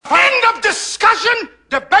discussion,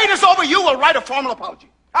 debate is over, you will write a formal apology.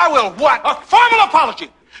 I will what? A formal apology.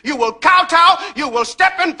 You will kowtow, you will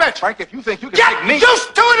step and fetch. Frank, if you think you can get me...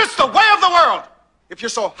 used to it, it's the way of the world. If you're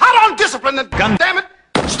so hot on discipline, then damn it,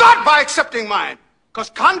 start by accepting mine. Because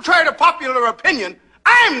contrary to popular opinion,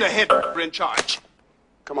 I'm the head in charge.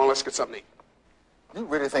 Come on, let's get something to eat. You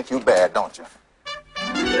really think you bad, don't you?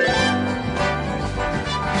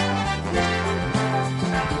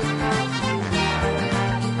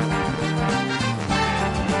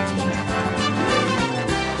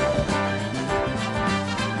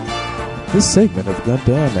 This segment of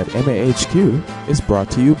Gundam at MAHQ is brought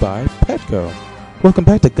to you by Petco. Welcome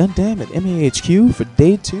back to Gundam at MAHQ for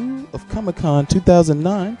Day 2 of Comic-Con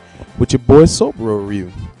 2009 with your boy Sobro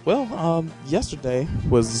review. Well, yesterday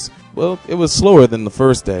was, it was slower than the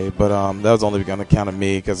first day, but that was only on account of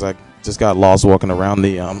me because I just got lost walking around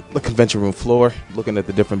the convention room floor, looking at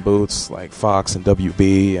the different booths like Fox and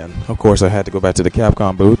WB, and of course I had to go back to the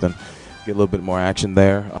Capcom booth and get a little bit more action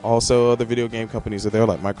there. Also, other video game companies are there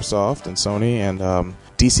like Microsoft and Sony, and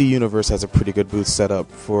DC Universe has a pretty good booth set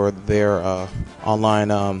up for their online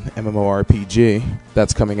MMORPG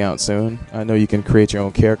that's coming out soon. I know you can create your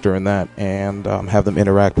own character in that and have them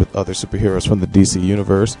interact with other superheroes from the DC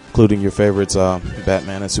Universe, including your favorites,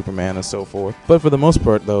 Batman and Superman and so forth. But for the most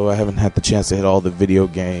part, though, I haven't had the chance to hit all the video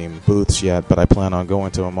game booths yet, but I plan on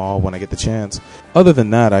going to them all when I get the chance. Other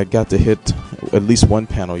than that, I got to hit at least one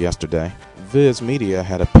panel yesterday. Viz Media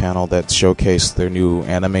had a panel that showcased their new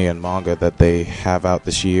anime and manga that they have out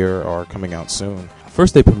this year or coming out soon.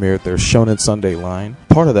 First, they premiered their Shonen Sunday line.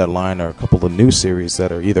 Part of that line are a couple of new series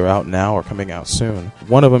that are either out now or coming out soon.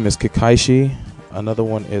 One of them is Kakaishi. Another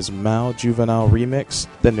one is Mao Juvenile Remix.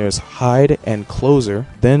 Then there's Hide and Closer.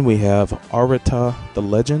 Then we have Arata the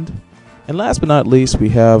Legend. And last but not least, we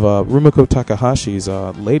have Rumiko Takahashi's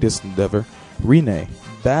latest endeavor, Rine.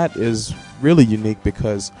 That is really unique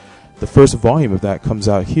because the first volume of that comes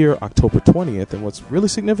out here October 20th, and what's really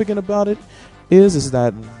significant about it is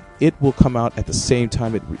that it will come out at the same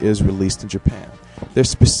time it is released in Japan. They're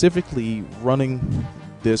specifically running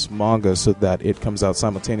this manga so that it comes out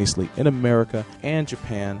simultaneously in America and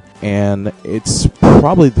Japan, and it's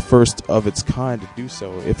probably the first of its kind to do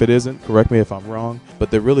so. If it isn't, correct me if I'm wrong, but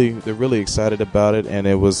they're really excited about it, and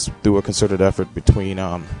it was through a concerted effort between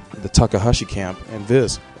the Takahashi camp and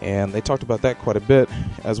Viz, and they talked about that quite a bit,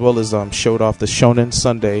 as well as showed off the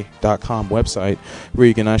ShonenSunday.com website where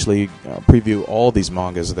you can actually preview all these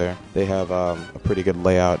mangas there. They have a pretty good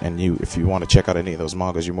layout, and if you want to check out any of those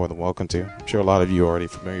mangas, you're more than welcome to. I'm sure a lot of you are already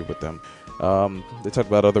familiar with them. They talked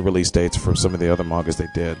about other release dates for some of the other mangas they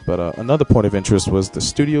did, but another point of interest was the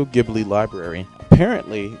Studio Ghibli Library.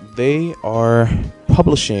 Apparently, they are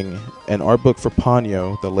publishing an art book for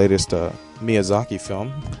Ponyo, the latest Miyazaki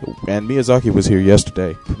film, and Miyazaki was here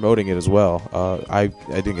yesterday promoting it as well. I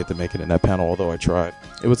didn't get to make it in that panel, although I tried.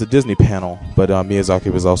 It was a Disney panel, but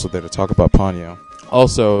Miyazaki was also there to talk about Ponyo.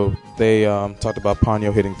 Also, they talked about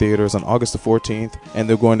Ponyo hitting theaters on August the 14th, and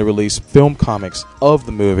they're going to release film comics of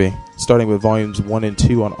the movie, starting with volumes 1 and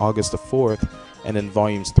 2 on August the 4th, and then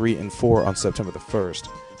volumes 3 and 4 on September the 1st.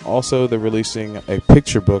 Also, they're releasing a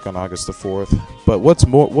picture book on August the 4th, but what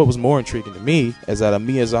was more intriguing to me is that a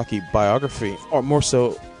Miyazaki biography, or more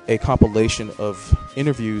so a compilation of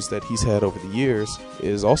interviews that he's had over the years,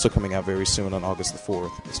 is also coming out very soon on August the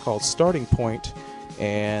 4th. It's called Starting Point,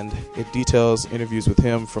 and it details interviews with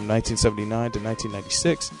him from 1979 to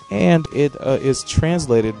 1996, and it is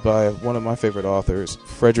translated by one of my favorite authors,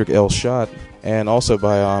 Frederick L. Schott, and also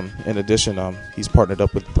by, in addition, he's partnered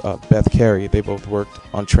up with Beth Carey. They both worked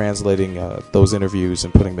on translating those interviews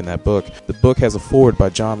and putting them in that book. The book has a foreword by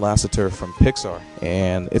John Lasseter from Pixar,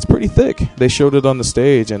 and it's pretty thick. They showed it on the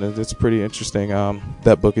stage, and it's pretty interesting.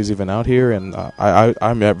 That book is even out here, and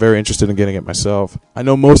I'm very interested in getting it myself. I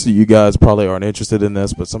know most of you guys probably aren't interested in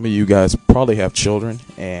this, but some of you guys probably have children,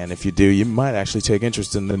 and if you do, you might actually take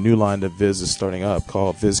interest in the new line that Viz is starting up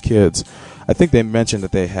called Viz Kids. I think they mentioned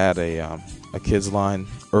that they had a kids line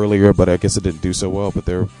earlier, but I guess it didn't do so well, but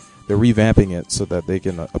they're revamping it so that they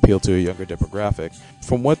can appeal to a younger demographic.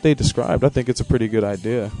 From what they described, I think it's a pretty good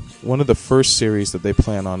idea. One of the first series that they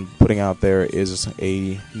plan on putting out there is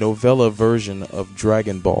a novella version of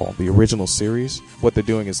Dragon Ball, the original series. What they're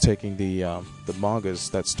doing is taking the mangas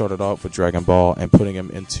that started off with Dragon Ball and putting them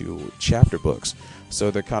into chapter books. So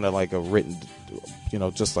they're kind of like a written,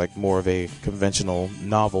 just like more of a conventional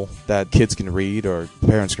novel that kids can read or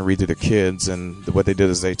parents can read to their kids. And what they did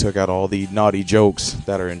is they took out all the naughty jokes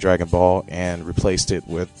that are in Dragon Ball and replaced it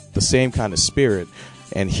with the same kind of spirit,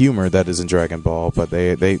 and humor that is in Dragon Ball, but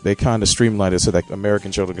they kind of streamlined it so that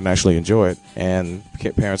American children can actually enjoy it, and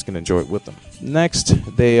parents can enjoy it with them. Next,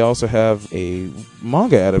 they also have a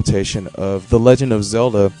manga adaptation of The Legend of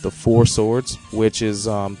Zelda: The Four Swords, which is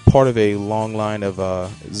part of a long line of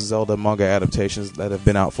Zelda manga adaptations that have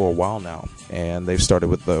been out for a while now. And they've started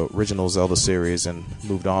with the original Zelda series and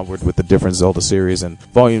moved onward with the different Zelda series. And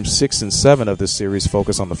volumes 6 and 7 of this series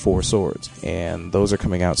focus on the Four Swords, and those are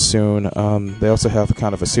coming out soon. They also have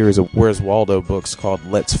kind of a series of Where's Waldo books called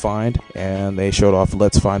Let's Find, and they showed off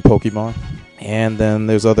Let's Find Pokemon. And then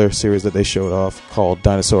there's other series that they showed off called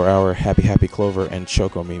Dinosaur Hour, Happy Happy Clover, and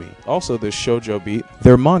Choco Mimi. Also, there's Shoujo Beat,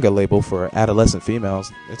 their manga label for adolescent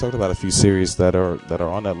females. They talked about a few series that are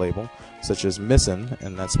on that label, such as Missin,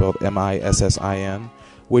 and that's spelled Missin,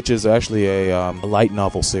 which is actually a light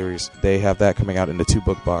novel series. They have that coming out in the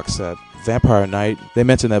 2-book box set. Vampire Knight, they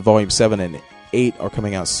mentioned that volume 7 and 8 are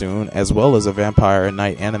coming out soon, as well as a Vampire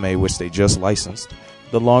Knight anime, which they just licensed.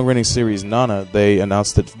 The long-running series Nana, they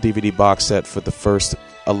announced the DVD box set for the first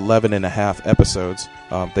 11 and a half episodes.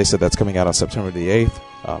 They said that's coming out on September the 8th.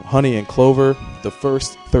 Honey and Clover, the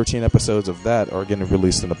first 13 episodes of that are getting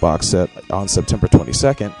released in the box set on September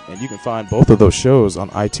 22nd. And you can find both of those shows on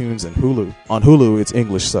iTunes and Hulu. On Hulu, it's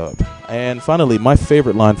English sub. And finally, my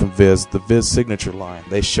favorite line from Viz, the Viz signature line.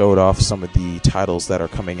 They showed off some of the titles that are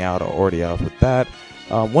coming out or already out with that.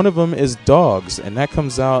 One of them is Dogs, and that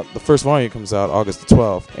comes out, the first volume comes out August the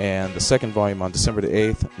 12th, and the second volume on December the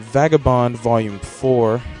 8th. Vagabond Volume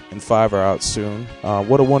 4 and 5 are out soon.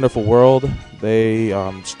 What a Wonderful World, they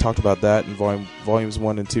talked about that, and volumes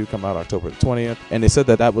 1 and 2 come out October the 20th. And they said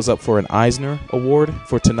that was up for an Eisner Award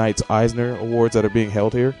for tonight's Eisner Awards that are being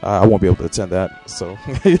held here. I won't be able to attend that, so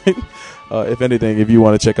if anything, if you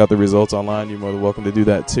want to check out the results online, you're more than welcome to do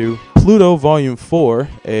that too. Pluto Volume 4,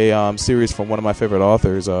 a series from one of my favorite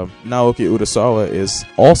authors, Naoki Urasawa, is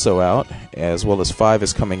also out, as well as 5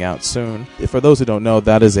 is coming out soon. For those who don't know,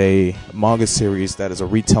 that is a manga series that is a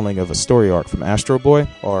retelling of a story arc from Astro Boy,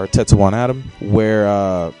 or Tetsuwan Atom,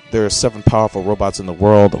 where there are 7 powerful robots in the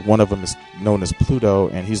world. One of them is known as Pluto,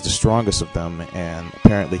 and he's the strongest of them, and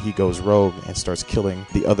apparently he goes rogue and starts killing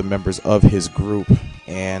the other members of his group.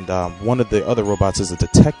 And one of the other robots is a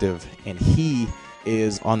detective, and he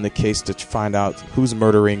is on the case to find out who's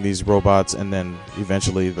murdering these robots, and then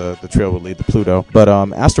eventually the trail will lead to Pluto. But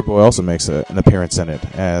Astro Boy also makes an appearance in it,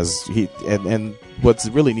 as he and what's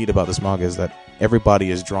really neat about this manga is that everybody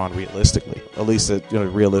is drawn realistically. At least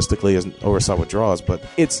realistically as Urasawa draws, but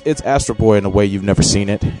it's Astro Boy in a way you've never seen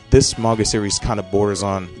it. This manga series kind of borders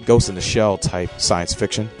on Ghost in the Shell type science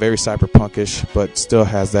fiction. Very cyberpunkish, but still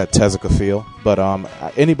has that Tezuka feel. But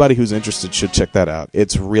anybody who's interested should check that out.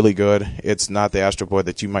 It's really good. It's not the Astro Boy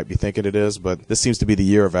that you might be thinking it is, but this seems to be the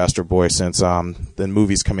year of Astro Boy since the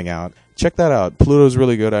movie's coming out. Check that out. Pluto's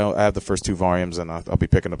really good. I have the first 2 volumes, and I'll be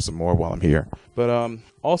picking up some more while I'm here. But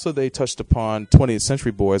also they touched upon 20th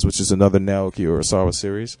Century Boys, which is another Naoki Urasawa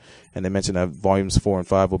series, and they mentioned that volumes 4 and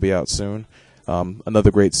 5 will be out soon.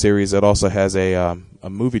 Another great series that also has a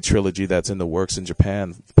movie trilogy that's in the works in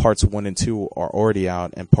Japan. Parts 1 and 2 are already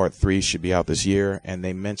out, and part 3 should be out this year. And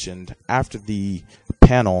they mentioned after the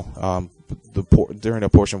panel, during a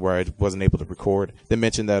portion where I wasn't able to record, they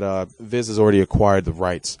mentioned that Viz has already acquired the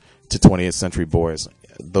rights to 20th Century Boys,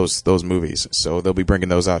 those movies, so they'll be bringing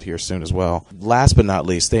those out here soon as well. Last but not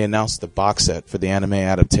least, they announced the box set for the anime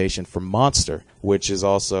adaptation for Monster, which is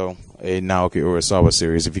also a Naoki Urasawa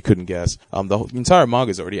series, if you couldn't guess. The entire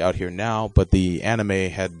manga is already out here now, but the anime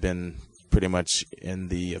had been pretty much in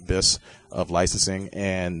the abyss of licensing,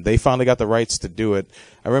 and they finally got the rights to do it.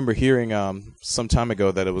 I remember hearing some time ago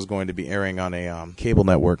that it was going to be airing on a cable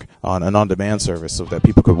network, on an on-demand service, so that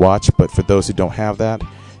people could watch, but for those who don't have that,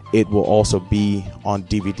 it will also be on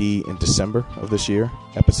DVD in December of this year.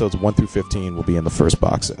 Episodes 1 through 15 will be in the first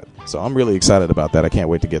box set. So I'm really excited about that. I can't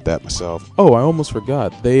wait to get that myself. Oh, I almost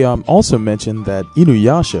forgot. They also mentioned that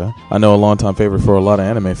Inuyasha, I know a longtime favorite for a lot of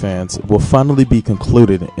anime fans, will finally be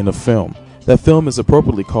concluded in a film. That film is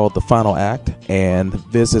appropriately called The Final Act, and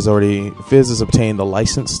Viz has obtained the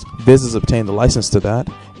license to that,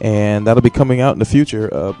 and that'll be coming out in the future.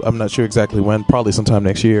 I'm not sure exactly when, probably sometime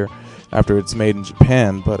next year, after it's made in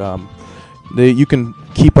Japan, but you can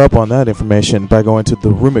keep up on that information by going to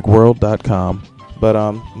therumicworld.com.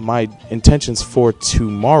 But my intentions for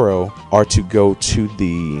tomorrow are to go to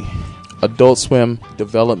the Adult Swim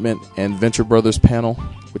Development and Venture Brothers panel,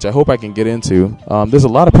 which I hope I can get into. There's a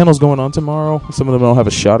lot of panels going on tomorrow. Some of them I don't have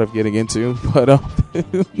a shot of getting into, but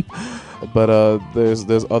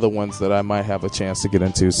there's other ones that I might have a chance to get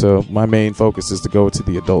into. So my main focus is to go to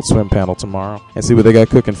the Adult Swim panel tomorrow and see what they got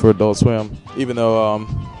cooking for Adult Swim. Even though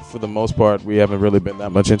for the most part, we haven't really been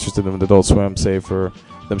that much interested in Adult Swim, save for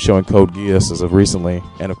them showing Code Geass as of recently,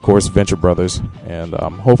 and of course Venture Brothers, and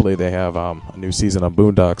hopefully they have a new season of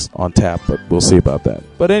Boondocks on tap, but we'll see about that.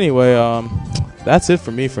 But anyway, that's it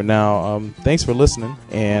for me for now. Thanks for listening,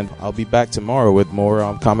 and I'll be back tomorrow with more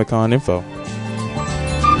Comic-Con info.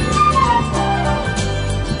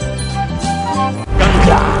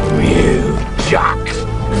 Gundam, you Jack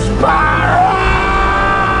Sparrow!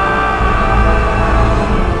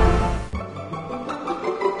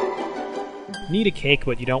 Need a cake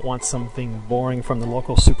but you don't want something boring from the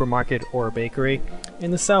local supermarket or bakery?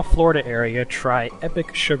 In the South Florida area, try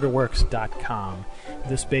EpicSugarWorks.com.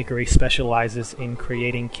 This bakery specializes in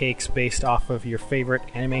creating cakes based off of your favorite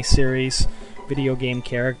anime series, video game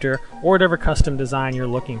character, or whatever custom design you're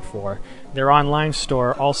looking for. Their online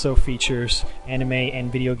store also features anime and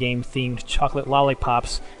video game themed chocolate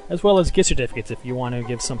lollipops, as well as gift certificates if you want to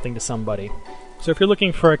give something to somebody. So if you're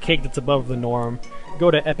looking for a cake that's above the norm, go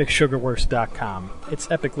to EpicSugarWorks.com. It's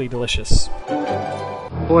epically delicious.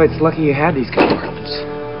 Boy, it's lucky you had these compartments.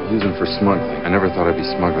 I use them for smuggling. I never thought I'd be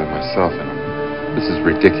smuggling myself in them. This is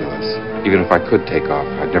ridiculous. Even if I could take off,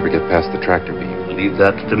 I'd never get past the tractor beam. Leave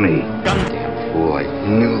that to me. Damn fool, I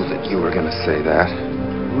knew that you were going to say that.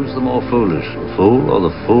 Who's the more foolish, the fool or the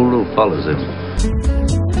fool who follows him?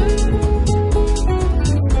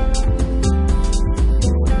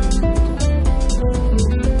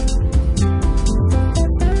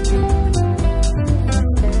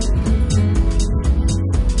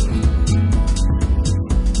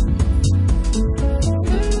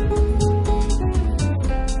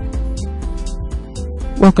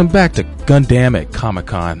 Welcome back to Gundam at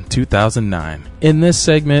Comic-Con 2009. In this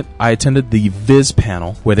segment, I attended the Viz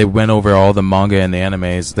panel, where they went over all the manga and the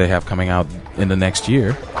animes they have coming out in the next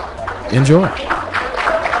year. Enjoy.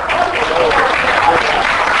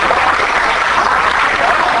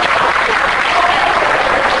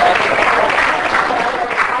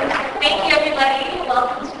 Thank you, everybody.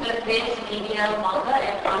 Welcome to the Viz Media Manga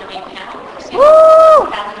and Anime panel for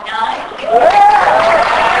 2009.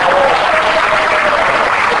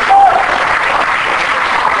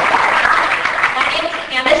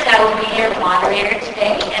 I will be your moderator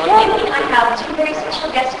today, and with me I have two very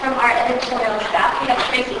special guests from our editorial staff. We have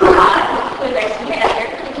Tracy Todd, who is our senior editor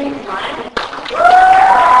for the King's Line.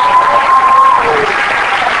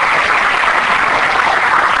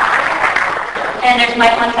 And there's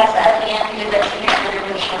Mike Montessa at the end, who is our senior editor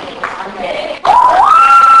for the Shopping Sunday.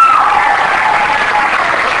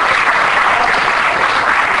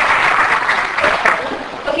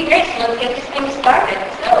 Okay, great, so let's get this thing started.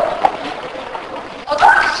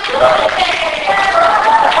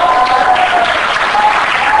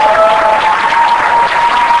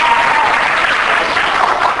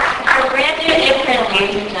 Our brand new imprint,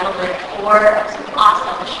 ladies and gentlemen, for some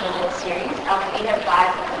awesome shonen series. We have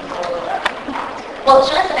five of them. Well,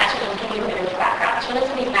 Shonen Sunday, to give you a bit of background. Shonen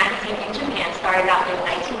Sunday magazine in Japan started out in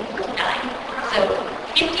 1959. So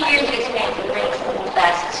 50 years of experience to bring some of the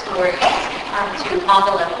best stories to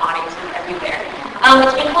manga-loving audiences everywhere.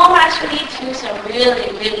 It's been home actually to some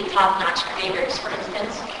really, really top-notch creators. For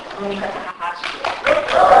instance, Rumiko Takahashi.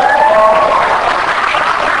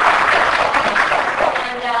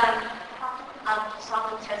 And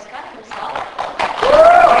Osamu Tezuka himself.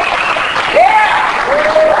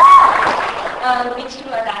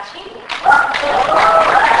 Michiru Adachi.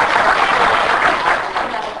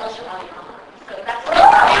 So that's the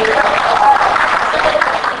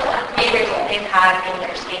creators that they've had in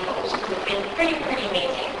their staples who have been pretty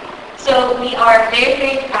amazing. So we are very,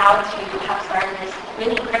 very proud to have started this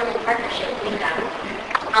really incredible partnership with them.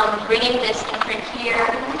 Bringing this imprint here,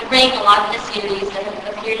 bringing a lot of the series that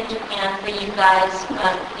have appeared in Japan for you guys,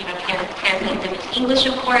 translate them into English,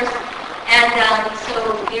 of course. And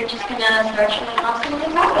so we're just going to start showing off some of the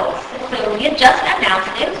titles. So we have just announced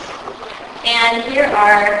this, and here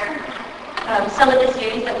are some of the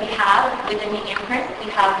series that we have within the imprint. We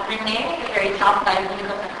have Rinne, the very top by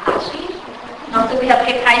Rumiko Takahashi. Also, we have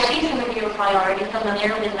Kekkaishi. Some of you are probably already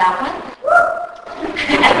familiar with that one.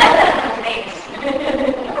 Thanks.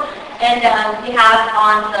 And we have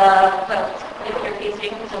on the, if you're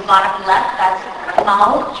facing the bottom left, that's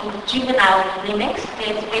Mao Juvenile Remix.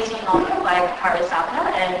 It's based on a novel by Karasaka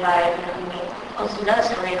and by Osuda, a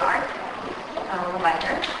story and art by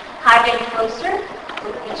her. High Getting Closer,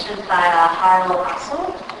 which is by Haruo Aso.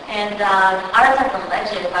 And Arata the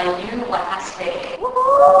Legend by Yu Watase.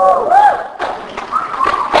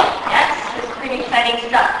 Yes, it's pretty exciting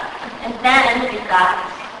stuff. And then we've got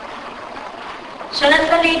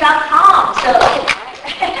ShonenSunday.com. So,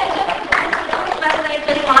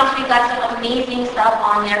 the fonts, we've got some amazing stuff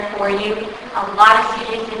on there for you. A lot of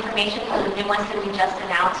serious information for the new ones that we just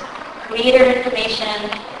announced. Creator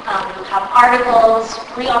information, we have articles,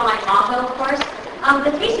 free online manga, of course.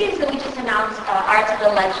 The 3 series that we just announced, Art of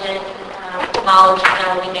the Legend, Knowledge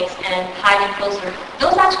Remix, and Hiding Closer,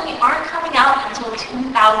 those actually aren't coming out until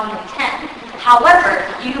 2010. However,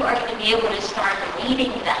 you are going to be able to start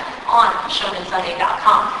reading them on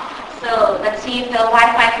ShonenSunday.com. So let's see if the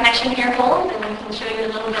Wi-Fi connection here holds, and we can show you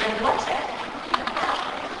a little bit of the website.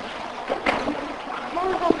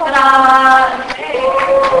 Ta-da!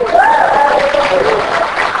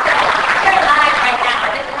 We're live right now.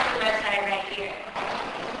 This is the website right here.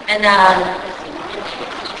 And let's see.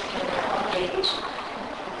 Page.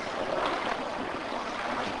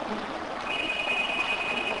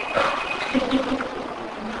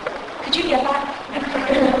 Could you get that?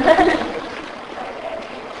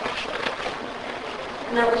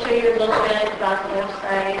 And I will show you a little bit about the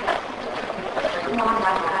website. Come on,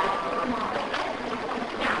 Wi-Fi.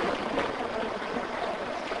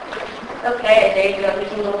 Okay, there you go.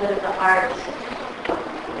 Here's a little bit of the art.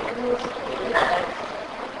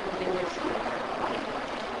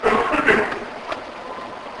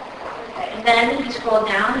 And then if you scroll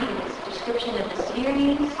down, you get the description of the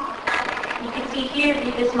series. You can see here,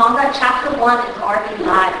 this manga, chapter 1 is already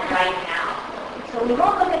live right now. So we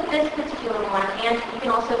won't look at this particular one, and you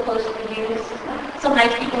can also post reviews. Some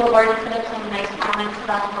nice people have already put up some nice comments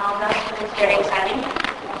about the manga, so it's very exciting.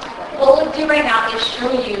 What we'll do right now is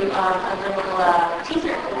show you a little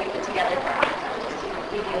teaser that we put together for us, just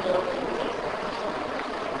to give you a little bit of a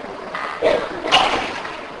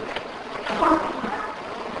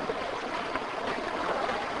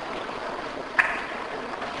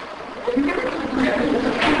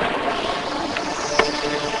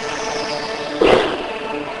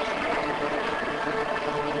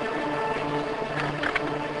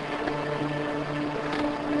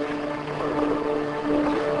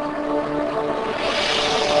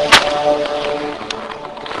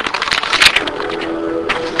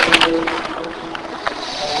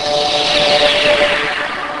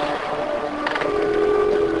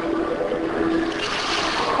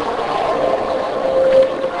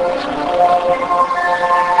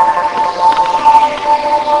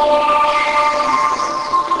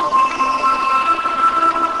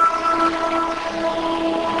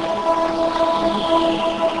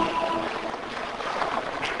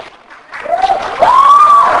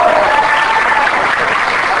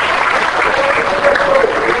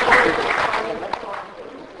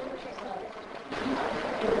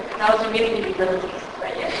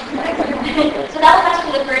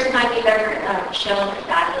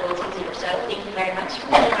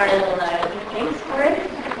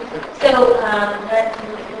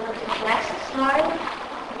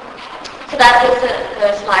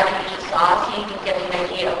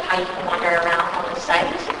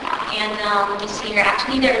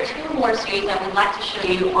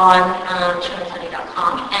on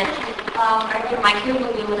ShonenSunday.com, and Mike here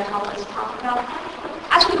will be able to help us talk about.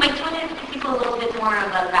 Actually, Mike, do you want to give people a little bit more of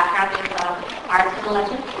a background of Art of the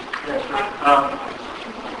Legend? Yeah, sure.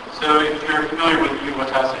 So if you're familiar with Yu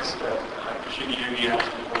Watase, Yoshiki Yugi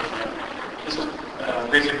asked before, this is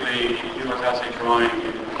basically Yu Watase drawing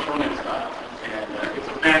in shonen style, and it's a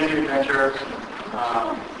fantasy adventure. I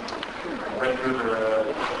read through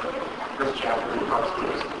the first chapter of the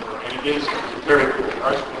process. And it is very cool. The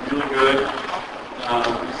art's really good.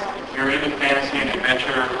 If you're into fantasy and adventure,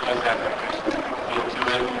 it does have that kind of feel to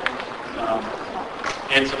it.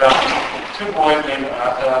 It's about 2 boys named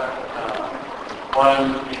Ata.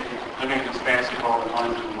 One living in this fantasy world and one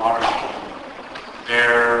in the modern world.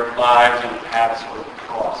 Their lives and paths were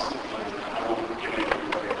crossed. I won't give anything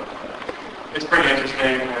away. It's pretty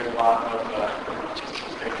interesting. There's a lot of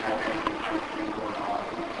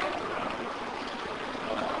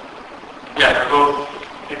yeah,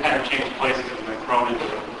 they kind of changed places and they're thrown into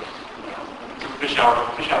fish out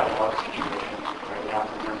of water situation where they have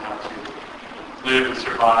to learn how to live and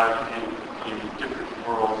survive in different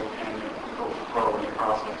worlds and grow in the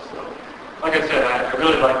process. So, like I said, I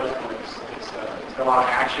really like this one. It's got a lot of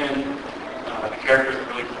action. The characters are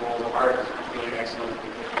really cool. The art is really excellent.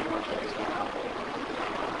 Pretty much like this one.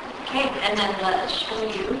 Okay, and then let's show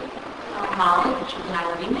you Molly, which is now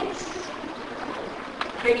a remix.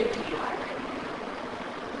 Pretty to you,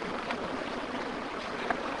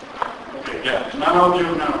 yeah, not all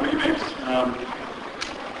juvenile remix.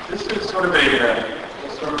 This is sort of a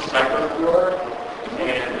sort of cycle thriller,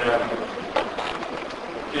 and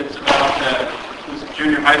it's about this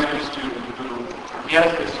junior high school student who he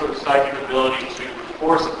has this sort of psychic ability to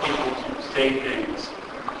force people to say things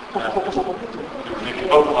They can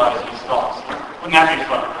vocalize these thoughts. Wouldn't that be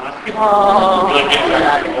fun, huh? Really get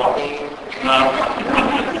back to the wall.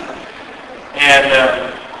 And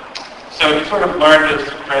so he sort of learned to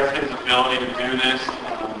suppress his ability to do this,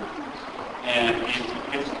 and he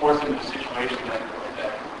gets forced into a situation that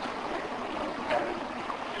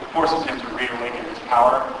forces him to reawaken his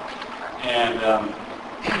power. And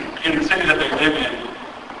in the city that they live in,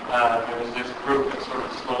 there's this group that's sort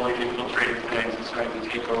of slowly infiltrating things and starting to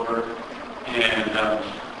take over. And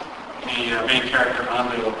the main character,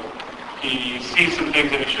 Ando, he sees some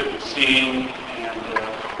things that he shouldn't have seen, and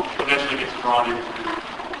eventually gets drawn into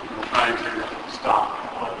trying to stop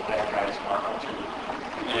what the bad guys are up to.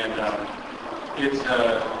 And it's,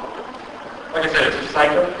 like I said, it's a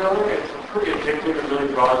psycho thriller. It's pretty addictive. It really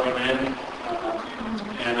draws you in.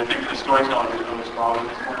 And I think the storytelling is really strong in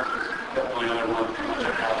this one. There's definitely another one to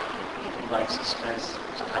check out if you like suspense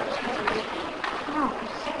type series.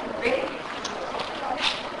 Great.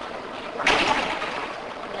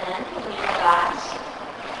 Then we've got,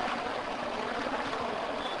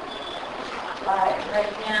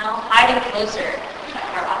 right now, Hiding Closer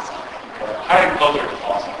are awesome. Hiding Closer is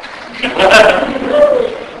awesome.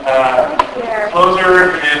 Closer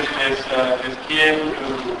is this kid who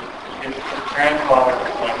his grandfather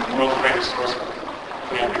was like the world's greatest sorcerer.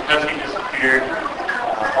 And because he disappeared,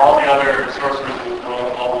 all the other sorcerers in the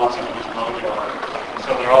world all want some of his mojo. So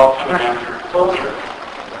they're all coming after Closer.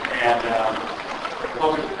 And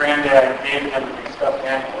Closer's granddad gave him a big stuffed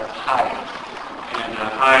animal as Hyde. And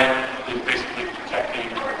Hyde is basically protecting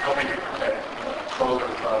or helping to protect Closer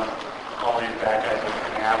from all these bad guys that are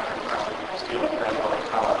coming after him, trying to steal his grandfather's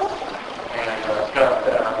power. And it's got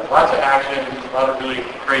lots of action, a lot of really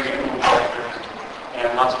crazy cool characters, and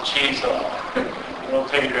lots of chainsaw. Little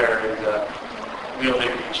teddy bear is wielding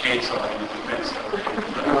a chainsaw in the defense of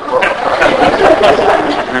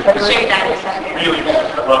I'm sure your dad was happy. Really,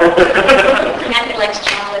 I love it. And he likes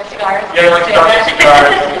chocolate cigars. Yeah, he likes chocolate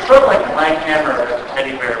cigars. It's sort of like Mike Hammer as a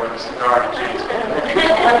teddy bear with a cigar and a chainsaw.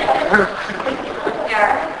 Our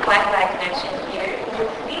Wi-Fi connection here.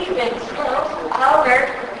 We've been slow,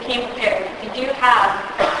 however, came prepared. We do have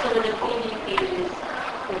some of the preview pages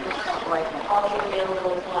also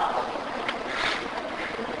available as well.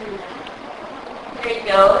 There you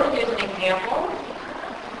go. Here's an example.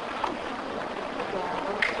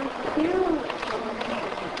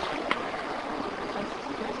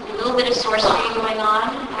 A little bit of sorcery going on.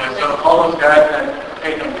 And so all those guys that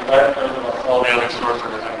take them to left, those are all the other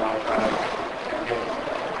sorcerers that want to try to get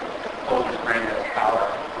Closer's granddad's power.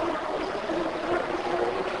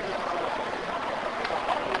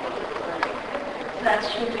 That's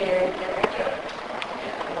true, very good.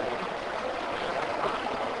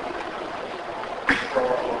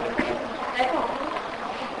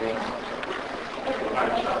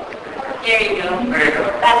 There you go. There you go.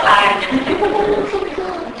 That's high.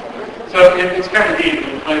 So it's kind of neat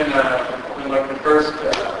when like the first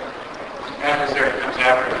adversary comes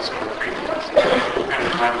after us sort of creepy. It kind of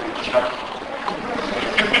reminds me of Chuck.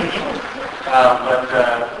 But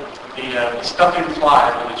the stuffing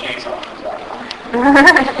flies when the chainsaw comes out. I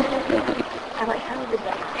like how you did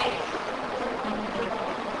that.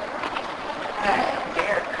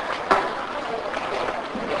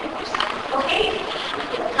 Okay.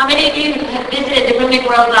 How many of you have visited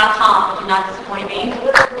therumicworld.com? Do not disappoint me.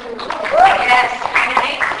 Yes.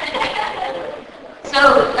 So,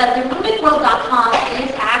 therumicworld.com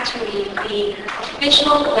is actually the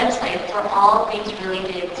official website for all things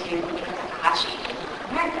related to Takahashi.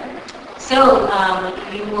 So,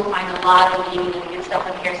 you will find a lot of really good stuff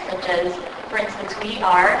on here, such as, for instance, we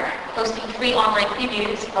are hosting free online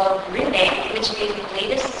previews of Rinne, which is the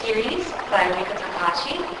latest series by Rika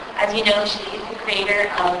Takahashi. As you know, she is the creator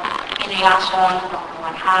of Inuyasha,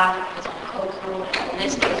 One Half, Koku, and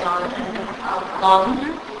this goes on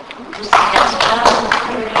long.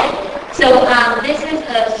 So this is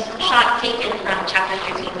a shot taken from chapter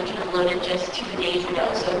 13, which was loaded just 2 days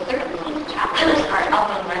ago. So 13 chapters are up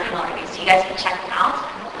and running already, so you guys can check them out.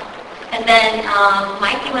 And then,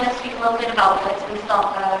 Mike, you want to speak a little bit about what's in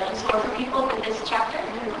store for people for this chapter?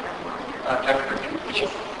 Chapter 13?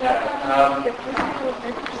 Yes.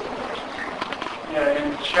 Yeah,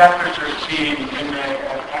 in chapter 13, Rinne,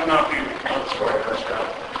 I don't know if you know the story first.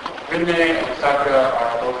 Rinne and Sakura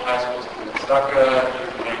are both high school students. Sakura is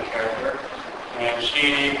the main character, and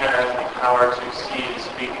she has the power to see and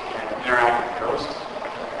speak and interact with ghosts.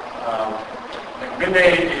 Rinne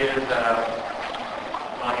is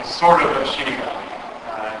he's sort of a shinigami.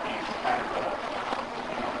 He's kind of a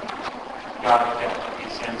god of death. He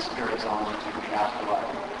sends spirits on to the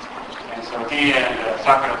afterlife. And so he and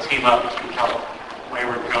Sakura team up to help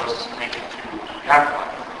wayward ghosts make it to the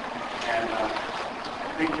afterlife. And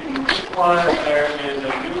I think in this one there is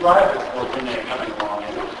a new live that's called Renee coming along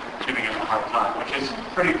and giving him a hard time, which is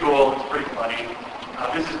pretty cool. It's pretty funny.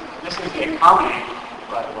 This is a comedy,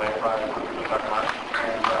 by the way, by Dr.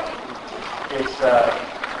 And it's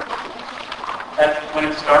when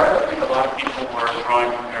it started, I think a lot of people were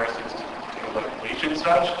drawing comparisons to like Bleach and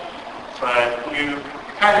such, but you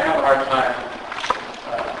kind of have a hard time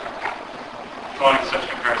drawing such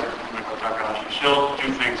comparisons to Kumiko Takahashi. She'll do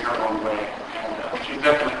things her own way, and she's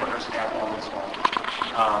definitely put her stamp on this one.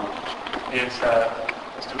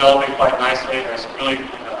 It's developing quite nicely. There's some really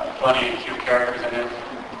funny and cute characters in it,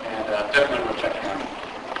 and definitely worth checking out.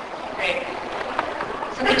 Great.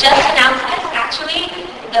 So we just announced this. Actually,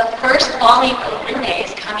 the first volume of Renee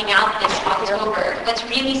is coming out this October. What's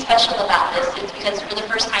really special about this is because for the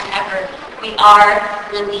first time ever, we are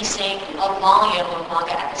releasing a volume of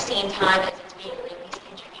manga at the same time as it's being released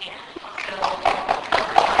in Japan.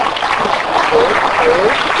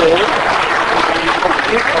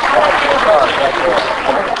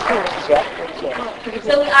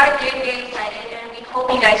 So we are very, very excited, and we hope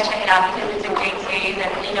you guys check it out because it's a great series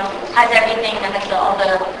and, you know, has everything that has all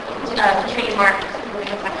the trademark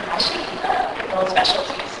Takahashi little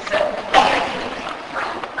specialties. So,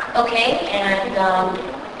 okay, and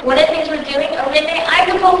one of the things we're doing, Renee, I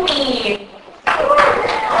can help me.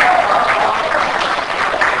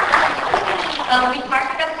 We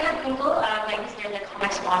partnered up with Google, like they're the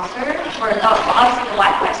comic sponsor, or obviously the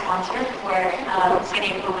Wi-Fi sponsor for San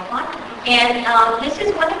Diego Comic-Con. And this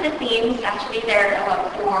is one of the themes, actually, there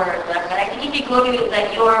for them. But I think if you go to the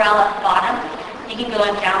URL at the bottom, you can go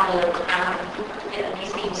and download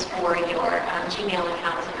these themes for your Gmail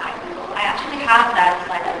accounts and iGoogle. I actually have that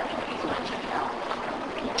slide up if you want to check it out.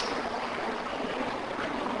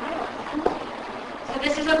 So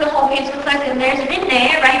this is what the whole page looks like, and there's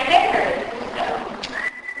Renee right there.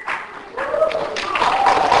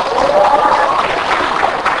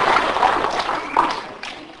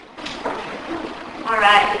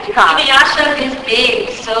 Alright, Inuyasha is big,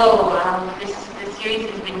 so this series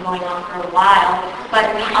has been going on for a while,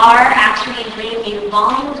 but we are actually bringing you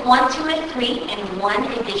volumes 1, 2, and 3 in one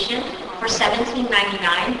edition for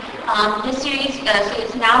 $17.99. This series, so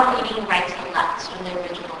it's now reading right to left, so in the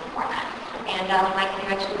original format. And Mike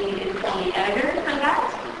actually is the editor for that.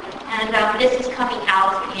 And this is coming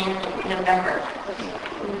out in November.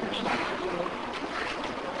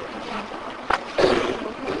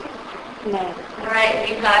 Alright,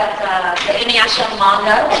 we've got the Inuyasha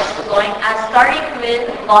manga going, starting with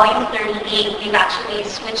volume 38, we've actually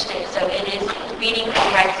switched it, so it is reading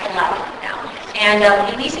from right to left now. And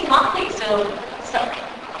releasing monthly, so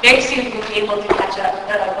very soon we'll be able to catch up,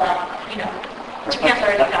 you know, Japan's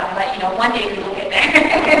already done, but you know, one day we will get there.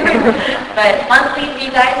 But monthly for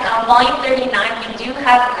you guys, volume 39, we do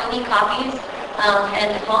have early copies. And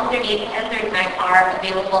volume 38 and 39 are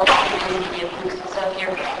available at the video booth. So if you're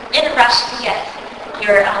in a rush to get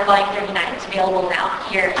your volume 39, it's available now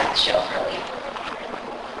here at the show early.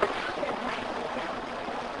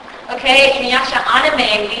 Okay, Inuyasha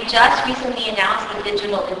Anime, we just recently announced the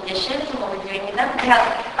digital editions and what we're doing with them. We have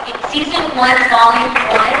season 1, volume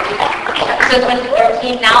 1, episode 1 to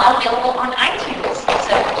 13, now available on iTunes.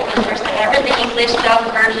 So for the first time ever, the English dub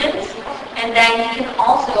versions. And then you can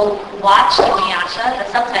also watch Inuyasha, the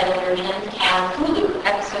subtitle version, on Hulu,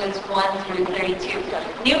 episodes 1 through 32.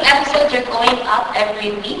 New episodes are going up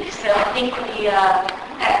every week, so I think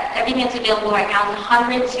everything that's available right now is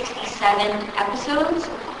 167 episodes.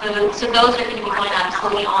 So those are going to be going up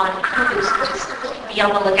slowly on Hulu, so just be on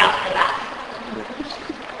the lookout for that.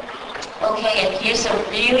 Okay, and here's some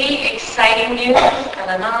really exciting news.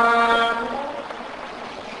 Ta-da-da.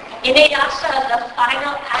 Inuyasha, the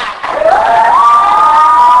final act.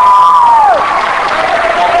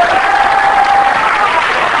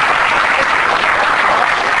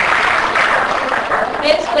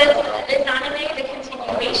 This anime, the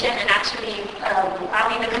continuation, and actually,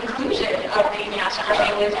 the conclusion of the Inuyasha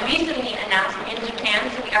anime was recently announced in Japan,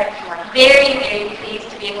 so we are very, very pleased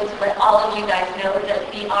to be able to let all of you guys know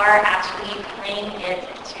that we are actually bringing it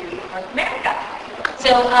to North America.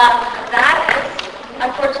 So that is,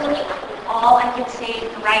 unfortunately, all I can say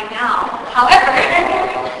right now. However,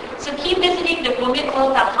 so keep visiting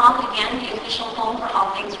theroomandworld.com, again, the official home for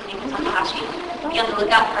all things Rumiko Takahashi. Be on the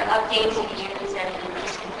lookout for updates, news, and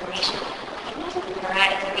release information.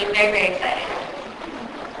 Alright, so we're very, very excited.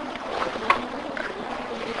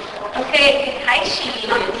 Okay, Kaishi is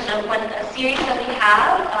a series that we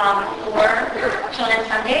have for Shonen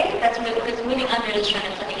Sunday that's moving under the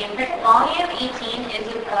Shonen Sunday imprint. Volume 18 is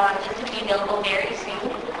to be available very soon.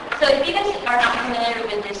 So if you guys are not familiar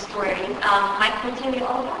with this story, Mike will tell you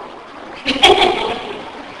all about it.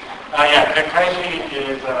 Kekkaishi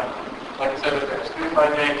is, like I said, a student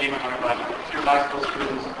by day, demon hunter by night. Two high school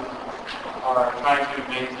students are trying to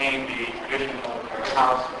maintain the tradition of their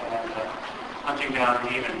house and hunting down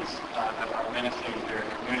demons that are menacing their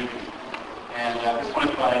community. And this one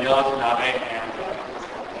is by Yella Tanabe, and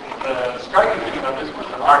the striking thing about this one,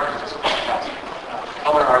 the art is just fantastic.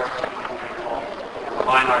 Color art is beautiful, and the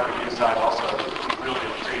line art on the inside also is really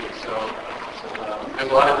intriguing. So there's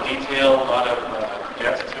a lot of detail, a lot of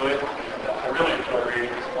depth to it. And, I really enjoy reading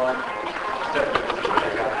this one.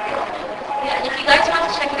 Yeah, and if you guys want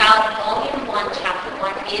to check it out, Volume 1, Chapter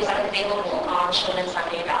 1 is available on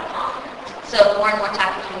ShonenSunday.com. So more and more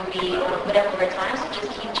chapters will be whatever over time, so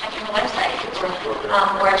just keep checking the website for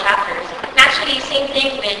more chapters. And actually, same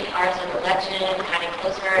thing with Ours of the Legend, Cutting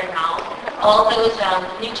Closer, and how all those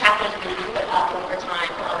new chapters will be put up over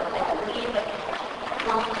time. I believe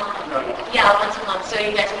once a month, so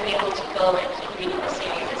you guys will be able to go and keep reading the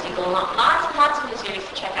series as you go along. Lots and lots of new series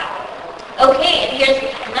to check out. Okay, and here's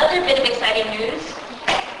another bit of exciting news.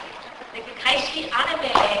 The Kekkaishi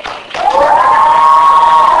anime.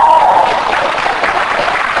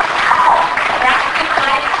 We're actually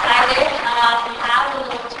quite excited. We have a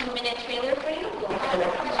little 2-minute trailer for you.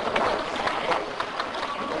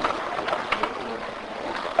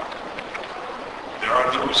 There are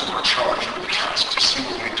those who are charged with the task to see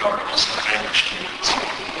away darkness and vanish demons.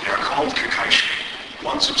 They are called Kekkaishi,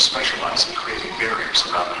 ones who specialize in creating barriers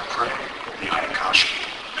around their prey, the Ayakashi.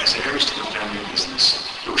 As heirs to the family business,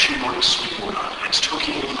 Yoshimura Sugimura and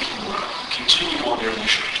Tokio Yukimura continue on their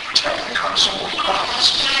mission to protect the Katsumori grounds.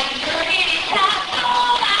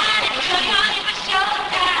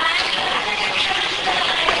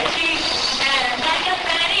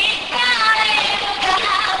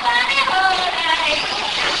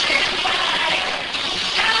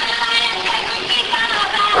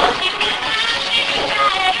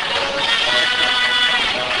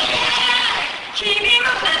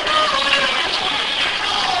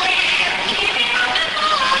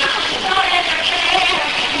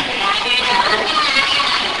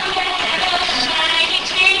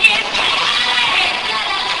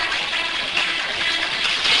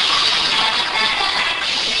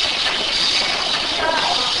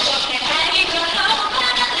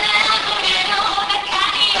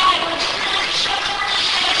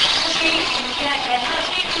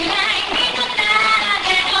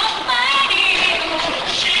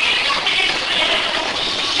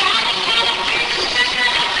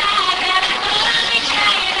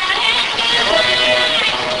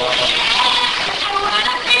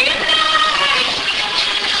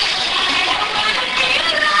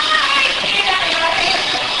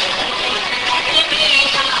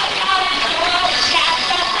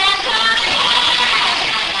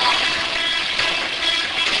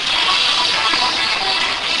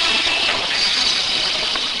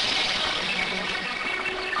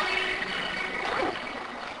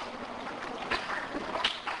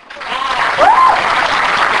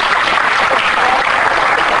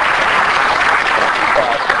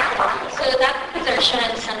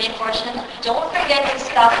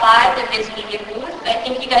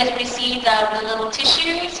 The little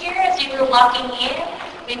tissues here as you were walking in.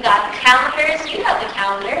 We've got calendars. You have the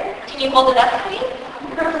calendar. Can you hold it up for me?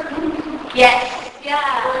 Yes.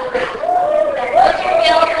 Yeah. Those are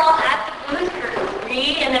available at the booth for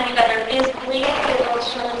free. And then we've got our Viz link with a little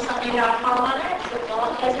ShonenSunday.com on it. So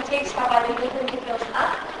don't hesitate. Stop by the booth and pick those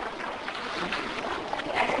up.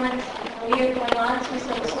 Excellent. We are going on to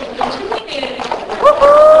some news.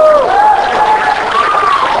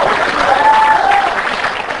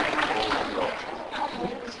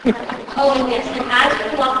 Oh, and yes, and as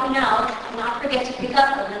you're walking out, do not forget to pick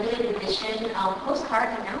up a limited edition postcard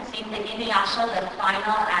announcing the Inuyasha, the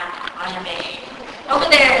final act anime. Over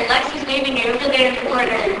there, Lexi's waving you over there in the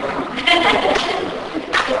corner.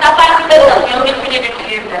 Stop by the booth, you'll get printed for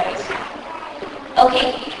you guys. Okay,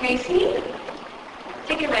 Tracy,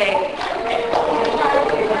 take it away.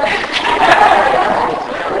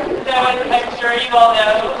 So I'm sure you all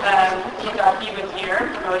know Hidaki was here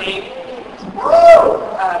promoting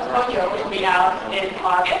Ponyo, which will be out in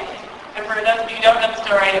August. And for those of you who don't know the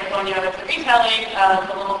story of Ponyo, it's a retelling of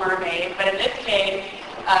The Little Mermaid, but in this case,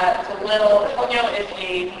 Ponyo is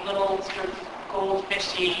a little sort of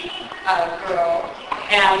goldfishy girl,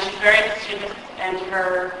 and she's very mischievous, and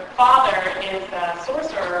her father is a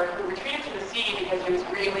sorcerer who retreated to the sea because he was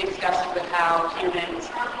really disgusted with how humans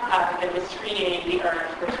have been mistreating the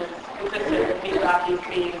earth, which is consistent with these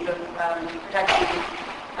themes of protecting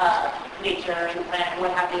nature and the planet and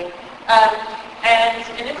what have you. And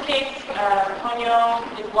in this case, Ponyo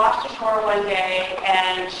is washed ashore one day,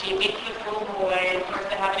 and she meets this little boy. Of course,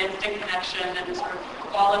 they have an instant connection and sort of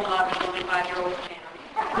fall in love as only 5-year-olds can.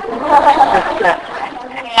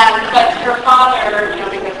 But her father,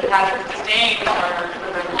 because it has this disdain for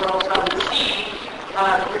the girl from the sea,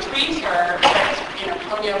 retrieves her.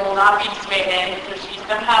 Ponyo will not be dissuaded, so she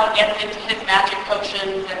somehow gets into his magic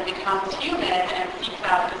potions and becomes human and seeks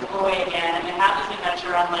out this boy again, and they have this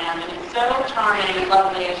adventure on land. And it's so charming and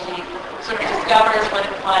lovely as she sort of discovers what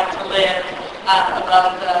it's like to live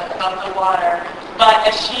above the water. But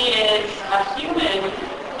as she is a human,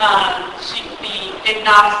 it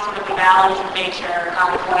knocks sort of the balance of nature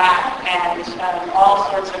out of whack, and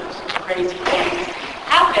all sorts of crazy things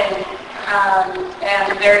happen.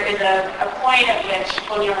 And there is a point at which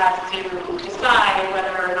Ponyo has to decide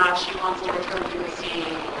whether or not she wants to return to the sea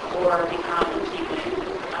or become human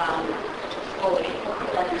fully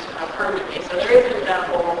and permanently. So there isn't that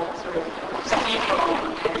whole sort of sequel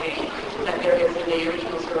ending that there is in the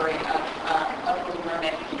original story of Little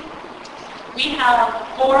Mermaid. We have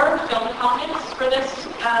 4 film comics for the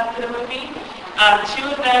movie. 2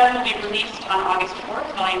 of them will be released on August 4th,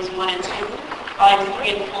 volumes 1 and 2. Volumes 3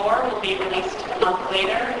 and 4 will be released a month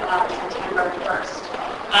later, September 1st.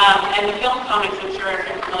 And the film comics, I'm sure if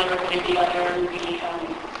you're familiar with any of the other movie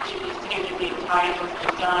tie-ins that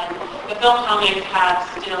we've done, the film comics have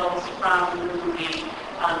stills from the movie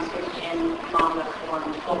sort of in manga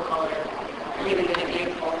form, full color, really, really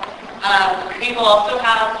beautiful. We will also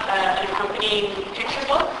have an accompanying picture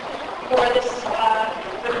book for this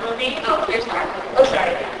for the movie. Oh, here's the art book. Oh,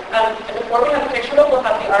 sorry. Before we have the picture book, we'll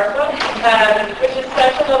have the art book, which is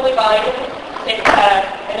such a lovely volume.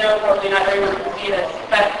 I know probably not everyone can see this,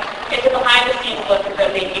 but it's a behind-the-scenes look at the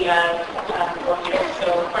making of Ponyo.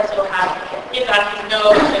 So, of course, it'll have Miyazaki's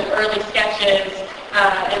notes and early sketches,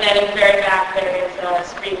 and then in the very back there is a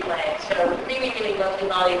screenplay. So, really, really lovely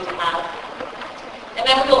volume to have. And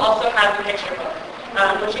then we'll also have the picture book,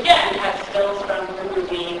 which again has stills from the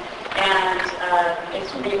movie, and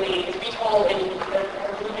it's retold in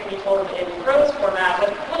prose format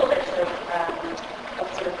with little bits of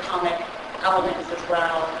sort of comic elements as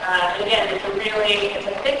well. And again, it's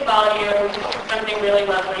a thick volume, something really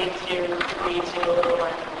lovely to read to a little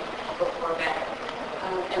one before bed.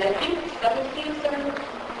 And I think 17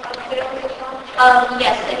 on sale as well?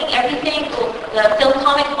 Yes, I think everything, the film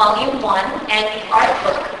comic volume 1 and the art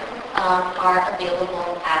book are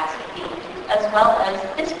available as well as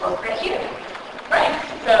this book right here. Right,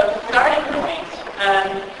 so starting point.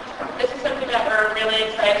 This is something that we're really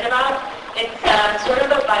excited about. It's sort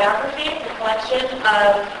of a biography, it's a collection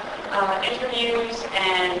of interviews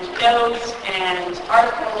and notes and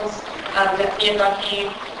articles that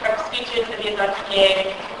Miyazaki, or speeches that Miyazaki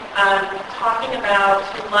gave, talking about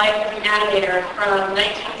his life as an animator from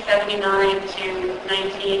 1979 to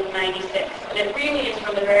 1996. And it really is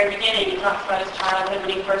from the very beginning. He talks about his childhood when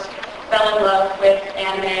he first fell in love with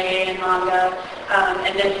anime and manga,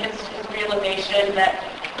 and then his realization that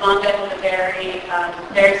manga has a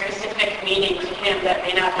very specific meaning to him that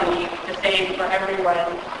may not be the same for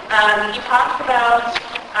everyone. He talks about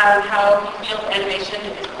how he feels animation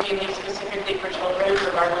is really specifically for children,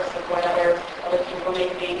 regardless of what other people may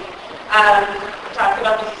think. He talks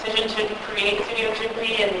about the decision to create Studio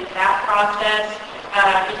Ghibli and that process.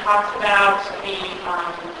 He talks about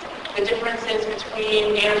the differences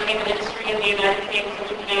between the entertainment industry in the United States and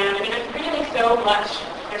Japan. I mean, there's so much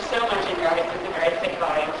in there. It's a very thick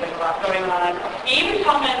volume, there's a lot going on. He even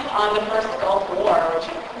comments on the first Gulf War, which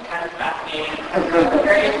is kind of fascinating.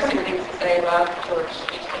 Very interesting things to say about George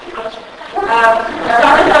H.W. Bush.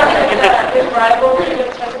 His rivalry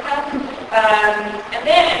with Jessica. And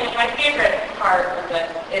then, my favorite part of this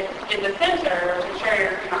is in the center, which I'm sure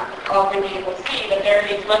you're not all going to be able to see, but there are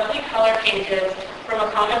these lovely color pages from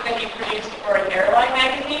a comic that he produced for an airline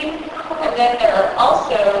magazine. And then there are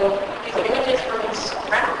also these images from his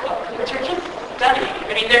scrapbook, which are just stunning.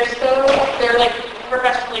 I mean, they're like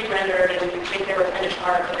professionally rendered, and you think they were finished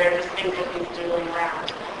art, but they're just things that he's doodling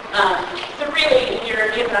around. So really, if you're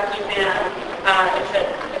a Miyazaki fan,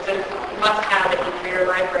 it's a must-have for your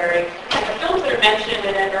library. And the films that are mentioned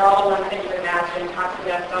in it are all the ones that you would imagine. Talking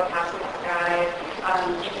about Del Paso the Sky,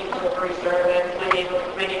 Keeping Delivery Service, My Neighbor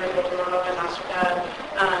Totoro, and Ashika.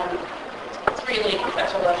 It's really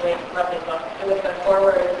such a lovely, lovely book. And with the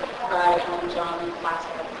foreword by John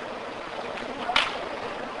Lasseter.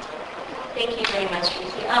 Thank you very much,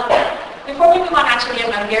 Tracy. Before we move on, actually,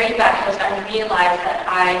 I'm very glad because I realized that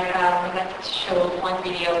I forgot to show one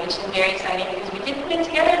video, which is very exciting because we did put it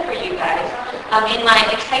together for you guys in my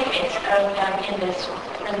excitement of in this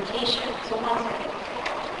presentation. So one second.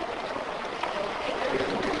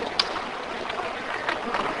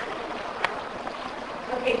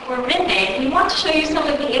 Okay, for midnight, we want to show you some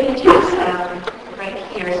of the images right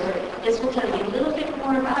here. So this will tell you a little bit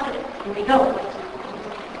more about it. Here we go.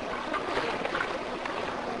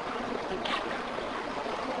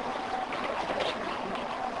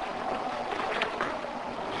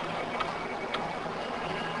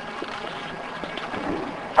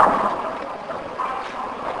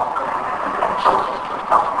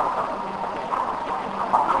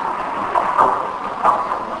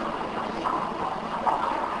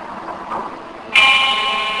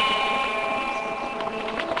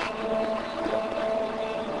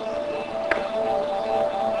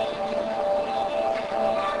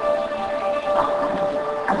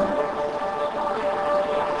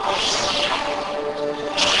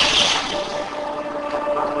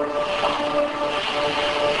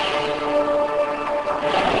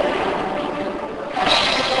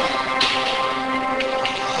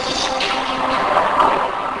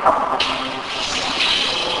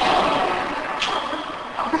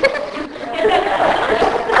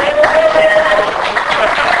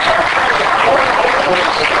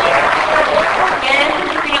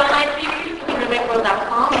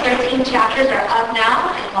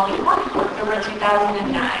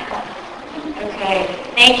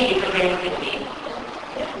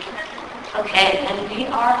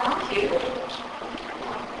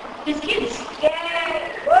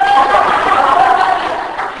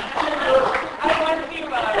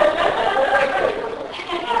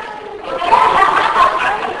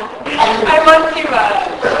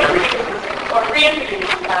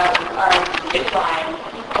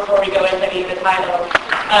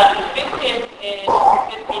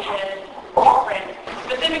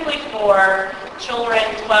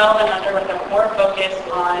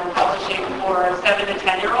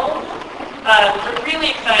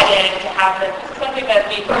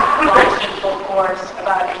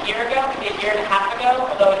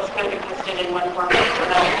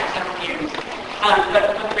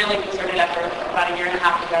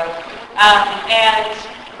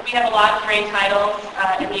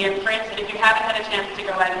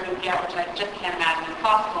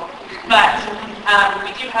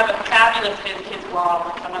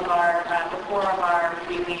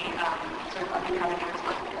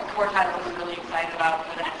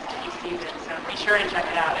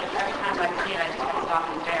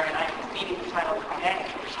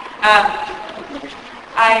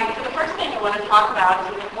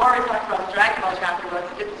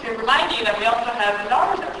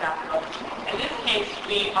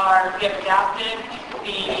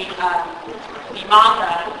 The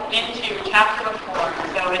manga into chapter book form,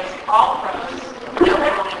 so it's all prose, no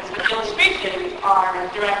lines, but the illustrations are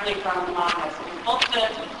directly from the manga. So we pulled the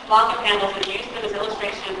manga panels and used them as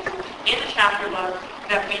illustrations in the chapter book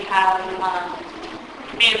that we have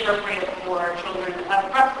made appropriate for children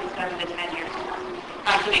of roughly 7 to 10 years old.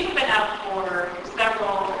 So these have been out for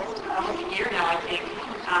several, almost a year now, I think,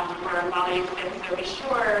 for manga use, so be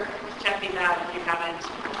sure to check these out if you haven't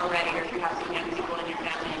already, or if you have some young people in your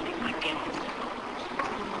family and things might be interested.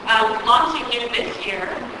 Launching new this year,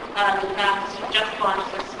 that just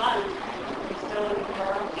launched this month,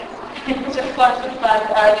 just launched this month,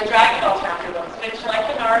 are the Dragon Ball chapter books, which, like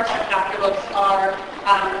the Naruto chapter books, are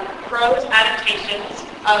prose adaptations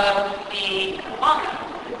of the manga.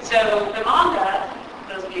 So the manga,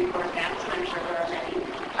 those of you who are fans, and I'm sure there are many,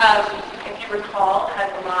 if you recall,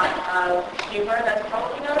 has a lot of humor that's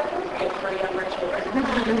probably not appropriate for younger children.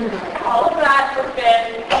 All of that has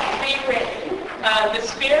been rewritten. The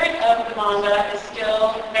spirit of the manga is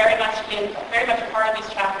still very much a part of these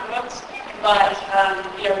chapter books, but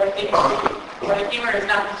where the humor is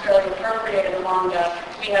not necessarily appropriate in the manga,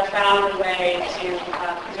 we have found a way to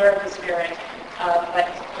preserve the spirit, but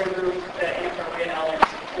remove the inappropriate elements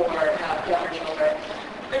for younger children.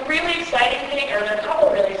 The really exciting thing, or there are a couple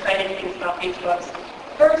of really exciting things about these books.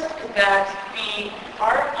 First is that the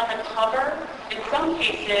art on the cover, in some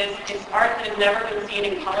cases, is art that has never been seen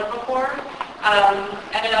in color before,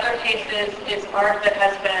 and in other cases, is art that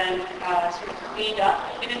has been sort of cleaned up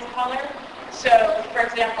in its color. So, for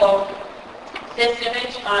example, this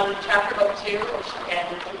image on chapter book 2, which again,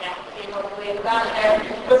 you can't see hopefully in the back there,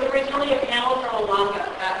 was originally a panel from a manga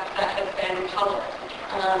that has been colored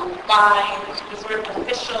by the sort of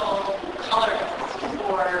official colorist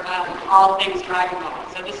for all things Dragon Ball.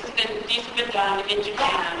 So these have been done in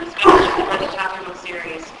Japan, especially for the chapter book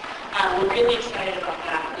series. We're really excited about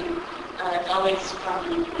that. And it's always fun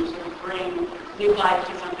when you can sort of bring new life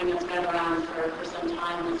to something that's been around for some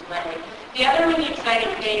time this way. The other really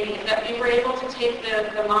exciting thing is that we were able to take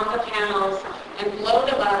the manga panels and blow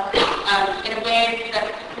them up in a way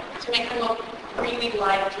that to make them look really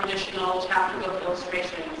like traditional chapter book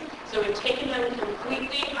illustrations. So we've taken them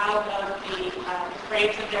completely out of the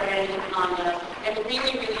frames that they're in on the, and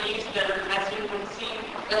really, really used them, as you would see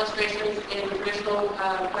illustrations in traditional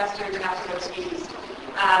Western chapter book schemes.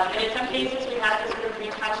 And in some cases, we had to sort of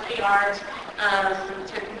retouch the art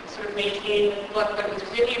to sort of maintain the look, but it was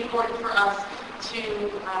really important for us to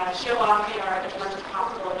show off the art as much as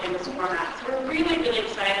possible in this format. So we're really, really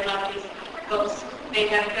excited about these books. They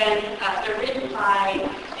have been, they're written by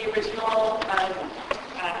the original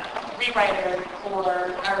rewriter or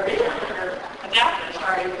adapter,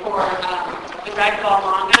 for the Dragon Ball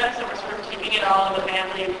manga. So we're sort of keeping it all in the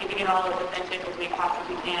family and keeping it all as authentic as we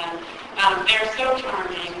possibly can. They're so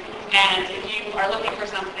charming, and if you are looking for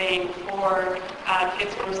something for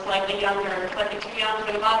kids who are slightly younger, slightly too young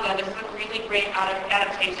for the manga, this is a really great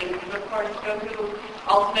adaptation. Because of course, Goku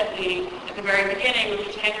ultimately, at the very beginning, was a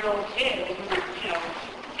 10-year-old kid who, you know,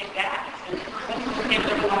 kicked ass. And kids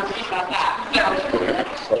don't want to read about that.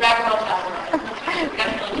 So, Dragon Ball Chapter.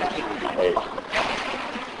 Definitely check it out.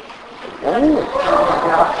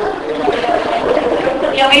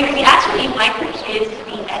 Yeah, we actually Mike is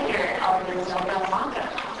the editor of the Zelda manga.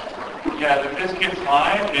 Yeah, the Biscuits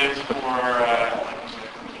line is for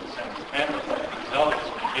Zelda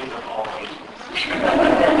kids of all ages.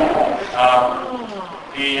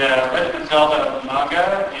 The Legend of Zelda manga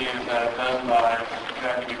is done by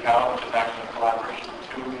Jackie Mikao, which is actually a collaboration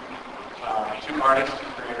of two artists and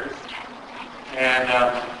creators. And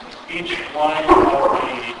each one of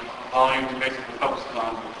the volumes basically focuses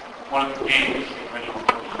on one of the games, the original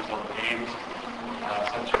Legend of Zelda games,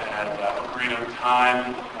 such as Ocarina of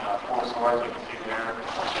Time, Four Swords, you can see there,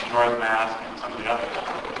 Majora's Mask, and some of the others.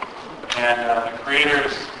 And the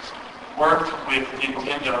creators worked with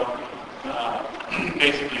Nintendo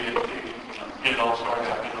basically to get it all sorted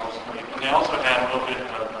out, get it all sorted. And they also had a little bit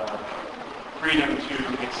of freedom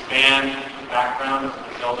to expand the background of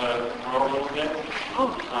the Zelda world a little bit.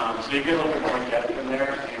 So you get a little bit more depth in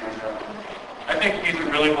there. And I think these are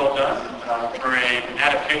really well done for an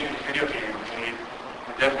adaptation of video game. They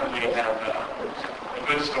definitely have a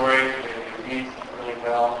good story. They read really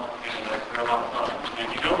well, and they're a lot of fun. And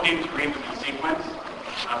you don't need to read them in sequence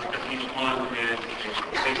because each one is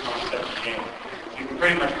based on a separate game. So you can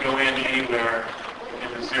pretty much go in anywhere in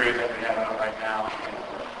the series that we have out right now and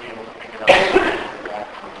be able to pick it up.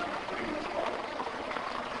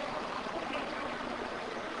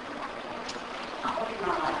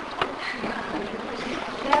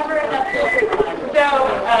 Never enough. So,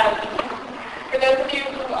 for those of you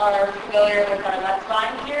who are familiar with our Let's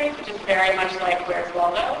Find series, which is very much like Where's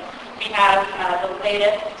Waldo, we have the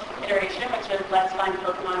latest iteration, which is Let's Find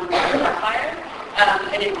Pokemon Sapphire.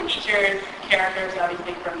 And it features characters,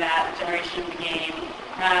 obviously, from that generation of the game.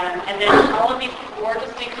 And then all of these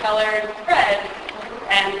gorgeously colored threads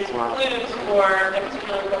and clues for the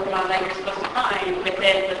particular Pokemon that you're supposed to find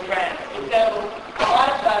within the threads. And so a lot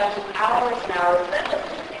of hours and hours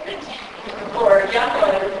for young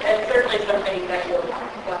ones, and certainly something that you'll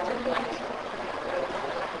want to do.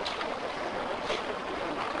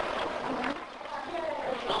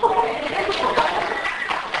 So,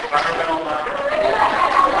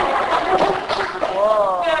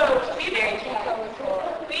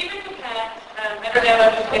 Leave It to Pet, I don't know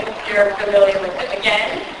if you're familiar with it. Again,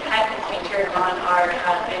 has been featured on our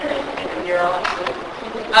in the mural.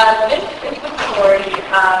 This is the story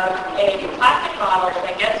of a plastic bottle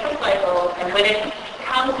that gets recycled, and when it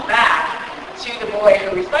comes back to the boy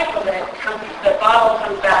who recycled it, the bottle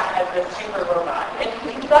comes back as a super robot. It's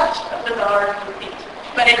such a bizarre conceit,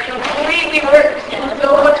 but it completely works. It's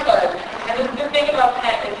so much fun. And the thing about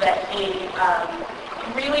Pet is that he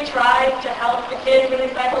really tries to help the kid who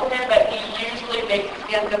recycled him, but he usually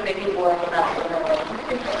ends up making more of a mess than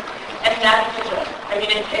and that's the joke. I mean,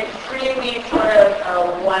 it's really sort of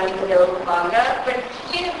a one-note manga, but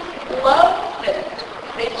kids love this.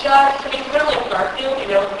 They just, I mean, it's really Garfield, you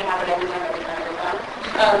know, it's going to happen every time.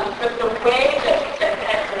 But the way that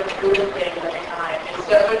Pet sort of doing things at the time is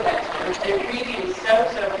so adventurous. It really is so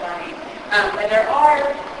funny. And there are,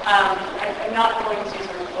 I'm not going to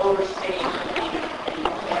sort of overstate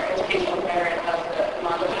the educational merit of the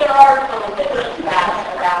manga, but there are little bits of facts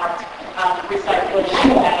about recycling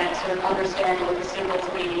and sort of understanding what the symbols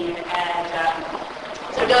mean, and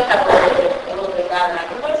so it does have a little bit about that,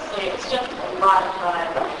 but mostly it's just a lot of fun.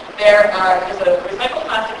 There's a recycled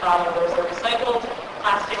plastic bottle, there's a recycled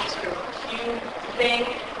plastic sort of cube thing,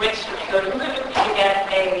 which if you go to Loop, you get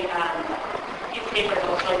a piece of paper that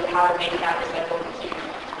will show you how to make that recycled cube.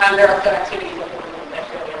 There are also activities that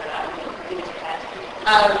really into that.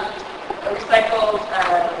 A recycled,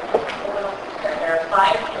 there are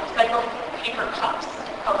 5 recycled paper cups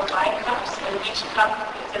called 5 cups, and each cup,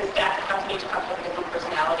 it says stacked cups, and each cup has a different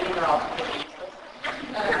personality, and they're all completely useless.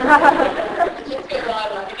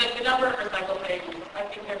 Because the number of recycled things, I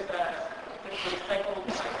think there's recycled,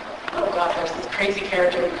 oh god, there's this crazy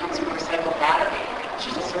character that comes from a recycled battery.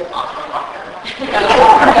 She's just sort of off the walker.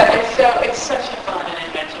 It's such a fun and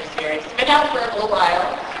adventure series. It's been out for a little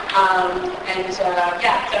while, and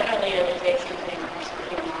yeah, definitely it would take something nice.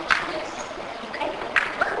 Okay.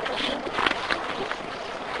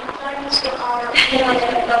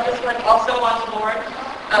 I love this one. Also on the board,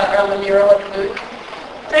 on the mural at the booth.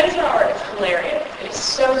 Dinosaur art is hilarious. It's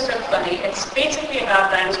so funny. It's basically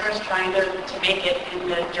about dinosaurs trying to make it in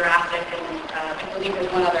the Jurassic and I believe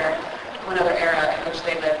there's one other era in which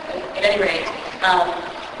they lived. At any rate,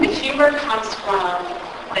 the humor comes from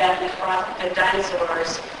the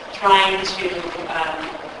dinosaurs trying to,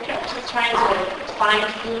 just trying to find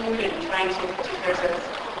food and trying to. There's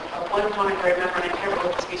one comic I remember, and I can't remember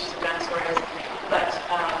what the species of dinosaur is, but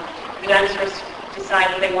the dinosaurs decide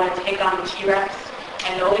that they want to take on the T-Rex.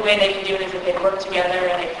 And the only way they can do it is if they work together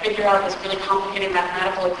and they figure out this really complicated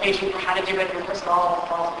mathematical equation for how to do it, and of course it all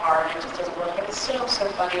falls apart and it just doesn't work. But it's so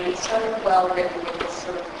funny and it's so well written with this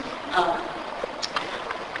sort of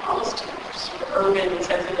almost sort of urban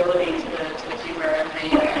sensibility to the humor and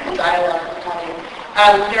the dialogue of the time.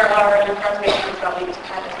 There are, and approximations is probably to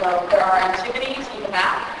cut as well, there are activities in the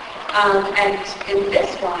back. And in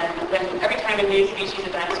this one, every time a new species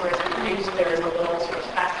of dinosaur is introduced, there is a little sort of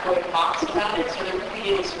fast-forward box about it, so there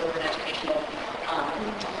really is sort of an educational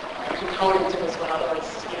component to this one, although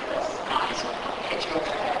it's, it's not sort of picture of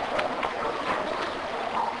that.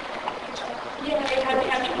 Yeah, I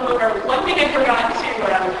have to go over one thing I forgot to,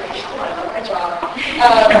 my job.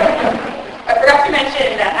 I forgot to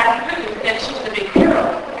mention that at the booth, in addition to the big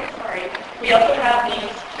mural, we also have these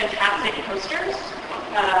fantastic posters.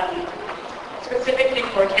 Specifically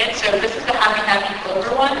for kids. So this is the Happy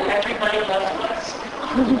Clover one. Everybody loves books.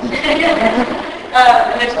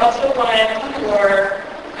 And there's also one for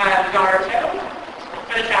Naruto,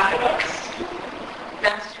 for the chapter books.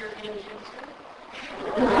 Master Ninjutsu.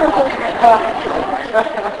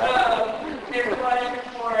 There's one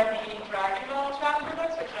for the Dragon Ball chapter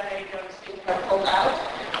books, which I don't seem to have pulled out.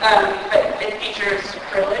 But it features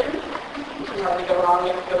Krillin. You can hardly go wrong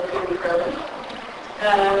with Goku and Krillin.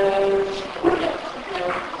 For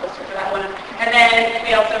that one. And then we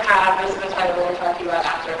also have, this is the title we're talking about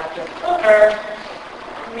after Clover,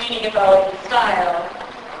 Meaning of Elegant Style,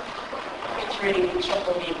 featuring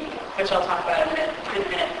Choco Mimi, which I'll talk about in a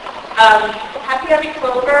minute. Happy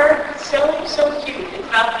Clover, so cute. It's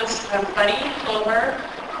about this bunny, Clover,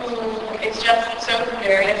 who is just so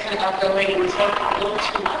hilarious and outgoing and so a little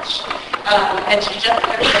too much. And she just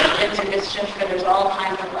gets into mischief, and there's all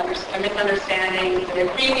kinds of misunderstandings, and it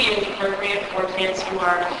really is appropriate for kids who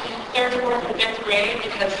are 3rd, 4th, and 5th grade,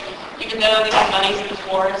 because even though these are bunnies in the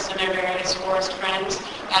forest and they're various forest friends,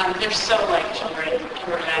 they're so like children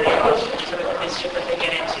who are that age, sort of the mischief that they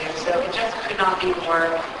get into. So it just could not be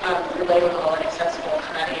more relatable and accessible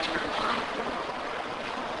to that age group.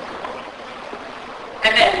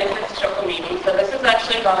 And then this is Choco Mimi. So this is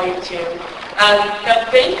actually volume 2.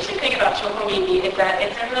 The interesting thing about Choco Mimi is that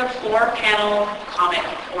it's in a 4-panel comic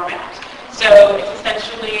format. So it's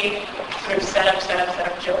essentially sort of setup,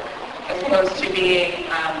 joke, as opposed to being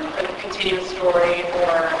a continuous story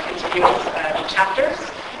or continuous chapters.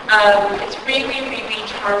 It's really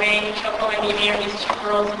charming. Choco and Mimi are these 2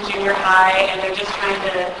 girls in junior high, and they're just trying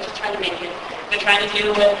to make it. They're trying to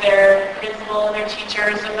deal with their principal and their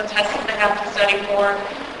teachers and the tests that they have to study for.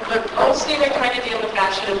 But mostly they're trying to deal with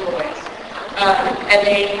fashion and boys. And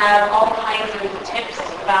they have all kinds of tips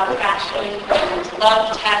about fashion and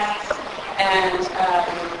love tests. And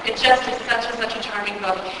it just is such a charming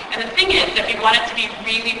book. And the thing is that we want it to be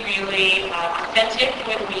really authentic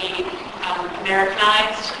when we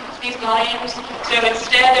Americanized these volumes. So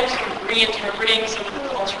instead of sort of reinterpreting some of the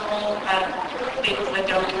cultural things that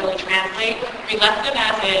don't really translate, we left them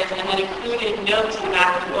as is and then included notes in the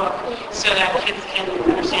back of the book so that kids can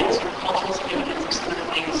understand the sort of cultural significance of some of the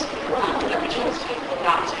things that we chose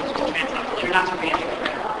not to translate, or not to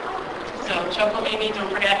reinterpret. So Choco Mimi, don't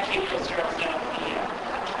forget, keep poster up so.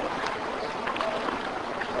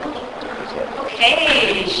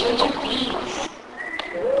 Okay, Shoujo Beats.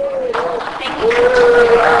 Thank you.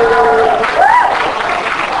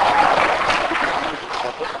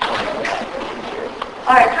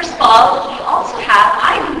 Alright, first of all, we also have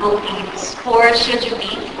iBoogle beads for Shoujo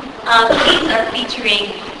Beat. These are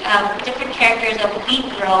featuring different characters of Beat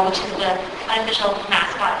Girl, which is the unofficial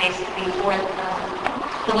mascot basically for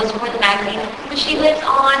also was for the magazine, but she lives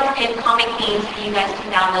on in Comic Beans that you guys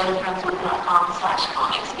can download from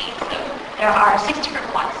google.com/comicsbeans. So there are 6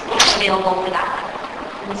 different ones available for that one.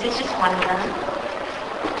 And this is just one of them.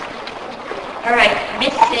 Alright,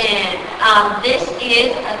 Missing. This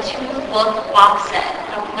is a 2-book box set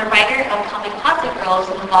from the writer of Comic Closet Girls,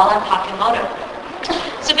 Novala Takemoto.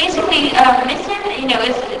 So basically, Missing,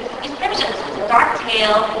 it's pretty much a dark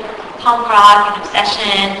tale, punk rock, and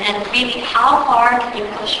obsession, and really how far can you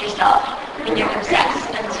push yourself when you're obsessed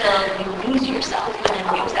until you lose yourself in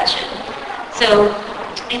the obsession. So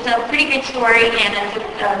it's a pretty good story, and it's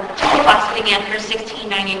a box set again for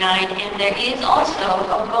 $16.99, and there is also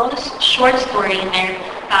a bonus short story in there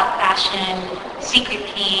about fashion, secret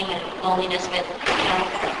pain, and loneliness, but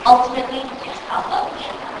ultimately it's about love.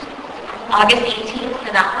 August 18th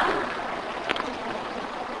for that one.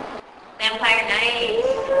 Vampire Nights.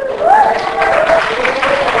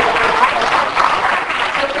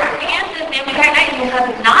 So for fans of Vampire Nights who have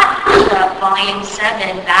not picked up Volume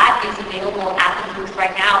 7, that is available at the booth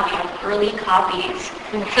right now. We have early copies.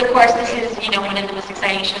 So of course this is, one of the most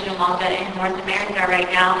exciting shoujo manga in North America right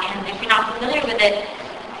now, and if you're not familiar with it,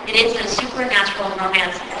 it is a supernatural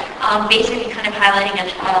romance, basically kind of highlighting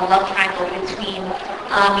a love triangle between,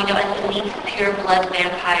 an elite pure-blood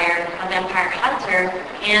vampire, a vampire hunter,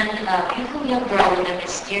 and a beautiful young girl with a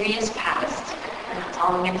mysterious past. And that's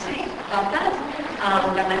all I'm going to say about that.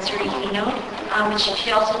 By Matsuri Hino, which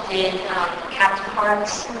she also did Captain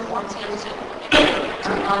Hearts once and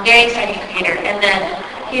very exciting creator. And then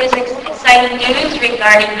here's exciting news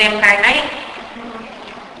regarding Vampire Night.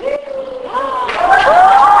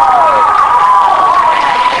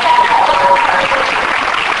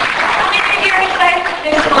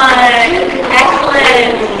 This one.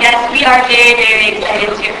 Excellent. Yes, we are very, very excited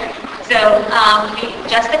too. So we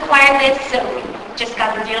just acquired this, so we just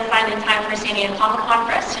got the deal signed in time for San Diego Comic-Con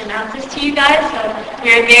for us to announce this to you guys. So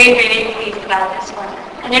we're very, very pleased about this one.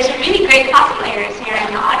 And there's some really great cosplayers here in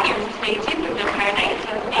the audience today too for Vampire Night.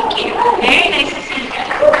 So thank you. Very nice to see you guys.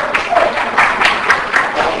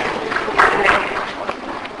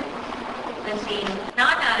 Let's see.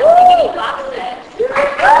 Nana, DVD box set.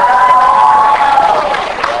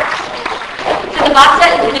 So the box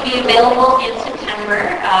set is going to be available in September.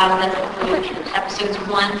 That's include episodes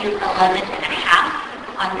 1 through 11 and a half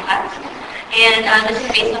uncut. And this is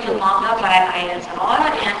based on the manga by Aya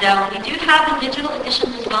Zawa. And we do have the digital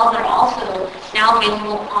editions as well. They're also now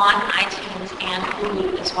available on iTunes and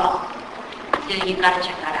Hulu as well. So you've got to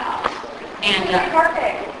check that out. And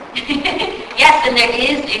yes, and there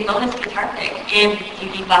is a bonus guitar pick in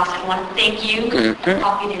DVD box set 1. Thank you.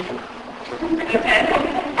 Copied in.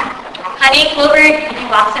 Honey Clover DVD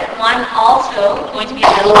box set 1 also going to be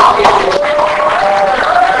available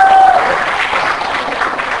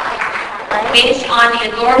based on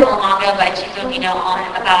the adorable manga by Chico Hino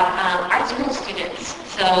about art school students.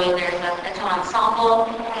 So there's it's an ensemble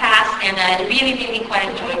cast, and really, really quite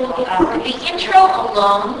enjoyable. The intro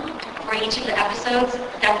alone for each of the episodes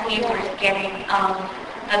definitely worth getting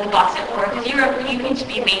the box set for, because you're going to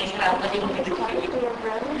be amazed about what they can do there.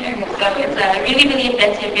 So it's really, really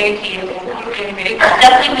inventive, very creative, and very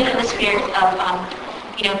definitely within the spirit of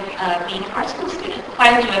being an art school student.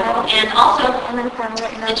 Quite enjoyable. And also,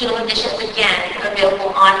 digital editions again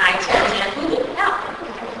available on iTunes and Hulu now.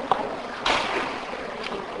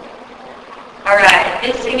 Alright,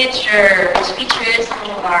 this signature, which features some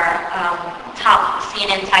of our top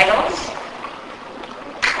CNN titles.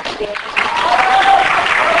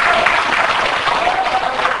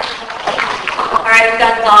 Alright, we've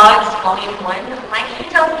got Dogs, Volume 1. Mike, can you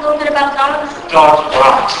tell us a little bit about Dogs? Dogs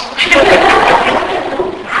rocks.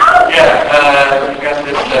 Yeah, we got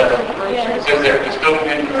this, it says there,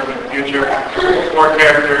 dystopian urban future, 4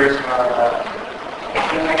 characters,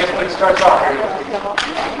 and I guess when it starts off,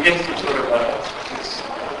 you get some sort of this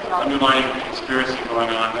underlying conspiracy going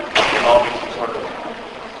on that involving some sort of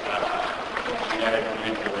genetic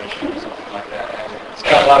manipulation or something like that. And it's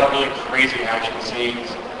got a lot of really crazy action scenes,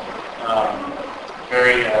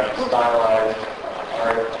 very stylized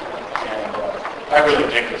art, and I really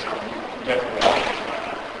dig this one. Definitely.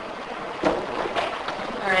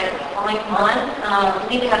 Alright, Volume 1.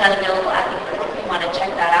 We need to have that available at the booth if you want to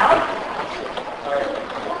check that out.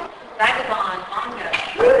 Vagabond manga.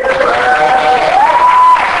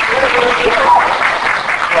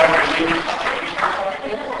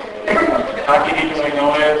 Akihito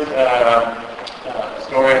Inoue is a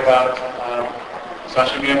story about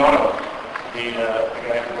Sashi Miyamoto, the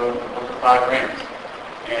guy who wrote the Book of 5 Rings.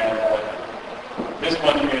 And this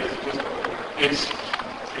one is just,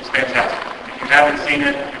 it's fantastic. If you haven't seen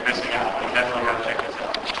it, you're missing out. You definitely got to check this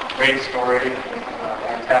out. Great story,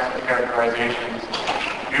 fantastic fantastic characterizations,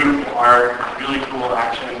 beautiful art, really cool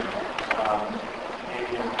action,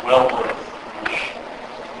 and well worth.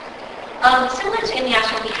 Similar to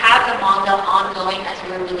International, we have the manga ongoing as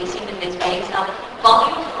we're releasing the BizBigs.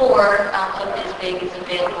 Volume 4 of BizBig is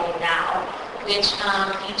available now, which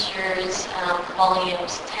features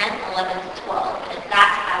volumes 10, 11, 12, and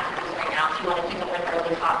that's active right now if you want to pick up an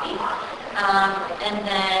early copy. And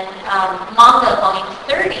then manga volume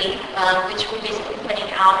 30, which we're basically putting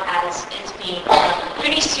out as it's being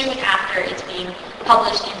pretty soon after it's being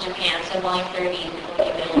published in Japan. So volume 30 will be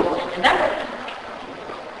available in November.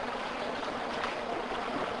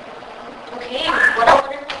 Okay, what a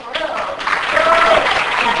wonderful world.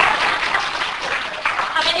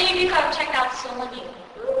 How many of you have checked out Solamine?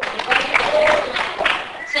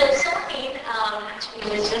 So Solamine actually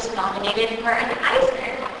was just nominated for an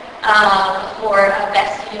Eisner for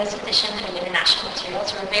Best U.S. Edition of International Material.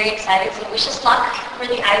 So we're very excited. So wish us luck for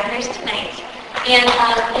the Eisners tonight. And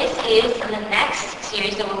this is the next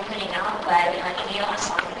series that we're putting out by Inio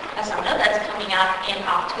Asano that's coming out in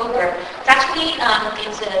October. It's actually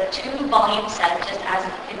it's a 2-volume set, just as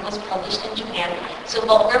it was published in Japan. So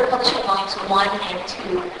we're publishing volumes 1 and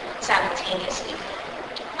 2 simultaneously.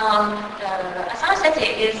 Asano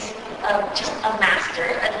Sensei is just a master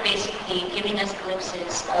at basically giving us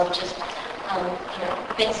glimpses of just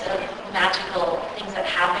bits of magical things that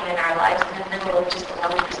happen in our lives in the middle of just a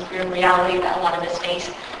lot of this grim reality that a lot of us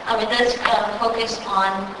face. It does focus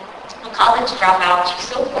on a college dropout. She's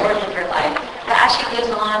so bored with her life, but as she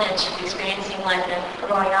goes on and she's experiencing life and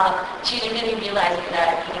growing up, she's really realizing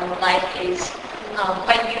that life is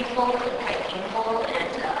quite beautiful and quite painful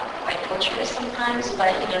and quite torturous sometimes.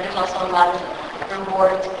 But there's also a lot of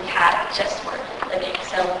reward to be had just for living.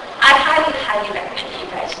 So I highly, highly recommend that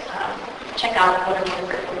you guys check out What a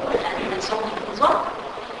Wonderful World and so on as well.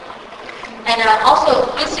 And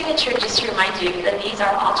also, good signature, just to remind you that these are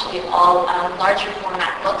actually all larger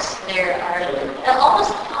format books. They are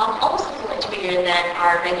almost much bigger than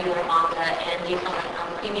our regular manga, and they come in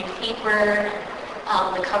premium paper.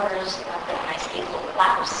 The covers have the nice staple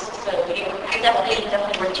flaps, so definitely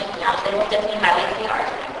worth checking out. They definitely highlight the art.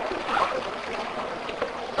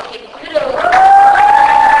 Okay, kudos.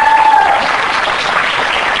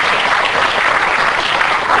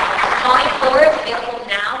 Volume 4 is available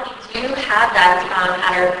now. We do have that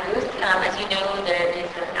at our booth. As you know, there is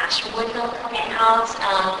an Astro Boy film coming out.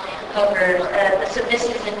 So this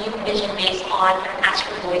is a new vision based on an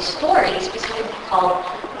Astro Boy story, specifically called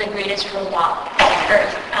The Greatest Robot on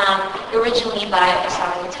Earth, originally by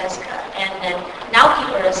Osamu Tezuka. And then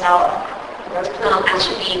Naoki Urasawa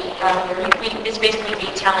actually is basically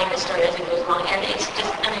retelling the story as it goes along, and it's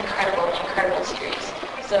just an incredible, incredible series.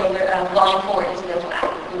 So Volume 4 is available at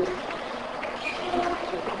the booth.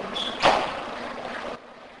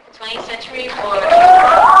 20th Century or...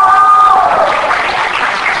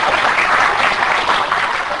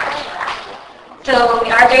 So we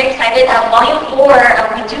are very excited. Volume 4,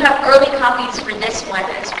 we do have early copies for this one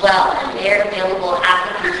as well, and they're available at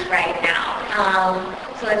the booth right now.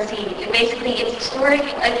 So let's see. Basically, it's a story. If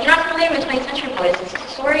you're not familiar with 20th Century Boys, it's the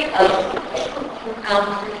story of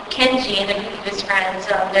Kenji and a group of his friends.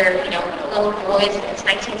 They're little boys. It's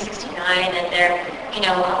 1969, and they're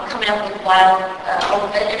coming up with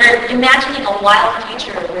they're imagining a wild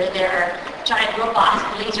future where there are giant robots,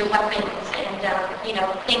 laser weapons, and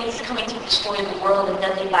things coming to destroy the world and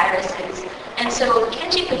deadly viruses. And so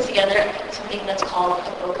Kenji puts together something that's called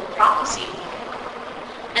a book of prophecy.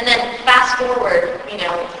 And then fast forward,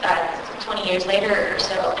 20 years later or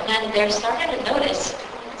so, and then they're starting to notice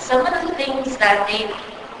some of the things that they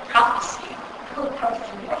prophesied.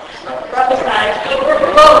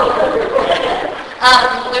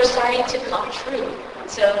 They're starting to come true.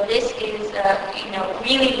 So this is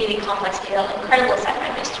really, really complex tale, incredible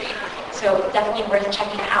sci-fi mystery. So definitely worth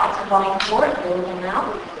checking out. Volume 4 available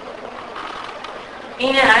now.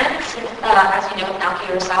 And as you know, Naoki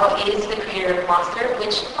Urasawa is the creator of Monster,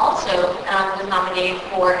 which also was nominated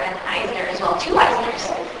for an Eisner as well, 2 Eisners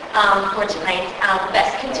for tonight.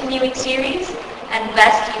 Best Continuing Series and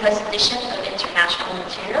Best U.S. Edition of International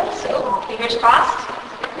Material. So fingers crossed.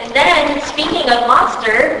 And then, speaking of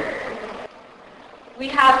Monster, we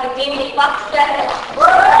have the DVD box set.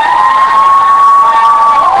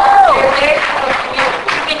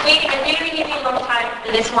 We've been waiting a long time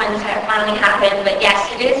for this one to finally happen, but yes,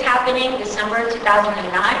 it is happening December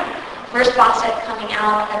 2009. First box set coming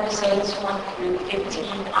out, episodes 1 through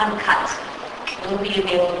 15, uncut, will be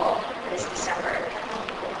available this December.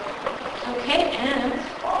 Okay, and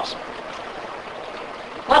awesome.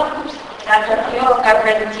 Well, that's our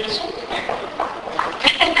presentation.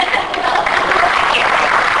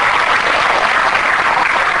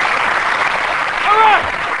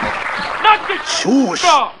 Whoosh.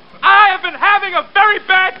 I have been having a very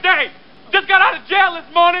bad day. Just got out of jail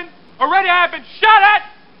this morning. Already I have been shot at.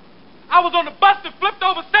 I was on the bus that flipped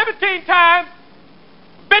over 17 times.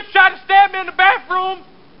 Bitch tried to stab me in the bathroom.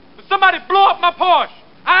 But somebody blew up my Porsche.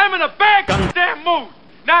 I am in a bad goddamn mood.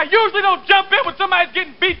 Now, I usually don't jump in when somebody's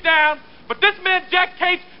getting beat down, but this man, Jack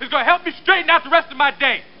Cates, is going to help me straighten out the rest of my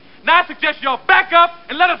day. Now, I suggest y'all back up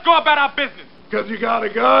and let us go about our business. Because you got a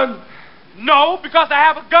gun? No, because I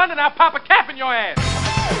have a gun and I'll pop a cap in your ass.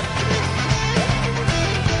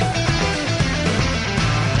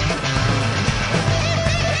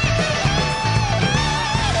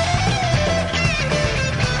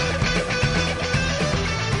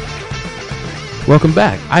 Welcome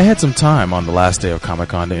back. I had some time on the last day of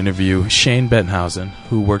Comic-Con to interview Shane Bettenhausen,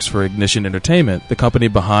 who works for Ignition Entertainment, the company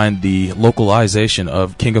behind the localization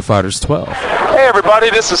of King of Fighters 12. Hey everybody,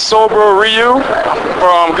 this is Sobro Ryu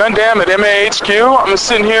from Gundam at MAHQ. I'm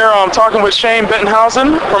sitting here talking with Shane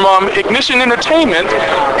Bettenhausen from Ignition Entertainment,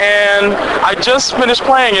 and I just finished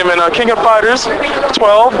playing him in King of Fighters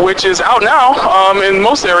 12, which is out now in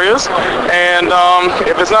most areas, and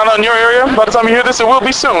if it's not in your area, by the time you hear this, it will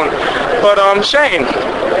be soon. But Shane,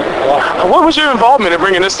 what was your involvement in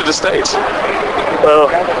bringing this to the States? Well,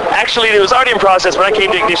 actually, it was already in process. When I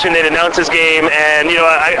came to Ignition, they'd announced this game, and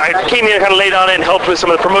I came in kind of late on it and helped with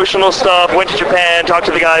some of the promotional stuff. Went to Japan, talked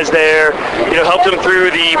to the guys there, helped them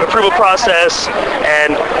through the approval process.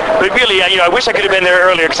 But really, I wish I could have been there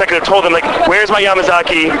earlier because I could have told them, like, where's my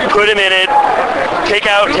Yamazaki? Put him in it. Take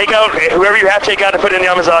out whoever you have to take out to put in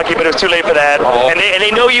Yamazaki. But it was too late for that. And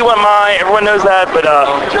they know you want mine. Everyone knows that. But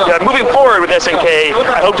moving forward with SNK,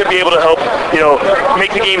 I hope to be able to help,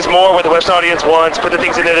 make the games more what the Western audience wants. Put the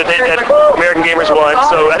things in it that American gamers want.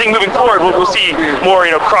 So I think moving forward, we'll see more,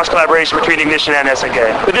 cross collaboration between Ignition and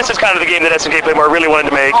SNK. But this is kind of the game that SNK Playmore really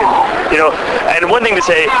wanted to make. And one thing to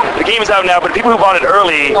say, the game is out now, but people who bought it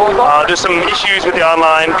early, there's some issues with the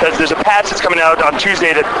online because there's a patch that's coming out on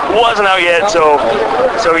Tuesday that wasn't out yet. So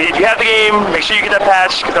if you have the game, make sure you get that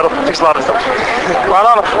patch because that'll fix a lot of stuff. Right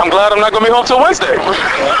on. I'm glad I'm not going to be home till Wednesday.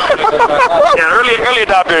 Yeah, early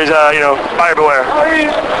adopters, buyer beware.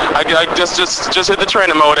 I just hit the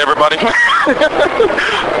training mode, everybody.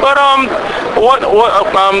 But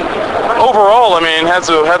overall, I mean, has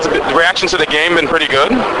the reaction to the game been pretty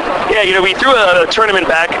good? Yeah, we threw a tournament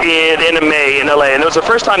back in the end of May in LA, and it was the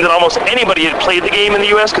first time that almost anybody had played the game in the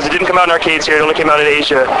US because it didn't come out in arcades here; it only came out in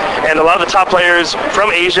Asia. And a lot of the top players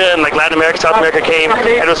from Asia and like Latin America, South America came,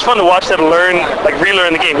 and it was fun to watch them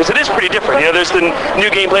relearn the game because it is pretty different. There's the new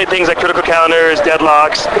gameplay things like critical counters,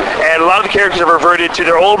 deadlocks, and a lot of the characters have reverted to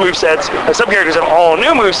their old movesets, and some characters have all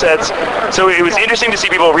new movesets. So it was interesting to see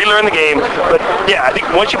people relearn the game. But yeah, I think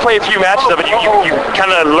once you play a few matches of it, you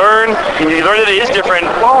kind of learn, and you learn that it is different,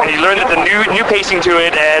 and you learn that the new pacing to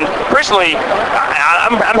it. And personally,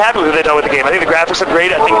 I'm happy with what they've done with the game. I think the graphics are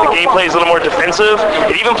great. I think the gameplay is a little more defensive.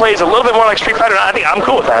 It even plays a little bit more like Street Fighter. I think I'm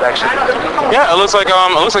cool with that actually. Yeah, it looks like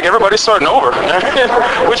everybody's starting over,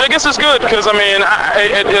 which I guess is good because I mean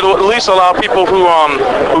it'll at least allow people who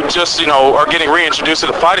just are getting reintroduced to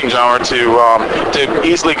the fighting genre to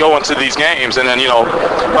easily go into these games, and then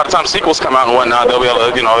by the time sequels come out and whatnot, they'll be able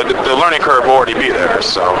to the learning curve will already be there.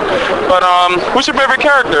 So, but who's your favorite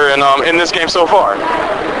character in this game so far?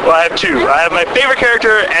 Well, I have two. I have my favorite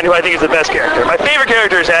character and who I think is the best character. My favorite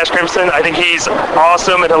character is Ash Crimson. I think he's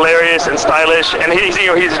awesome and hilarious and stylish, and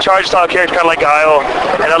he's a charge style character kind of like Guile,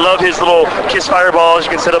 and I love his little kiss fireballs.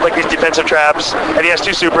 You can set up like these defensive traps, and he has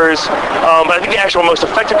two supers. But I think the actual most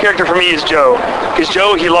effective character for me is Joe, because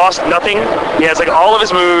Joe, he lost nothing. He has like all of his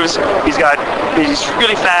moves. He's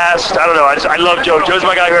really fast. I don't know. I love Joe. Joe's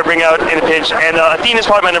my guy who I bring out in a pinch, and Athena's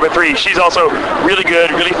probably my number 3. She's also really good,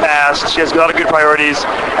 really fast. She has a lot of good priorities.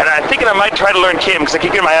 And I'm thinking I might try to learn Kim, because I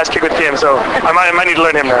keep getting my ass kicked with Kim, so I might need to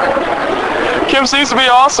learn him now. Kim seems to be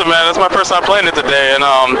awesome, man. It's my first time playing it today, and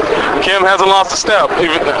Kim hasn't lost a step,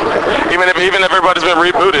 even if everybody's been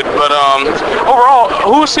rebooted. But overall,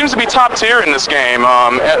 who seems to be top tier in this game?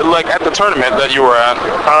 At the tournament that you were at?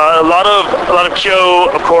 A lot of Joe,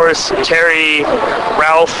 of course, Terry,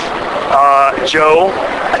 Ralph, Joe.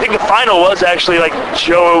 I think the final was actually like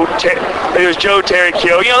Joe. It was Joe, Terry,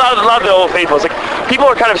 Kyo. A lot of the old faithfuls. Like people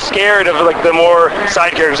are kind of scared of like the more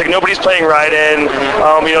side characters. Like nobody's playing Raiden.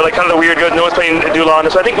 Like kind of the weird good. No one's playing Dulon.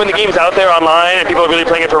 So I think when the game's out there online and people are really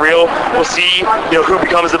playing it for real, we'll see who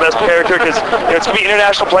becomes the best character, because it's gonna be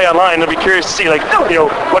international play online. They'll be curious to see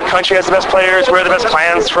what country has the best players, where are the best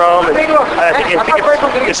clans from. And I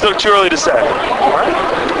think it's still too early to say.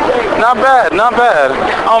 Not bad.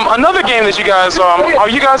 Another game that you guys are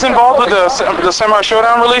you guys involved with the Samurai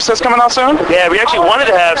Showdown release that's coming out soon? Yeah, we actually wanted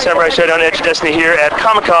to have Samurai Showdown Edge of Destiny here at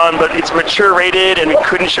Comic-Con, but it's mature rated, and we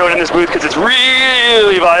couldn't show it in this booth because it's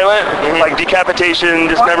really violent, like decapitation,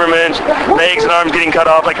 dismemberment, legs and arms getting cut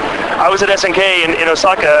off. Like, I was at SNK in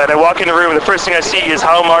Osaka, and I walk in the room, and the first thing I see is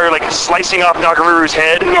how Mario like slicing off Nakaruru's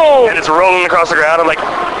head, and it's rolling across the ground. I'm like,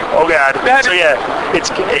 oh god. So yeah,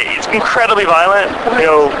 it's incredibly violent. You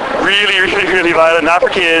know, really violent. Not for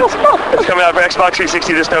kids. It's coming out for Xbox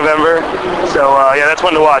 360 this November. So yeah, that's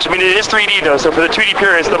one to watch. I mean, it is 3D though, so for the 2D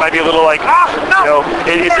purists, that might be a little like, you know,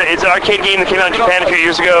 it's an arcade game that came out in Japan a few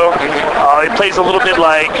years ago. It plays a little bit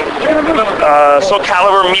like Soul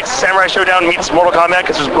Calibur meets Samurai Showdown meets Mortal Kombat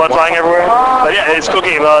because there's blood flying everywhere. But yeah, it's a cool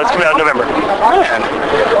game. It's coming out in November. Man,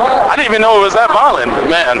 I didn't even know it was that violent.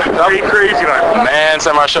 Man, crazy violent. Man,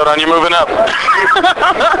 Samurai Showdown, you're moving up.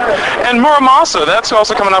 And Muramasa, that's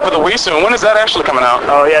also coming out for the Wii soon. When is that actually coming out?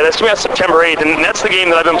 Oh yeah, that's coming out September 8th, and that's the game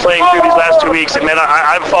that I've been playing through these last 2 weeks. And man,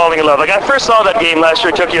 I'm falling in love. Like, I first saw that game last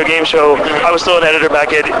year at Tokyo Game Show. I was still an editor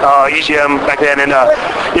back at EGM back then, and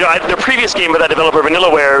you know, the previous game by that developer,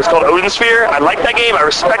 Vanillaware, was called Odin Sphere. I like that game. I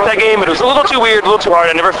respect that game, but it was a little too weird, a little too hard.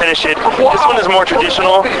 I never finished it. This one is more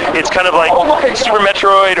traditional. It's kind of like Super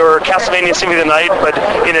Metroid or Castlevania Symphony of the Night, but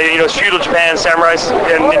in a feudal Japan samurai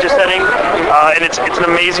and ninja setting. And it's an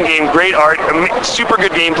amazing game. Great art, super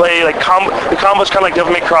good gameplay. Like the combo's kind of like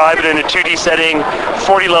Devil May Cry, but in a 2D setting.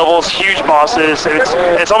 40 levels, huge bosses, and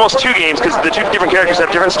it's almost two games because the two different characters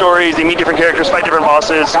have different stories. They meet different characters, fight different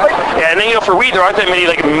bosses. Yeah, and then for Wii, there aren't that many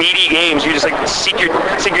like meaty games. You just like sink your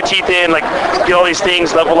teeth in, like get all these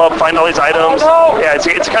things, level up, find all these items. Yeah, it's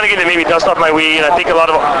the kind of game that made me dust off my Wii, and I think a lot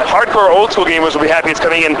of hardcore old school gamers will be happy it's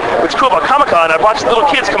coming in. What's cool about Comic-Con, I've watched little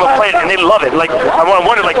kids come and play it, and they love it. Like I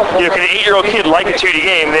wonder, like, you know, can an 8-year-old kid like a 2D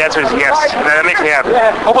game? The answer is yes. And that makes me happy.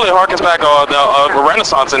 Hopefully it harkens back the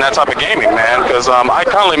renaissance in that type of gaming, man, because I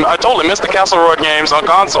totally missed the Castleroid games on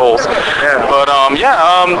consoles. Yeah. But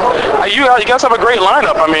you guys have a great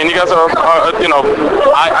lineup. I mean, you guys are you know,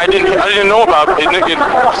 I didn't know about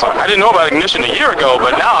Ignition a year ago,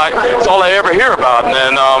 but now it's all I ever hear about.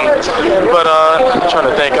 And I'm trying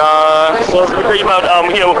to think.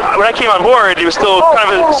 You know, when I came on board, it was still kind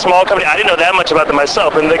of a small company. I didn't know that much about them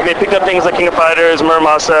myself, and they picked up things like King of Fighters,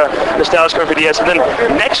 Muramasa, Nostalgia Code for DS. But then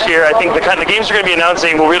next year, I think the kind of games we're going to be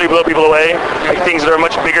announcing will really blow people away. Like things that are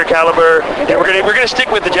much bigger caliber. Yeah, we're gonna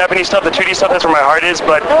stick with the Japanese stuff, the 2D stuff. That's where my heart is.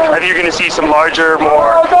 But I think you're going to see some larger,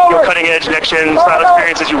 more cutting edge next-gen style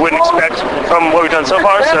experiences you wouldn't expect from what we've done so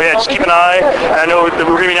far. So yeah, just keep an eye. And I know that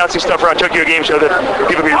we're going to be announcing stuff around Tokyo Game Show that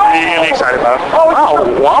people will be really excited about. Wow,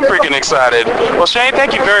 well, I'm freaking excited. Well, Shane,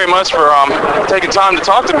 thank you very much for taking time to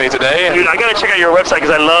talk to me today. Dude, I gotta check out your website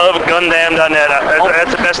because I love Gundam.net.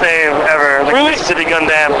 That's the best name ever. Like, really? Mississippi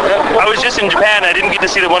Gundam. I was just in Japan. I didn't get to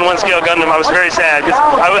see the 1/1 scale Gundam. I was very sad because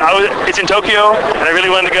it's in Tokyo, and I really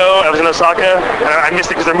wanted to go. I was in Osaka, and I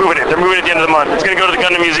missed it because they're moving it. They're moving it at the end of the month. It's gonna go to the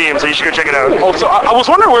Gundam Museum, so you should go check it out. Oh, so I was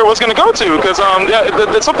wondering where it was gonna go to because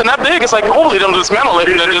it's something that big. It's like, holy, they'll dismantle it.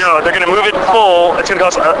 No, they're gonna move it full. It's gonna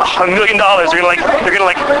cost $1 million. They're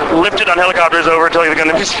gonna lift it on helicopters over to the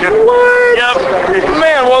Gundam Museum. What? Yep.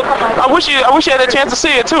 Man, well, I wish you had a chance to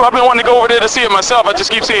see it too. I've been wanting to go over there to see it myself. I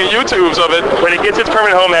just keep seeing YouTubes of it. When it gets its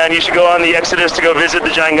permanent home, man, you should go on the Exodus to go visit the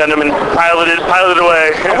giant Gundam and pilot it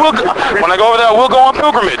away. When I go over there, we'll go on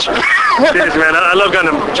pilgrimage. Seriously, man, I love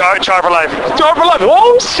Gundam. Char for life. Char for life.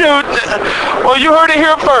 Oh shoot! Well, you heard it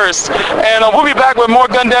here first, and we'll be back with more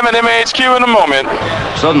Gundam at MAHQ in a moment.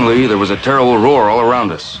 Suddenly, there was a terrible roar all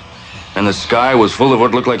around us, and the sky was full of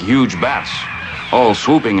what looked like huge bats, all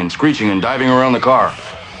swooping and screeching and diving around the car.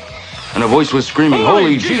 And a voice was screaming,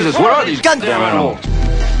 "Holy Jesus, what are these goddamn animals?"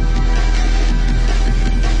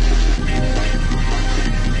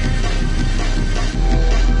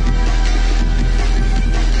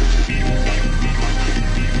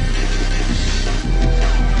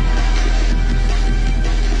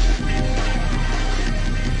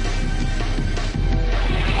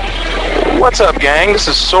 What's up, gang? This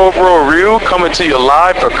is Sobro Ryu coming to you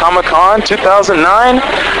live for Comic-Con 2009.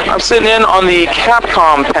 I'm sitting in on the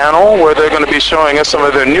Capcom panel where they're going to be showing us some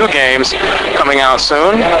of their new games coming out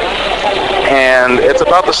soon. And it's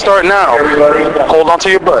about to start now. Everybody, hold on to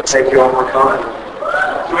your butts. Thank you all for coming.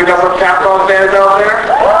 So we got some Capcom fans out there?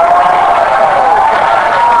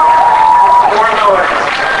 More noise.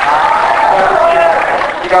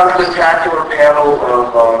 We got a spectacular panel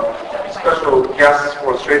of special guests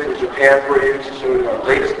from straight from Japan for you to show you our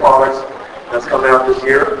latest products that's coming out this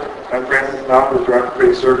year. I'm Francis Knopf, the Director of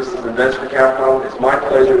Creative Services and Events for Capcom. It's my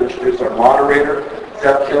pleasure to introduce our moderator,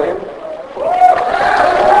 Seth Killian.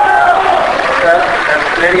 Seth, as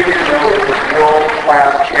many of you know, is a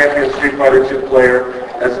world-class champion Street Fighter II player,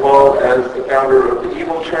 as well as the founder of the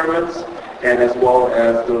EVO tournaments, and as well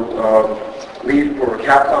as the lead for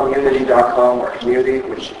CapcomUnity.com, our community,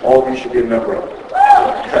 which all of you should be a member of.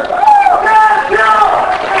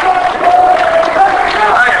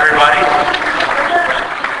 Hi, everybody.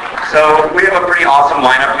 So we have a pretty awesome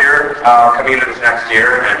lineup here coming into this next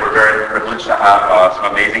year, and we're very privileged to have some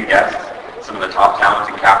amazing guests, some of the top talents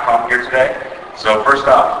in Capcom here today. So first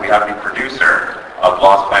up, we have the producer of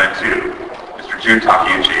Lost Planet 2, Mr. Jun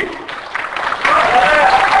Takeuchi.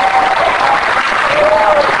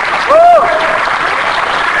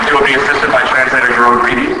 And he will be assisted by translator Jerome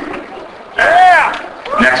Greedy.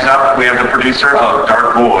 Next up, we have the producer of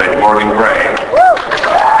Dark Void, Morgan Gray.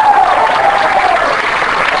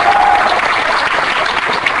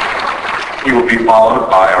 He will be followed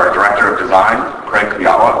by our director of design, Craig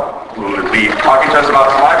Kuyawa, who will be talking to us about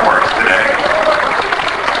Slimeworks today.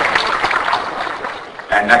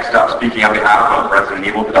 And next up, speaking on behalf of Resident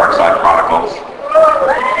Evil: The Dark Side Chronicles,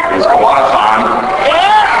 is Kawada-san.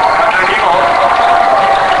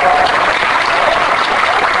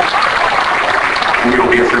 And he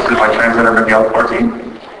will be assisted by translator Miguel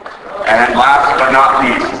Cortin. And last but not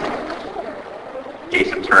least,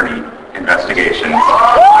 Ace Attorney Investigations.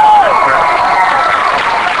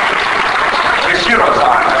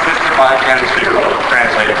 Ishiro-san, assisted by Kensu,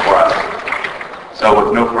 translated for us. So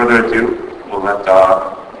with no further ado, we'll let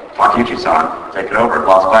Takeuchi-san take it over at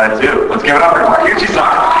Lost Planet 2. Let's give it up for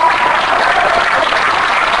Takeuchi-san!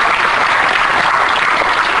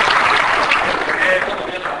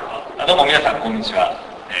 どうも皆さんこんにちは。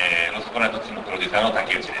ロストプラネット2のプロデューサーの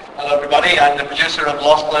竹内です。Hello everybody, I'm the producer of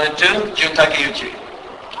Lost Planet 2, Jun Takeuchi.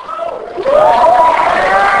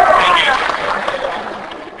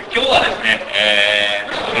 今日はですね、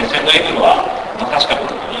レジェンドイーグルは確かな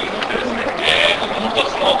ことによってですね、もう一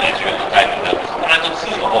つの重要なタイトルであるロストプラネット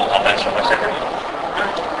2の方を簡単に紹介したいと思いま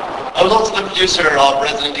す。I was also the producer of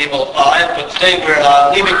Resident Evil 5, but today we're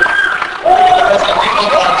leaving the Resident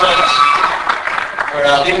Evil content. We're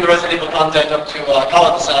leaving the Resident Evil content up to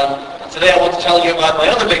Kawada-san. Today I want to tell you about my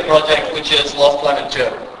other big project, which is Lost Planet 2.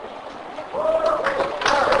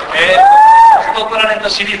 ロストプラネット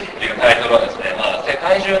シリーズっていうタイトルはですね、世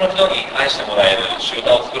界中の人に愛してもらえるシュー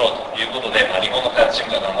ターを作ろうということで、日本の開発チー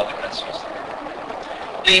ムが頑張って開発しました。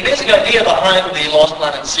The basic idea behind the Lost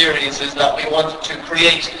Planet series is that we wanted to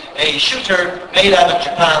create a shooter made out of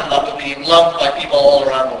Japan that would be loved by people all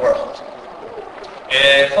around the world.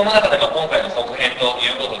 その中で今回の続編とい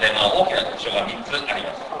うことで、大きな特徴が3つあり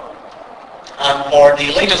ます。And for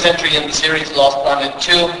the latest entry in the series, Lost Planet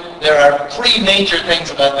 2, there are three major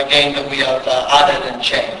things about the game that we have added and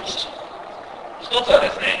changed. 一つは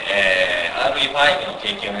ですね、RE5 の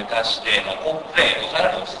経験を生かして、コーププレイをさ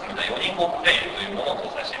らに進めた4人コーププレイというものを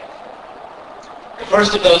搭載しています。The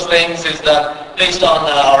first of those things is that, based on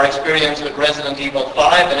our experience with Resident Evil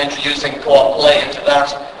 5 and introducing co-op play into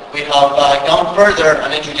that, we have gone further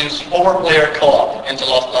and introduced 4-player co-op into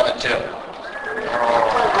Lost Planet 2.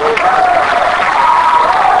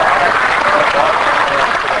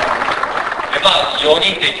 4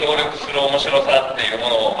人で協力する面白さっていうも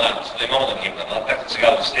のを、今までのゲームとは全く違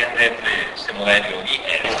う視点でプレイしてもらえるように、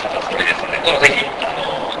それですので、これをぜひ、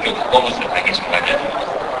今日今後で体験してもらいたいと思いま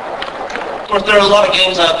す。Of course, there are a lot of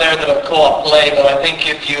games out there that have co-op play, but I think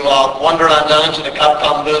if you wander on down to the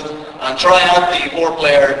Capcom booth and try out the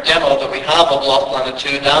 4-player demo that we have of Lost Planet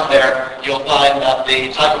 2 down there, you'll find that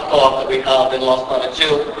the type of co-op that we have in Lost Planet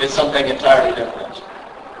 2 is something entirely different.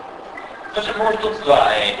 そしてもう一つは、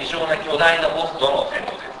非常な巨大なボスとの戦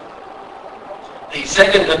闘です。The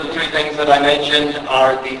second of the three things that I mentioned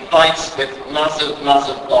are the fights with massive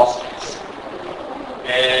bosses.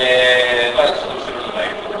 私の後ろには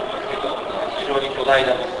いるんですけど、非常に巨大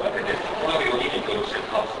なボスが出て、これを4人に協力して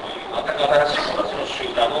倒すという、全く新しい形のシ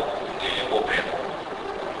ューターのオープレー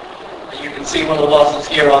ト。You can see one of the bosses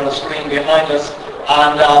here on the screen behind us.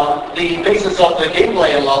 And the basis of the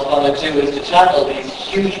gameplay in Lost Planet 2 is to tackle these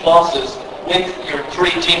huge bosses with your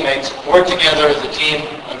three teammates, work together as a team,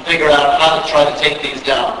 and figure out how to try to take these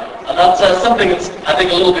down. And that's something that's, I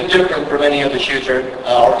think, a little bit different from any other shooter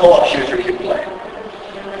or co-op shooter you play.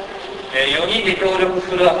 4人で協力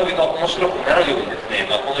する遊びが面白くなるようにですね、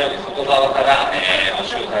このように外側から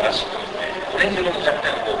シューターらしくですね、オレンジ色の弱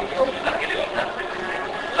点を攻撃するだけではなくてですね、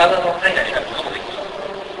体の体内に入ることもできます。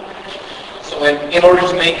So in order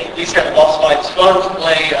to make these kind of boss fights fun to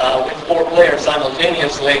play with 4 players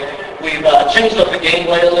simultaneously, we've changed up the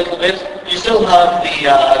gameplay a little bit. You still have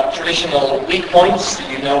the traditional weak points that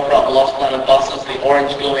you know from Lost Planet bosses, the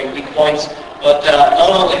orange glowing weak points. But not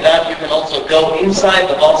only that, you can also go inside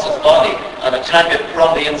the boss's body and attack it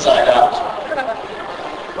from the inside out.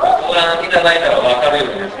 ご覧いただいたら分かる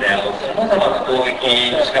ようにですね、様々な攻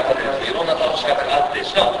撃の仕方でですね、いろんな倒し方があって、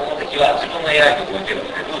しかもこの敵は自分の AI と動いているの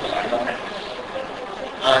で、ルートがありません。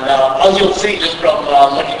And as you'll see just from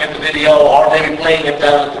looking at the video or maybe playing it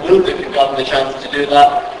down at the booth if you've gotten the chance to do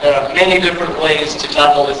that, there are many different ways to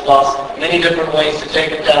tackle this boss, many different ways to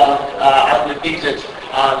take it down and defeat it,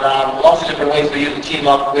 and lots of different ways for you to team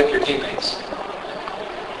up with your teammates.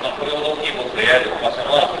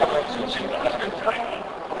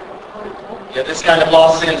 Yeah, this kind of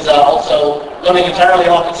boss is also running entirely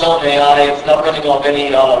off its own AI. It's not running off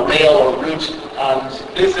any rail or route, and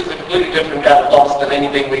this is a completely different kind of boss than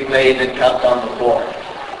anything we've made in Capcom before.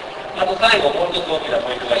 あと最後もう一つ大きな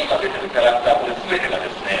ポイントが今出てるキャラクター、これ全てがで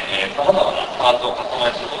すね、様々なパーツをカスタマ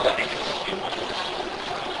イズすることができるということです。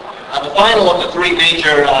And the final of the three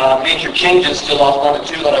major changes to Lost 1 and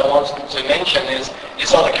 2 that I wanted to mention is you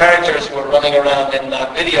saw the characters who were running around in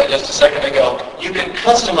that video just a second ago. You can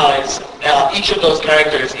customize each of those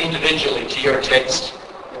characters individually to your taste.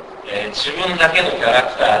 自分だけのキャラ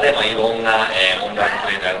クターで、いろんなオンライン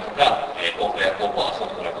プレイであるとか、コープやコープを遊ん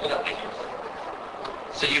でもらうことができま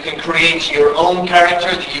す。So you can create your own character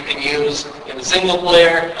that you can use in the single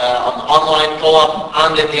player, on the online co-op,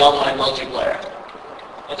 and in the online multiplayer.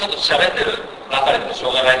 ちょっと喋ってるばかりでもしょ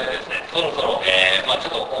うがないのでですね、そろそろ、ちょっ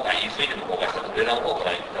と今回言い過ぎても公開したので、デザインをご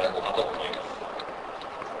覧いただこうかと思います。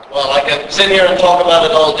Well, I could sit here and talk about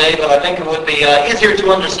it all day, but I think it would be easier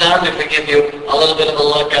to understand if we give you a little bit of a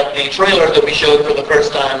look at the trailer that we showed for the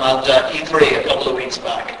first time at E3 a couple of weeks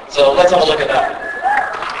back. So let's have a look at that.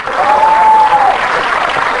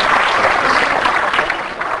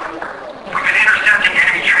 We've been intercepting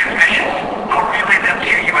enemy transmissions. I'll relay them to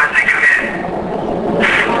you as they come in.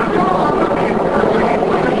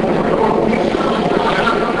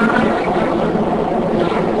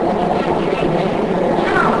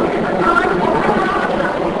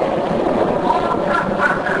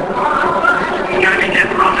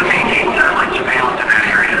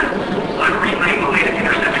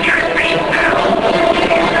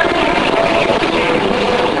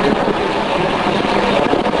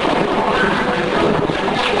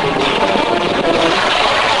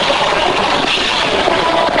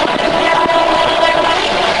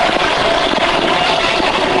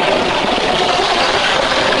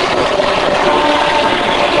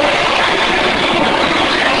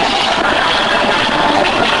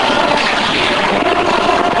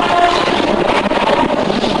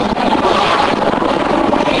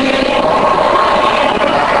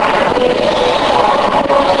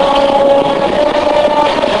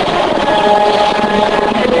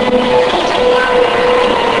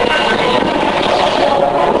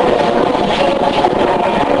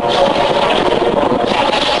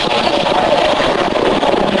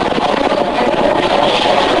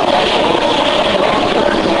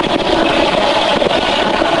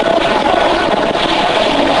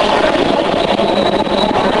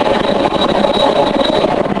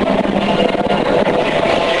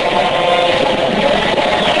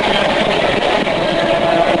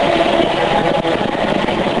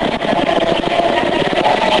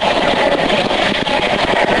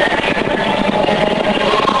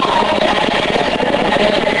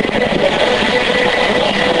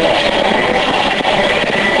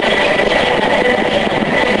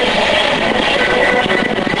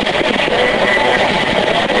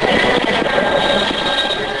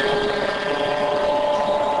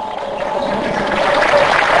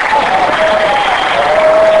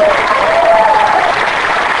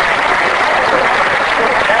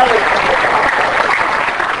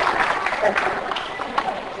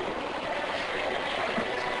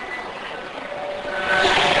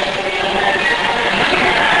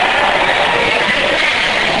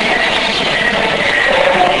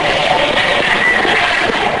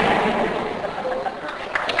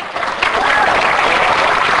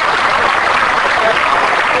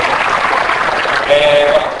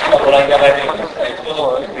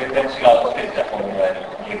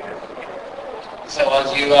 So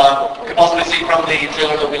as you can possibly see from the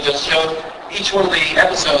trailer that we just showed, each one of the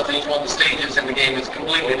episodes and each one of the stages in the game is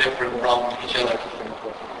completely different from each other.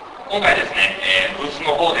 今回ですね、ブース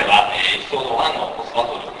の方では、エピソード1のボスバ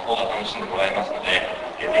トルの方が楽しんでもらえますので、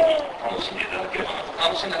ぜひ楽しんでいただければなと。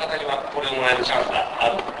楽しんだ方にはこれをもらえるチャンスが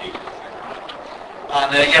あるということですね。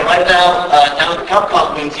And yeah, right now, down at the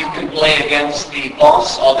Capcom booth, you can play against the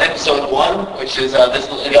boss of episode 1, which is this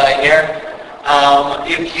little guy here.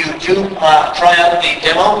 If you do try out the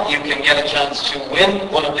demo, you can get a chance to win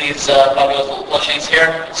one of these fabulous little plushies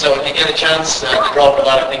here. So if you get a chance, the draw for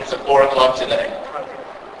that I think is at 4 o'clock today.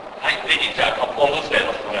 はい、ぜひじゃあカプコンブースで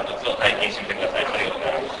のそのグッズを体験してみてください。ありがとうご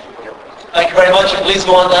ざいます。Thank you very very much, and please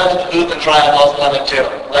go on down to the booth and try out Lost Planet 2.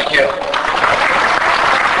 Thank you.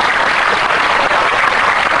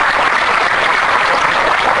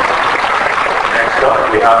 Next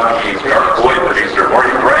up, we have the Dark Boy producer,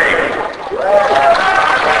 Marty Gray.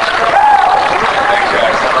 Thanks,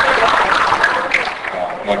 guys.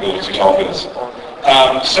 I'm not going to too tall for this.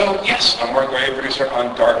 So, yes, I'm Mark Gray, producer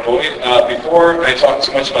on Dark Boy. Before I talk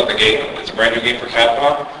too much about the game, it's a brand new game for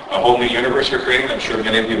Capcom, a whole new universe we're creating. I'm sure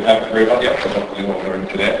many of you haven't heard about yet, so hopefully we'll learn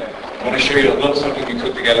today. I want to show you a little something we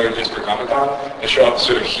put together just for Comic-Con to show off the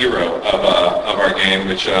sort of hero of our game,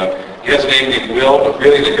 which he has a name named Will, but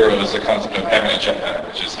really the hero is the concept of having a jetpack,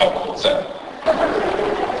 which is how cool it's at.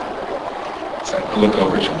 It's like look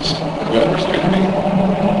over just whoever's going to be.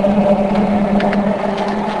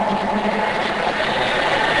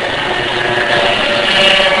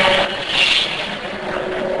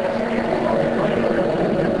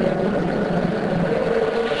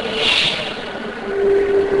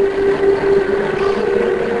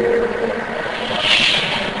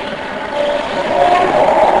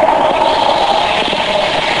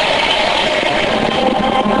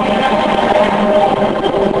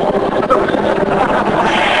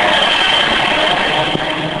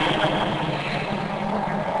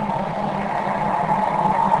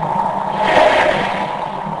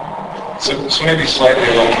 So maybe slightly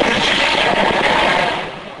a little.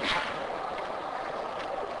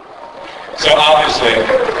 So obviously,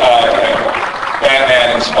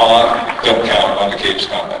 Batman and Spawn don't count on the capes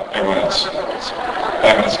combat. Everyone else.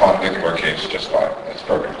 Batman and Spawn, they can wear capes just fine. That's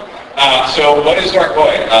perfect. So what is Dark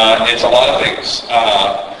Boy? It's a lot of things.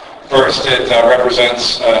 First, it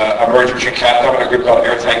represents a merger between Capcom and a group called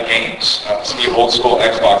Airtight Games. Some of you old school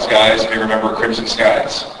Xbox guys, if you remember Crimson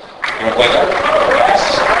Skies. You want to play that?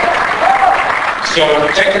 Yes. So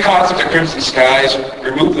take the concept of Crimson Skies,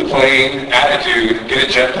 remove the plane, add a dude, get a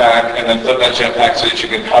jetpack, and then flip that jetpack so that you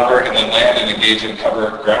can hover and then land and engage in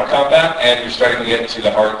cover ground combat, and you're starting to get into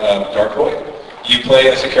the heart of Dark Boy. You play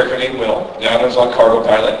as a character named Will, down as on cargo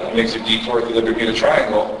pilot, who makes a detour through the Bermuda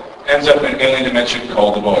Triangle, ends up in an alien dimension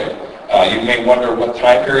called the Void. You may wonder what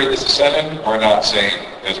time period this is set in. We're not saying,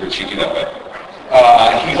 as we're cheeky that way.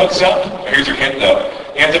 He hooks up, here's your hint though,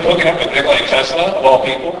 he ends up hooking up with Nikola Tesla, of all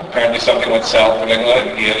people. Apparently something went south for Nikola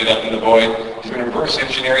and he ended up in the Void. He's been reverse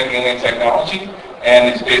engineering alien technology, and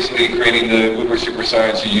it's basically creating the uber super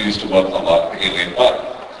science you use to whoop a lot of alien butt.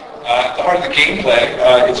 At the heart of the gameplay,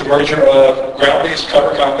 it's a merger of ground-based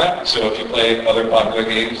cover combat. So if you play other popular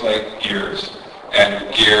games like Gears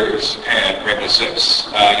and Rainbow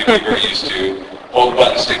Six, you'd be very used to hold the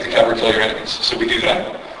button, stick the cover, kill your enemies. So we do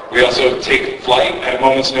that. We also take flight at a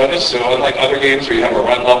moment's notice, so unlike other games where you have a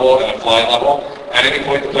run level and a fly level, at any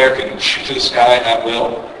point the player can shoot to the sky at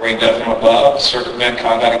will, rain death from above, circumvent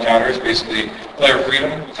combat encounters, basically player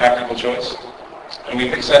freedom, tactical choice. And we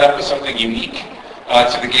mix that up with something unique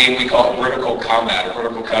to the game we call vertical combat, or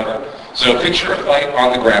vertical cover. So picture a fight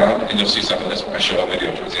on the ground, and you'll see some of this when I show a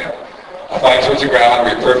video towards the end. A fight towards the ground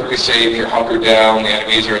where you're perfectly safe, you're hunkered down, the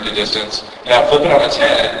enemies are at the distance. Now flip it on its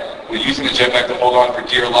head. We're using the jetpack to hold on for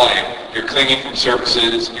dear life. You're clinging from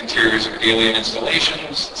surfaces, interiors of alien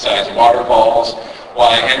installations, the size of waterfalls,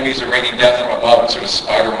 while enemies are raining death from above and sort of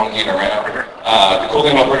spider monkeying around. The cool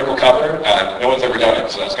thing about vertical cover, no one's ever done it,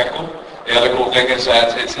 so that's kind of cool. The other cool thing is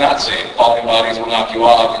that it's not safe. Falling bodies will knock you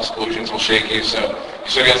off, explosions will shake you, so you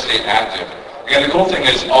sort of got to stay active. Again, the cool thing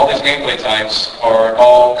is all these gameplay types are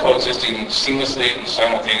all coexisting seamlessly and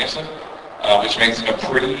simultaneously. Which makes it a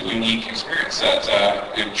pretty unique experience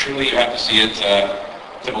that truly you have to see it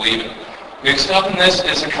to believe it. Mixed up in this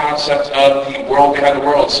is the concept of the world behind the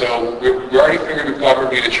world. So we already figured we've got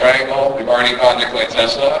Bermuda Triangle, we've already got Nikola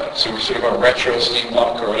Tesla, so we're sort of a retro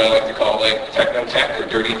steampunk, or what I like to call like techno-tech or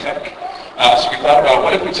dirty tech. So we thought about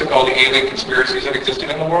what if we took all the alien conspiracies that existed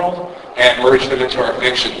in the world and merged them into our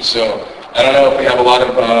fiction. So I don't know if we have a lot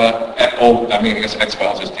of old, I guess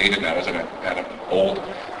X-Files is dated now, isn't it? Kind of old.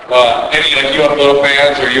 Any like UFO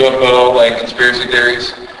fans or UFO like conspiracy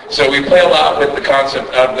theories? So we play a lot with the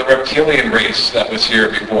concept of the reptilian race that was here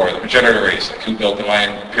before, the progenitor race, like who built the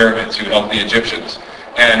Mayan pyramids, who helped the Egyptians.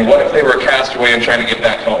 And what if they were cast away and trying to get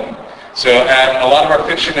back home? So a lot of our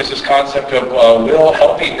fiction is this concept of Will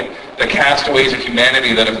helping the castaways of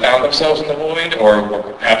humanity that have found themselves in the void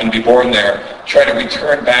or happen to be born there, try to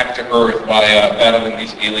return back to Earth by battling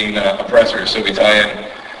these alien oppressors. So we tie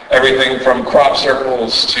in everything from crop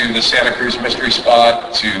circles to the Santa Cruz mystery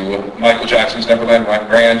spot to Michael Jackson's Neverland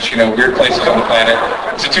Ranch, weird places on the planet.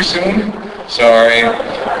 Is it too soon? Sorry.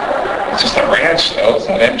 It's just a ranch though, it's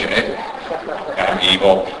not MJ. I'm evil.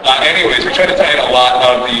 evil. Anyways, we try to tie in a lot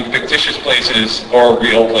of the fictitious places or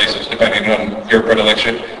real places, depending on your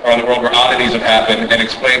predilection, around the world where oddities have happened, and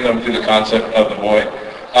explain them through the concept of the void.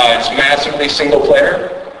 It's massively single player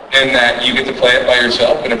in that you get to play it by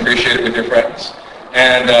yourself and appreciate it with your friends.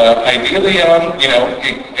 And ideally on,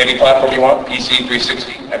 any platform you want, PC,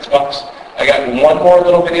 360, Xbox. I got one more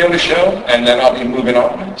little video to show, and then I'll be moving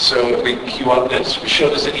on. So if we cue up this, we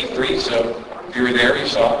showed this at E3, so if you were there, you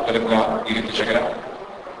saw it, but if not, you get to check it out.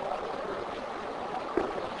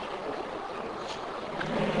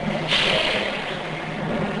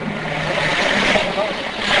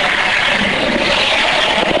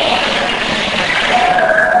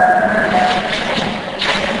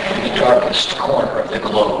 The darkest corner of the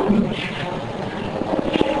globe,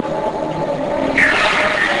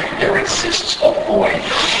 there exists a void.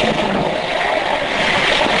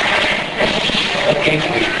 A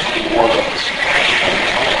gateway between worlds.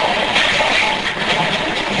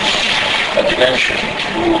 A dimension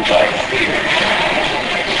ruled by fear.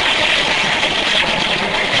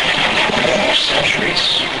 For centuries,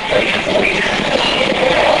 they have waited.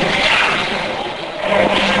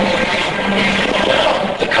 Now,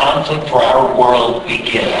 the conflict for our world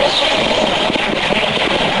begins.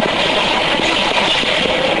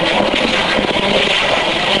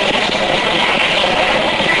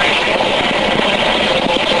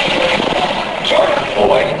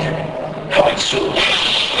 Coming soon.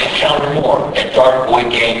 Encounter more at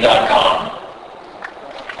darkvoidgame.com.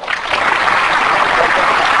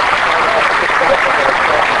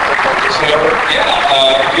 So,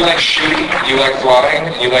 if you like shooting, you like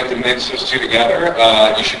flying, you like to mix those two together,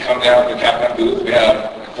 you should come down to the Capcom booth. We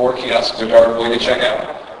have 4 kiosks of Dark Void to check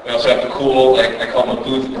out. We also have the cool, I call him a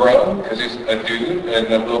booth bro, because he's a dude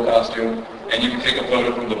in a little costume, and you can take a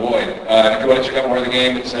photo from the void. And if you want to check out more of the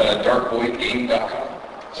game, it's darkvoidgame.com.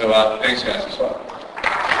 So thanks guys, as well.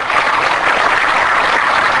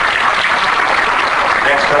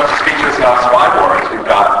 Next up to speak to us about Spyboards, we've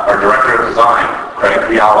got our Director of Design, Craig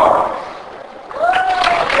Fiala.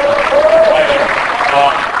 Hi there.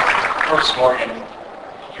 First, Morgan,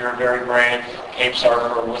 you're very brave. Capes are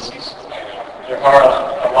for wussies. There are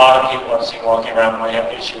a lot of people I've seen walking around who might have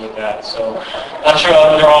an issue with that, so not sure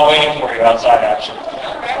they're all waiting for you outside, actually.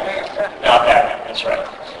 Not Batman, that's right.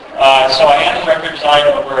 So I am the director of design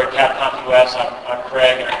over at Capcom US. I'm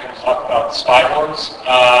Craig, and I'm going to talk about the Spyboards.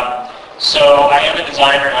 So I am a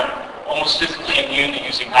designer, and I'm almost physically immune to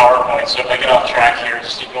using PowerPoint, so if I get off track here,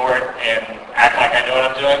 just ignore it and act like I know what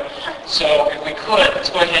I'm doing. So if we could, let's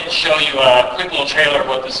go ahead and show you a quick little trailer of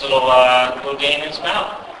what this little game is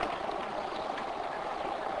about.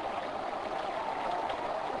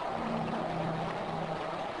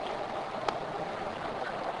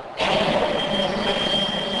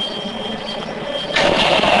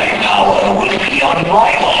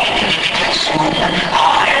 Unrivaled. Soon,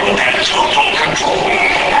 I will have total control.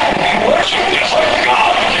 Worship as a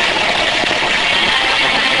god.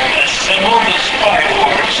 Assemble the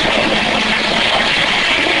Spyboards.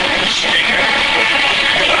 Stinger.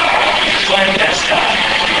 Clandesta.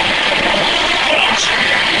 Bouncer.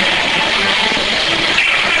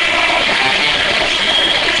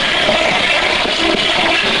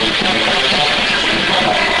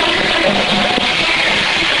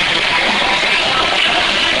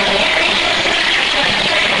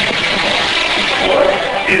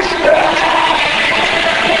 Is that?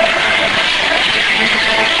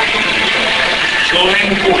 Join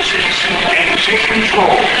forces and take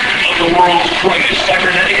control of the world's greatest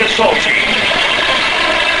cybernetic assault team.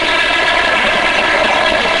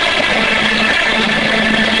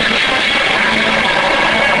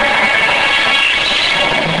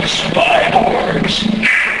 Spyboards.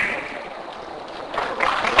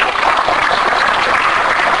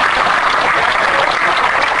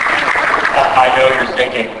 I know you're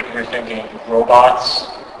thinking robots,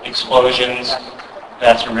 explosions,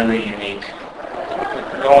 that's really unique.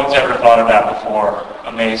 No one's ever thought of that before.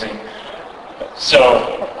 Amazing. So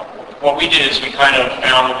what we did is we kind of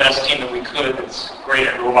found the best team that we could that's great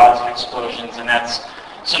at robots and explosions, and that's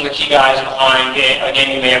some of the key guys behind a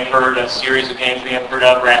game you may have heard, a series of games we have heard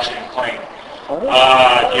of, Ratchet & Clank.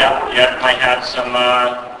 Might have some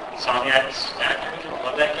Insomniacs actors.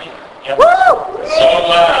 Love that game. Yep.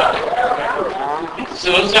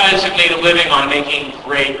 So those guys have made a living on making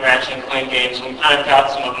great Ratchet & Clank games, and we kind of got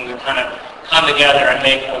some of them to kind of come together and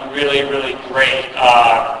make a really, really great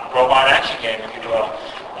robot action game, if you will.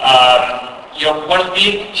 One of the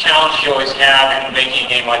big challenges you always have in making a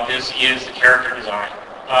game like this is the character design.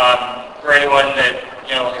 For anyone that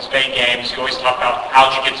has made games, you always talk about how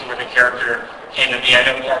did you get to where the character came to be. I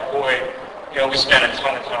know Dark Void we spent a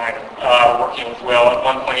ton of time working with Will. At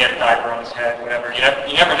one point he had a diaper on his head, whatever. You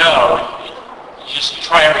never know. You just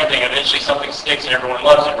try everything. Eventually something sticks and everyone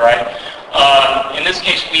loves it, right? In this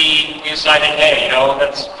case, we decided, hey,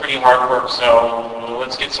 that's pretty hard work, so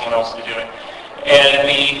let's get someone else to do it. And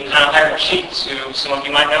we kind of hired Cheeks, who some of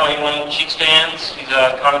you might know. Anyone Cheeks fans? He's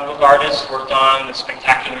a comic book artist, worked on the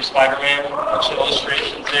Spectacular Spider-Man, a bunch of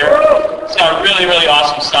illustrations there. He's got a really, really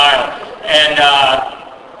awesome style. And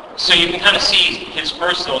so you can kind of see his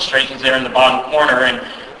first illustrations there in the bottom corner and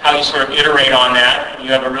how you sort of iterate on that. You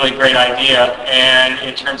have a really great idea, and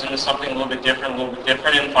it turns into something a little bit different,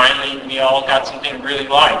 and finally we all got something we really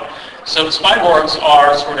like. So the Spyborgs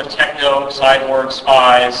are sort of techno cyborg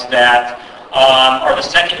spies that are the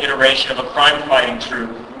second iteration of a crime-fighting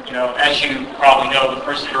troupe. As you probably know, the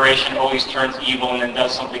first iteration always turns evil and then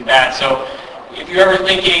does something bad. So if you're ever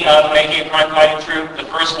thinking of making a crime-fighting troupe, the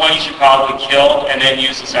first one you should probably kill and then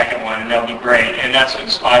use the second one, and that'll be great. And that's what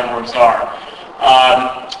the Spyborgs are.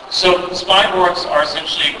 So the Spyborgs are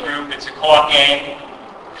essentially a group. It's a co-op game,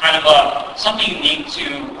 kind of something unique to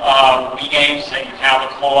Wii games that you have a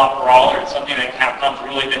co-op brawler. It's something that Capcom's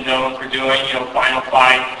really been known for doing. Final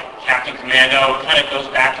Fight, Captain Commando, it kind of goes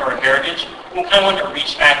back to our heritage. We kind of wanted to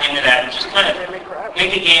reach back into that and just kind of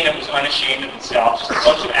make a game that was unashamed of itself. Just a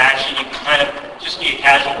bunch of action. You can kind of just be a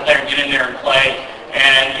casual player, get in there and play.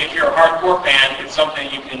 And if you're a hardcore fan, it's something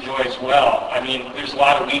you can enjoy as well. I mean, there's a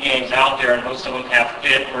lot of Wii games out there, and most of them have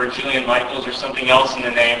Fit or Julian Michaels or something else in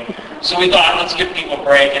the name. So we thought, let's give people a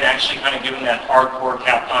break and actually kind of give them that hardcore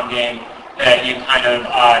Capcom game that you kind of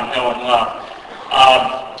know and love.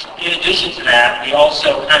 In addition to that, we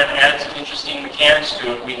also kind of added some interesting mechanics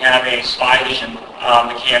to it. We have a spy vision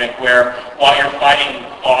mechanic where while you're fighting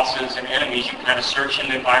bosses and enemies, you kind of search in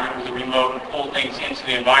the environment with a remote and pull things into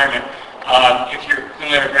the environment. If you're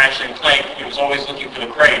familiar with Ratchet and Clank, it was always looking for the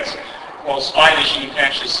crates. Well, Spy Vision, you can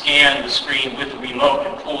actually scan the screen with the remote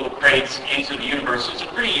and pull the crates into the universe. It's a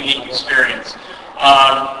pretty unique experience.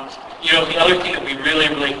 The other thing that we really,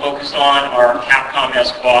 really focused on are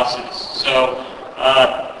Capcom-esque bosses. So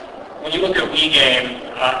when you look at a Wii game,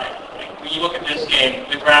 when you look at this game,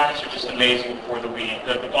 the graphics are just amazing for the Wii.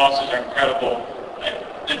 The bosses are incredible.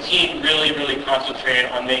 The team really, really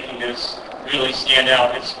concentrated on making this really stand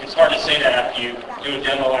out. It's hard to say that after you do a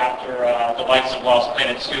demo after the likes of Lost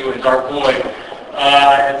Planet 2 and Dark Void.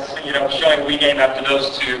 It's showing a Wii game after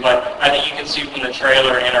those two, but I think you can see from the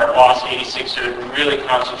trailer and our boss 86 that we really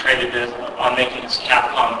concentrated on making this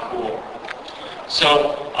Capcom cool.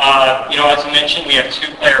 So, as I mentioned, we have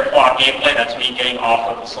two-player co-op gameplay. That's me getting off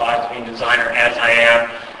of the slides, being designer as I am,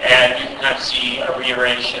 and you can kind of see a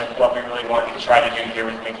reiteration of what we really wanted to try to do here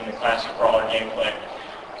with making the classic brawler gameplay.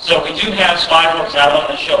 So we do have Spyborgs out on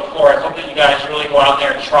the show floor. I hope that you guys really go out there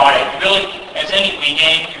and try it. Really, as any Wii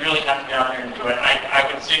game, you really have to get out there and do it. I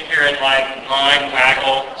could sit here and mime,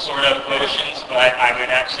 waggle sort of motions, but I would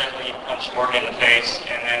accidentally punch Morgan in the face,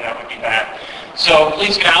 and then that would be bad. So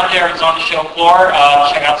please get out there. It's on the show floor.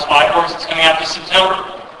 Check out Spyborgs. It's coming out this September.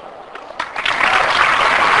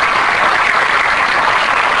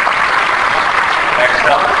 Next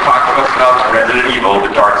up, talk to us about Resident Evil: The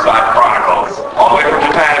Dark Side Chronicles. All the way from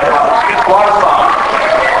Japan, it's Waterfall.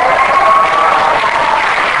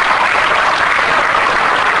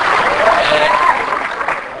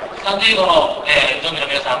 サンディエゴの、ゾンビの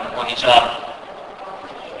皆さん、こんにちは。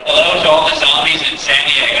Hello to all the zombies in San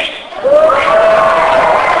Diego.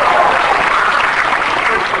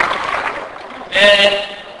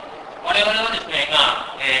 我々はですね、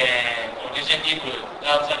今、レジェンドイーブル・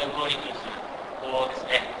ダークサイド・クロニクルズをです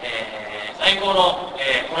ね、最高の、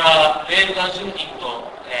ホラー・レールガンシューティング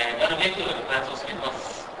と、なるべく開発を進めていま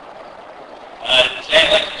す。Today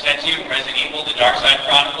I'd like to present to you Resident Evil: The Dark Side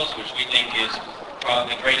Chronicles, which we think is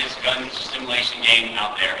probably the greatest gun simulation game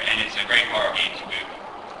out there, and it's a great horror game to boot.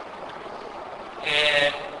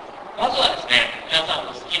 まずはですね、皆さん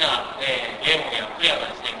の好きな、ゲームやプレイヤーが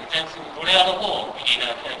ですね、活躍するトレーラーの方を見ていた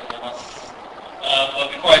だきたいと思います。But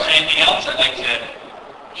before I say anything else, I'd like to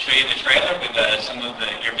show you the trailer with some of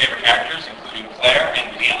your favorite characters, including Claire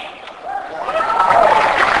and Leon.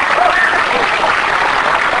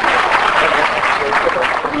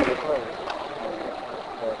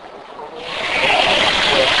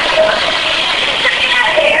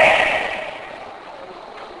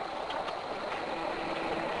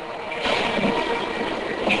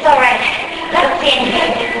 It's all right. I don't see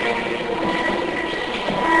anything.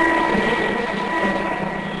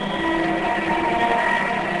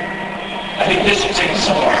 I think this will take us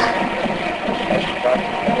somewhere.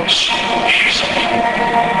 Shh, here's something.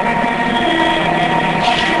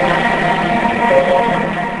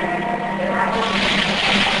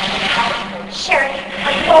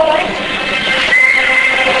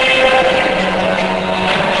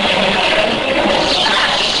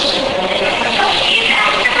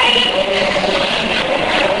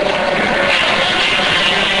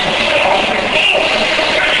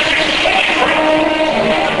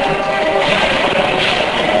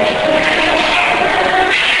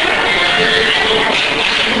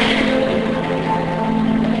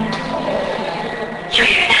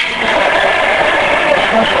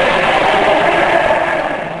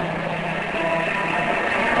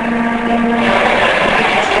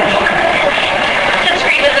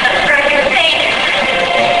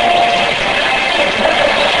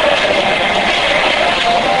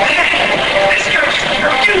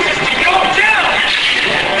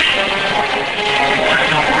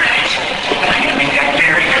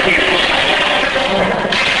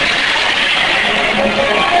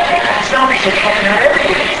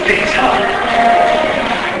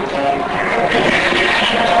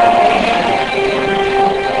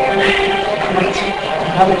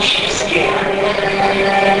 I'm a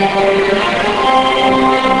cheapskate.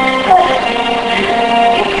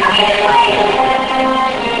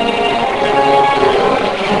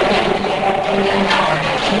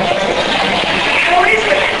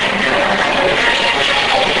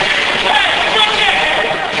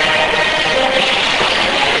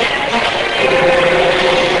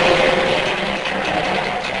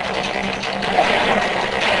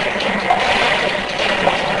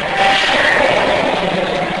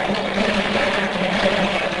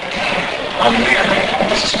 I'm Lear.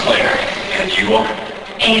 This is Claire. And you are?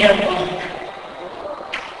 Ada.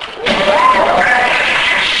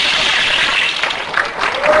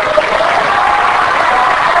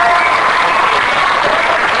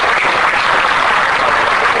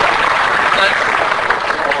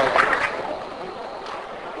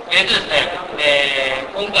ですね、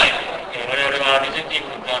今回、我々はレジェンドイー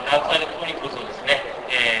ブルダークサイドクロニクルズをですね、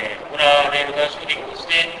ホラーレールガンシューティングとし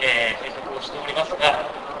て制作をしておりますが、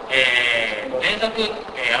前作、ア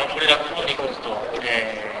ンブレラクロニクルズと、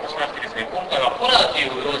しましてですね、今回はホラーとい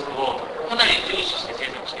う要素をかなり重視して制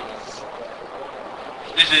作しています。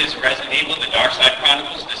This is Resident Evil: The Dark Side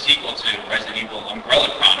Chronicles, the sequel to Resident Evil: Umbrella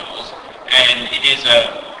Chronicles, and it is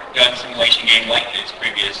a gun simulation game like its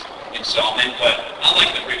previous installment, but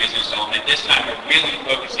unlike the previous installment, this time we're really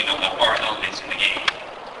focusing on the horror elements in the game.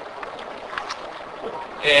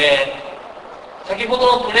 先ほ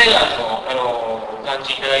どのプレイヤーの感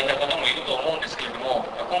じいただいた方もいると思うんですけれども、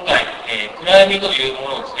今回、暗闇というも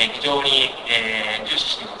のをですね、非常に、重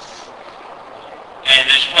視しています。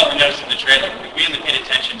And as you probably noticed in the trailer, we really paid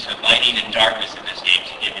attention to lighting and darkness in this game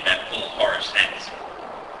to give you that full horror sense.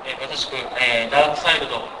 まさしく、ダークサイド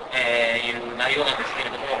という内容なんですけれ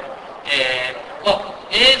ども、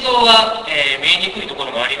映像は、見えにくいとこ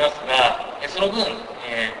ろもありますが、その分、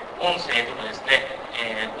音声とかですね、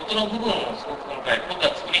音の部分をすごく今回凝っ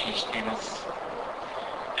た作りにしています。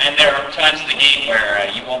And there are times in the game where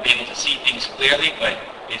you won't be able to see things clearly, but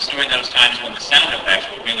it's during those times when the sound effects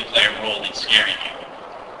will really play a role in scaring you.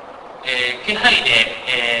 気配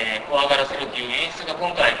で、怖がらせるという演出が今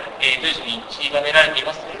回、随所に散りばめられてい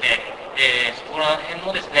ますので、そこら辺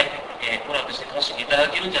もですね、ホラーとして楽しんでいただ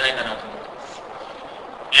けるんじゃないかなと思っています。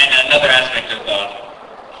And another aspect of the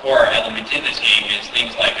horror element in this game is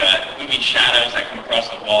things like moving shadows that come across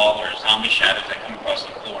the wall or zombie shadows that come across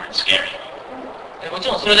the floor and scare you. もち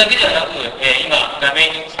ろんそれだけではなく、今画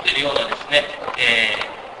面に映っているようなですね、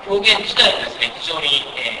表現自体もですね、非常に、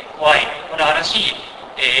怖い、ホラーらしい、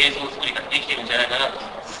映像作りができているんじゃないかなと思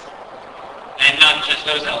います。And not just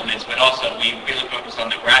those elements, but also we really focus on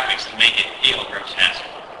the graphics to make it feel grotesque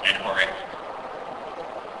and horrific.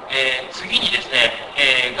 次にですね、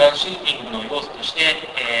ガンシューティングの要素として、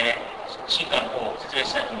進化の方を説明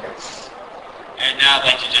したいと思います。And now I'd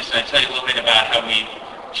like to just tell you a little bit about how we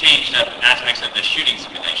changed up aspects of the shooting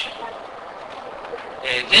simulation.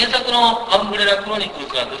 前作のアンブレラクロニクル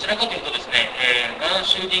ズはどちらかというとですね、ガン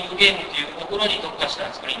シューティングゲームというところに特化し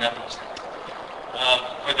た作りになっていました。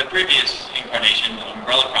For the previous incarnation, the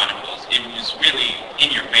Umbrella Chronicles, it was really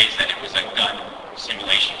in your face that it was a gun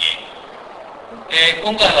simulation game.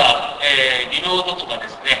 今回は、リロードとかで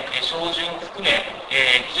すね、照準を含め、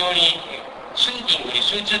非常にシューティングに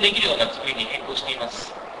集中できるような作りに変更していま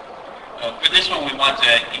す。For this one, we want to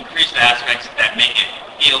increase the aspects that make it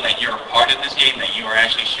feel that you're a part of this game, that you are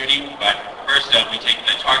actually shooting. But first, we take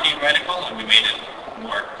the targeting reticle and we made it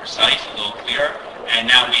more precise, a little clearer. And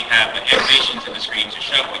now we have animations in the screen to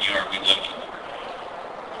show when you are reloading.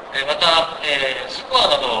 また、スコア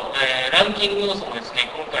など、ランキング要素もです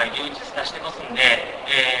ね、今回充実化してますんで、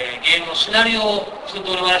ゲームのシナリオを一通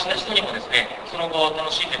り終わらした人にもですね、その後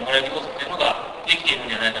楽しんでもらえる要素というのができているん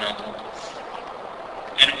じゃないかなと思っています。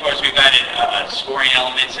And of course, we've added scoring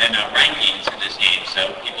elements and rankings in this game,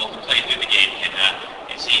 so people who play through the game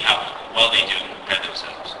can see how well they do and compare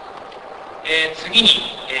themselves. 次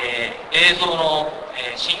に、映像の、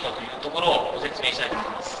進化というところをご説明したいと思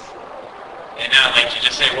います。And now I'd like to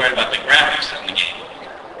just say a word about the graphics in the game.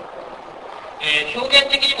 表現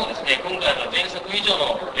的にもですね、今回は前作以上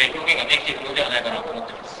の、表現ができているのではないかなと思っ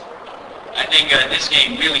ています。I think this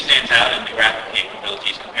game really stands out in the graphic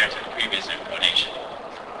capabilities compared to the previous incarnation.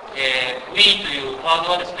 フリーというハー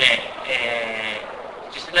ドはですね、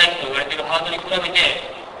次世代機と言われているハードに比べて、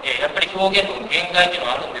やっぱり表現の限界というの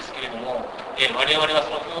はあるんですけれども、我々はそ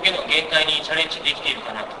の表現の限界にチャレンジできている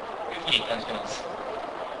かなというふうに感じています。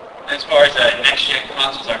As far as next-gen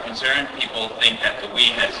consoles are concerned, people think that the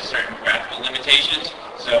Wii has certain graphical limitations,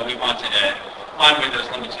 so we wanted to find where those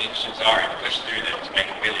limitations are and push through them to make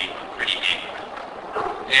a really pretty game.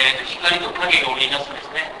 光と影を織りなすで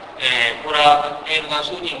すね、これはレールガン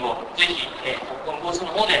シューティングをぜひ、このブース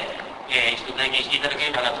の方で、一度体験していただけ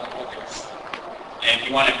ればなと思っています。And if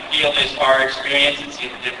you want to feel this horror experience and see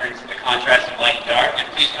the difference, the contrast of light and dark, then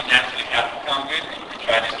please come down to the Capcom booth and you can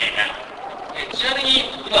try this game out. ちなみ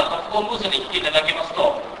に今カプコンブースに来ていただけます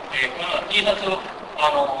と、この T シャツを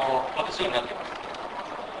渡すようになっています。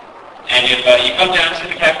And if you come down to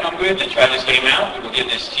the Capcom booth and try this game out, we will give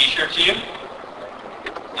this T-shirt to you.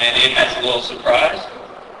 And it has a little surprise.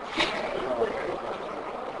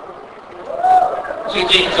 つい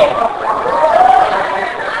ていくぞ。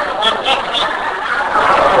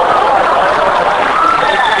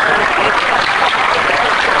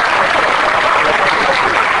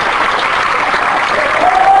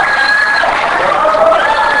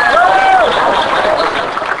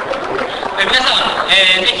皆さ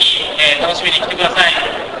ん、ぜひ、楽しみに来てください。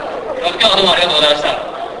今日はどうもありがとうございました。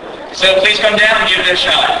So please come down and give it a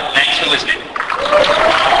shot. Thanks for listening.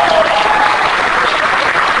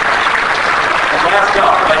 Last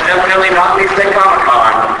up, but definitely not least at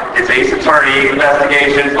Comic-Con, is Ace Attorney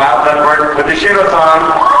Investigations Wild Edward with the Shiro-san.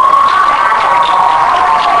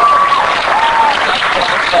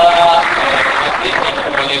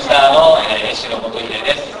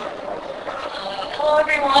 Hello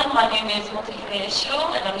everyone, my name is Motohide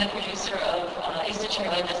Shiro, and I'm the producer of Ace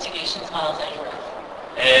Attorney Investigations Miles Edward.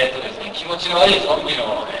 ですね、気持ちの悪いゾンビ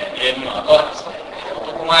のゲームの後はですね、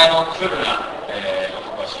男前のクールな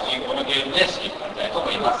男が主人公のゲームでしていきたいと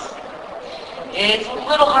思います。It's a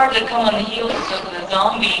little hard to come on the heels of the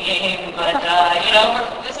zombie game, but you know,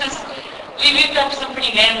 we've got some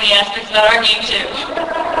pretty manly aspects about our game too.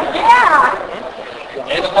 Yeah.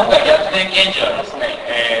 今回逆転賢者はですね、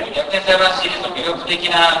逆転裁判シリーズの魅力的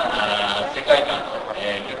な世界観と、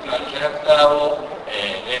魅力のあるキャラクターを、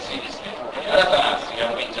ベースにですね、新たなスリ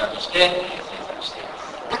ラーベンチャーとして制作していま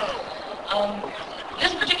す。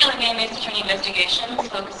This particular game, Ace Attorney Investigations,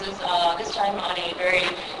 focuses this time on a very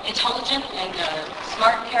intelligent and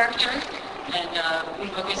smart character, and we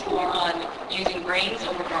focus more on using brains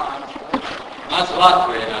over brawn. まずは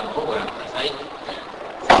トレーラーをご覧ください。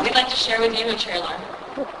So we'd like to share with you a trailer.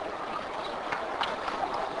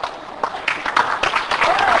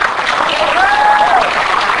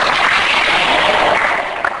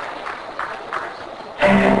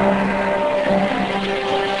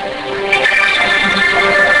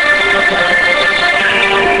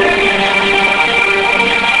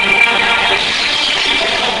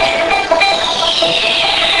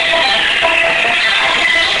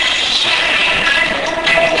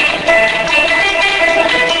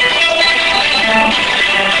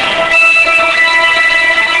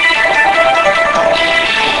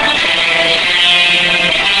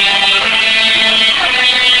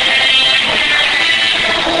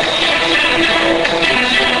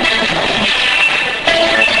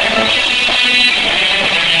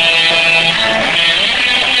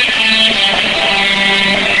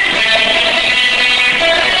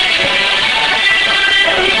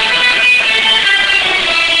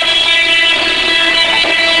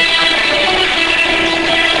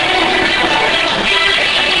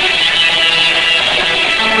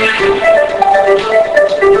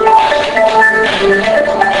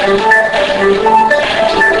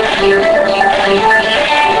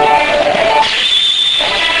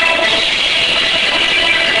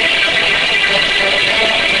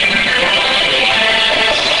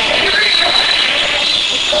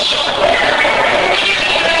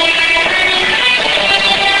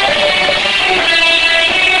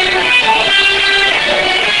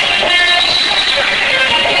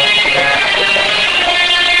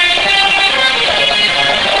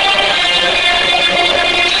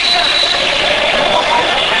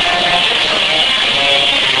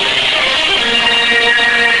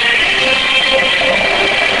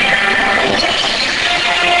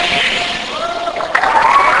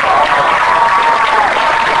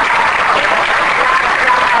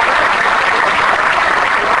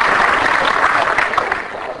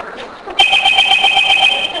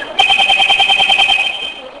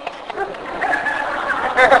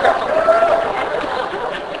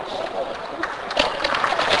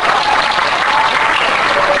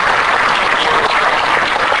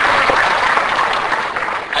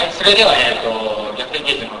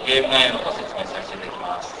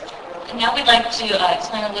 Now we'd like to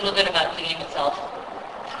explain a little bit about the game itself.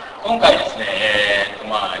 今回ですね、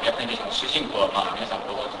逆転劇の主人公は、皆さん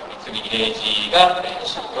ご存知の三菱レイジが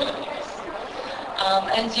主人公になっています。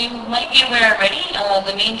As you might be aware already,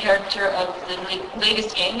 the main character of the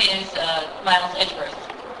latest game is Miles Edgeworth.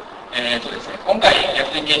 ですね、今回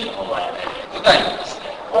逆転劇の方は、舞台をです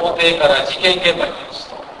ね、法廷から事件現場に移す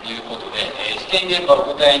といいうことで、事件現場を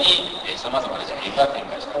舞台にさまざまな事件が展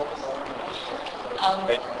開しています。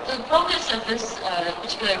The focus of this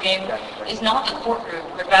particular game is not the courtroom,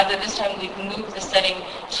 but rather this time we've moved the setting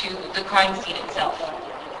to the crime scene itself.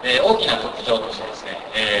 大きな特徴としてですね、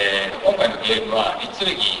今回のゲームは三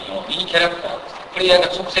剣のミニキャラクターをプレイヤーが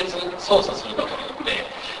直接操作することによって、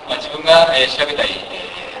自分が調べたい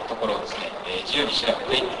ところをですね、自由に調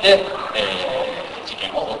べていって、事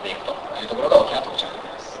件を追っていくというところが大きな特徴になり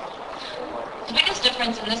ます。The biggest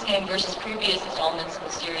difference in this game versus previous installments in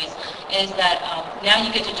the series is that now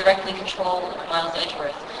you get to directly control Miles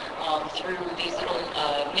Edgeworth through these little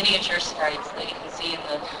miniature sprites that you can see in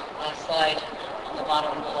the slide on the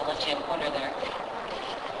bottom left-hand corner there.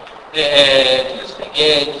 ですね、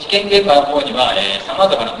事件現場の方にはさま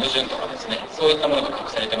ざまな矛盾とかですね、そういったものが隠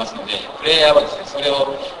されてますので、プレイヤーはですね、それ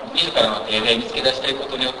を自らの手で見つけ出していく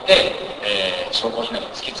ことによって、証拠品などを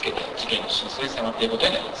突きつけて事件の真相に迫っていくこと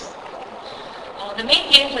になります。The main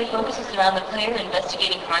gameplay focuses around the player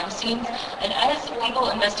investigating crime scenes, and as people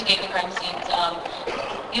investigate the crime scenes,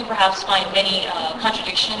 you perhaps find many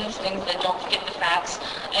contradictions, things that don't fit the facts,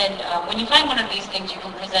 and when you find one of these things, you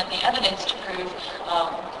can present the evidence to prove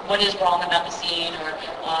what is wrong about the scene or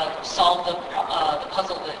solve the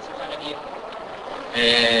puzzle that's in front of you.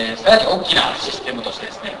 さらに大きなシステムとして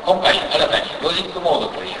ですね、今回新たにロジックモード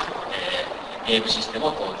という、ゲームシステム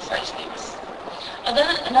を搭載しています。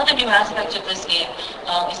Another new aspect of this game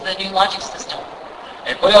is the new logic system.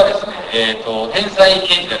 これはですね、天才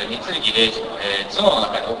検事である三木礼二の、頭脳の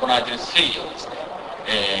中で行われている推理をですね、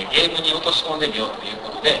ゲームに落とし込んでみようというこ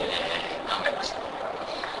とで、考えました。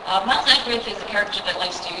Miles Edgeworth is a character that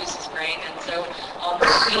likes to use his brain, and so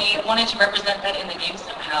we wanted to represent that in the game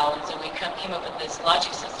somehow, and so we came up with this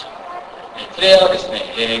logic system. プレイヤーはです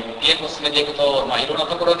ね、ゲームを進めていくと、いろんな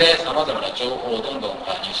ところでさまざまな情報をどんどん入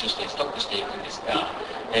手してストックしていくんですが、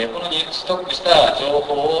このストックした情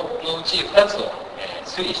報のうち2つを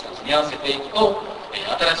推理して組み合わせていくと、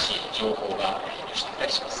新しい情報が入手してきた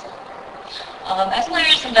りします。As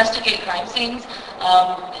players investigate crime scenes,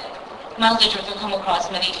 Miles Edgeworth will come across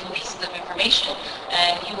many different pieces of information,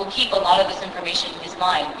 and he will keep a lot of this information in his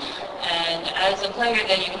mind. And as a player,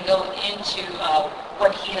 then you can go into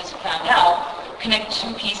what he has found out, connect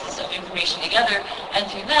two pieces of information together, and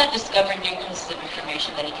through that discover new pieces of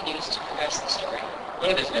information that he can use to progress the story. こ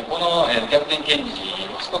れですね、この逆転検事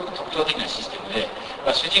すごく特徴的なシステムで、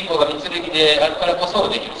主人公が三剣であるからこそ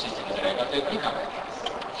できるシステムじゃないかというふうに考えています。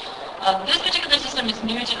This particular system is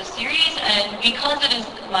new to the series, and because it is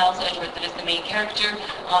Miles Edgeworth that is the main character,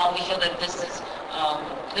 we feel that this is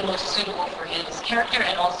the most suitable for his character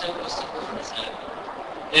and also most suitable for this game.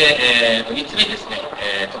 3つ目ですね、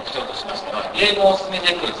特徴としましては、ゲームを進め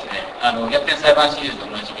ていくですね、逆転裁判シリーズとお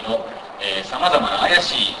なじみのさまざまな怪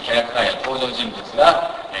しいキャラクターや登場人物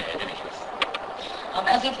が出てきます。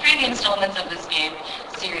As with previous installments of this game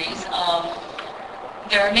series,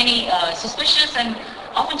 there are many suspicious and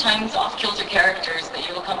oftentimes off-kilter characters that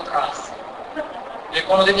you will come across. で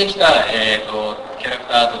この出てきた、キャラク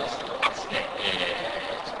ターとですね、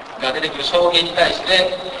が出てくる証言に対し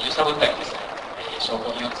て揺さぶったりですね、証拠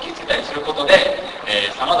品を突きつけたりすることで、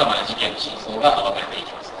さまざまな事件の真相が暴かれてい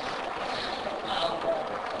きます。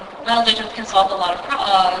Miles Edgeworth can solve a lot of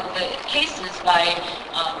the cases by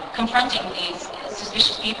confronting these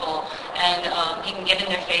suspicious people, and he can get in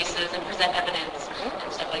their faces and present evidence and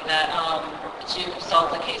stuff like that to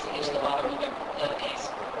solve the case and get to the bottom of the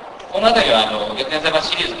case. この辺りは逆転裁判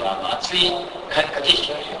シリーズの熱い駆け引き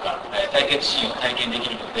というか対決シーンを体験でき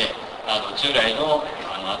るので、従来の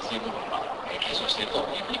熱い部分は継承しているとい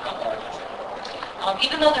うふうに考えています。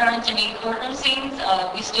Even though there aren't any courtroom scenes,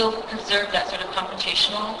 we still preserve that sort of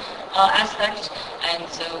confrontational aspect, and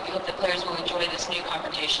so we hope that players will enjoy this new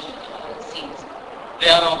confrontation scenes. で、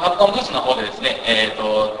カプコンブースの方でですね、プ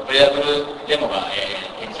レイアブルデモが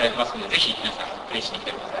展示されてますので、ぜひ皆さんプレイしに来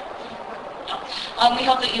てください。We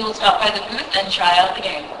hope that you will stop by the booth and try out the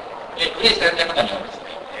game. プレイされた方にはですね、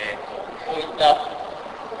こういった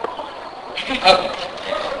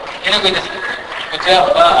手拭いですね。こちら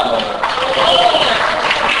はさ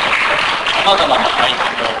まざまなアイテ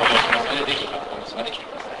ムをご用意しますので、ぜひカプコンブースまで来て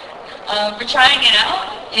ください。For trying it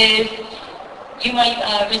out, if you might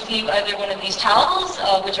receive either one of these towels,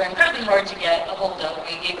 which are incredibly hard to get a hold of.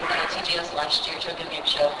 We gave them to TGS last year to a game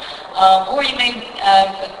show. Or you may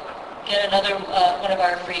get another one of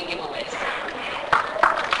our free giveaways.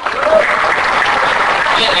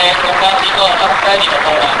 で、こんな感じの発売日の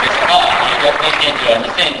方なんですが、逆転検事は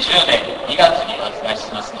2010年2月に発売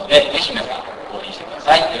しますので、ぜひ皆さん購入してくだ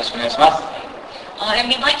さい。よろしくお願いします。And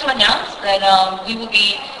we'd like to announce that we will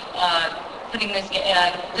be putting this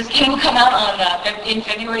game will come out on in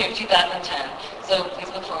February of 2010. So please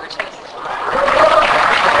look forward to this.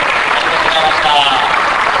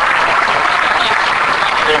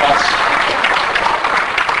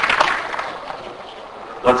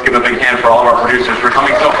 Let's give a big hand for all of our producers for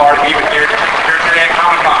coming so far to be with here today at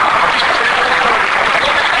Comic-Con.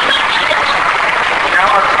 We now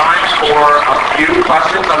have time for a few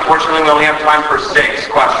questions. Unfortunately, we only have time for 6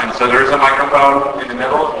 questions. So there is a microphone in the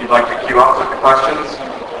middle if you'd like to queue up with the questions.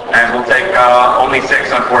 And we'll take only 6,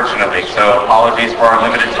 unfortunately. So apologies for our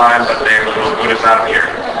limited time, but they will boot us out of here.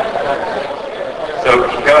 So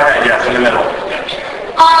go ahead, yes, in the middle.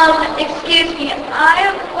 Excuse me, I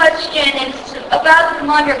have a question. It's about the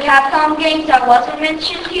Commander Capcom games that wasn't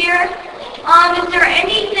mentioned here. Is there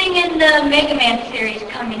anything in the Mega Man series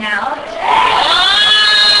coming out?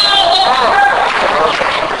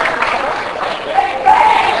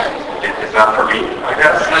 Is that for me, I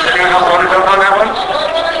guess? Does anyone else want to jump on that one?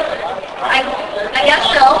 I guess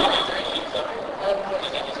so.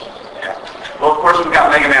 Well, of course, we've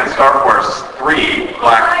got Mega Man Star Force 3,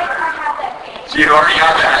 Black. So you already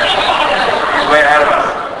got that. He's way ahead of us.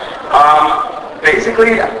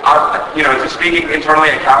 Basically, just speaking internally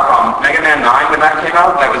at Capcom, Mega Man 9, when that came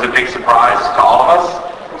out, that was a big surprise to all of us.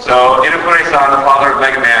 So Inafune-san, the father of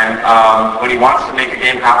Mega Man, when he wants to make a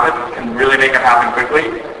game happen, can really make it happen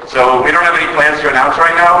quickly. So we don't have any plans to announce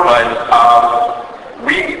right now, but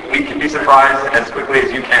we can be surprised as quickly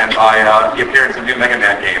as you can by the appearance of new Mega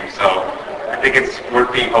Man games. So I think it's worth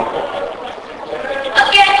being hopeful.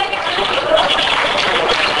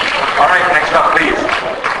 All right, next up, please.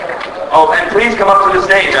 Oh, and please come up to the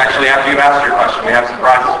stage, actually, after you've asked your question. We have some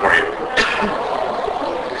prizes for you.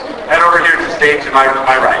 Head over here to the stage to my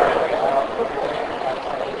right.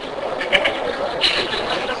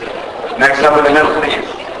 Next up in the middle, please.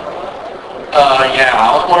 Yeah,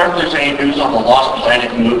 I was wondering if there's any news on the Lost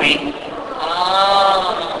Planet movie.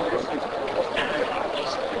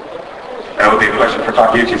 That would be a question for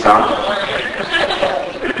Takeuchi-san.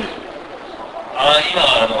 今、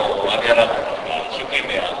アビアラブが一生懸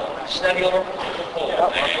命シナリオの方を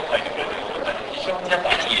内容を書いてくれてるので、非常になんか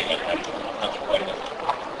いい映画になる感触があります。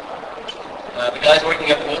The guys working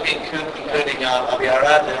at the movie, including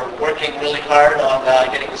Abiara, they're working really hard on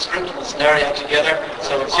getting the script and the scenario together.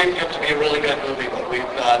 So it's shaping up to be a really good movie, but we've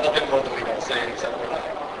nothing more that we can say except for that.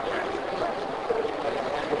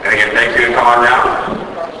 And again, thank you. Come on now.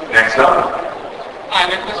 Next up. Hi,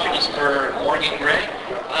 my question is for Morgan Gray.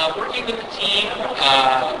 Working with the team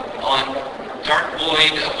on Dark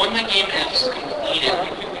Void, when the game is completed,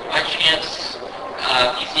 would you by chance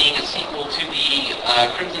be seeing a sequel to the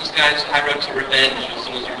Crimson Skies High Road to Revenge as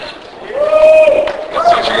soon as you're done?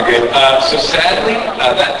 That's actually good. So sadly,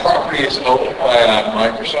 that property is owned by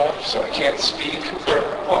Microsoft, so I can't speak for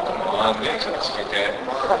Pokemon. Okay.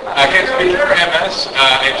 I can't speak for MS.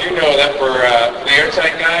 I do know that for the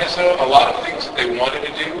Airtight guys, though, a lot of things that they wanted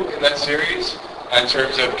to do in that series, in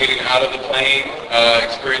terms of getting out of the plane,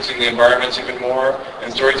 experiencing the environments even more,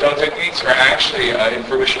 and storytelling techniques are actually in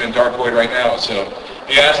fruition in Dark Void right now. So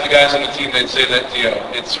if you ask the guys on the team, they'd say that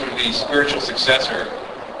it's sort of the spiritual successor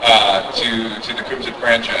to the Crimson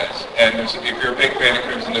franchise. And if you're a big fan of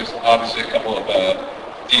Crimson, there's obviously a couple of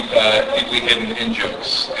deeply hidden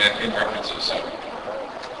in-jokes and in-references. So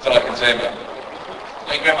that's all I can say about it.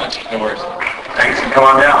 Thank you very much. No worries. Thanks, and come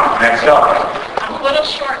on down. Next up. A little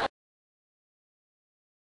short.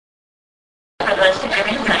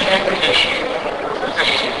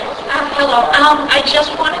 Hello. I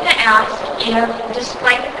just wanted to ask if,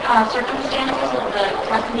 despite circumstances of the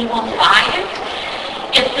Resident Evil 5,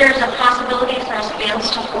 if there's a possibility for us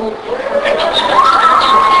fans to hold. That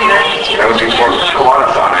would be for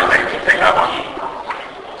Kawada-san, I think, to take that one.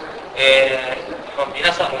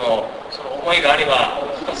 皆さんのその思いがあれば、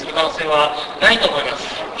する可能性はないと思います。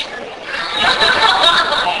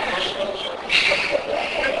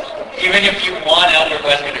Even if you want Albert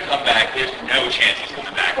Wesker to come back, there's no chance he's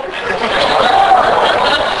coming back.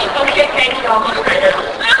 Okay, thank you all.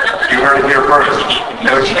 You heard it here first.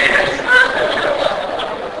 No chance.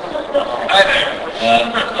 Hi there.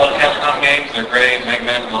 All Capcom games, they're great, Mega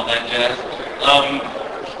Man and all that jazz.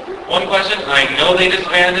 One question, I know they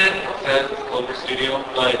disbanded, says Clover Studio,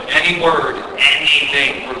 but any word,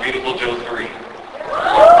 anything for Beautiful Joe 3?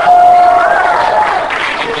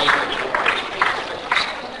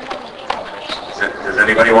 Does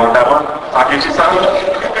anybody want that one? Takeuchi-san?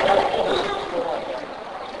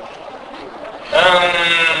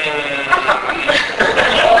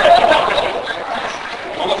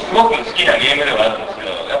 僕すごく好きなゲームではあるんですけど、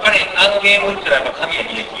やっぱりあのゲームってのは神谷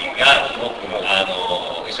秀樹がすごく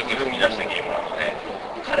一生懸命生み出したゲームなので、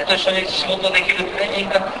彼だと一緒に仕事できるタイミン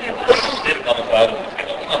グが来れば出る可能性はあるんですけ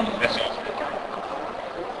ど、今は難しいですね。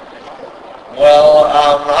Well,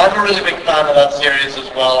 I'm a really big fan of that series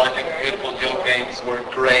as well. I think the Beautiful Joe games were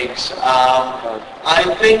great. I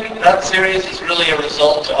think that series is really a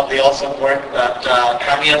result of the awesome work that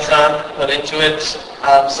Kamiya-san put into it.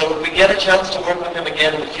 So if we get a chance to work with him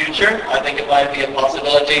again in the future, I think it might be a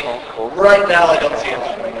possibility. Right now, I don't see it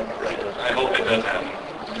happening. I hope it does happen.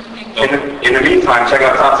 In the meantime, check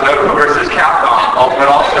out Tatsunoko versus Capcom Ultimate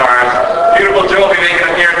All-Stars. Beautiful Joe will be making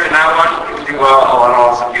an appearance in that one. You can do a lot of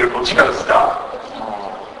awesome Beautiful Joe stuff.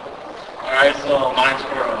 Alright, so mine's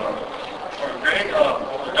for Greg,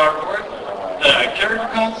 for Dark Lord. The character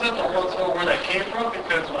concept, I wasn't sure where that came from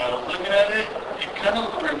because when I was looking at it, it kind of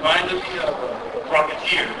reminded me of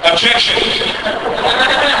Rocketeer. Objection!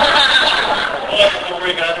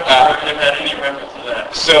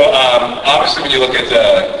 So obviously when you look at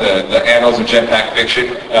the annals of jetpack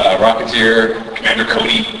fiction, Rocketeer, Commander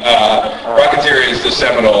Cody, Rocketeer is the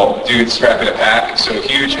seminal dude strapping a pack, so a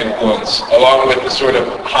huge influence, along with the sort of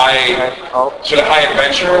high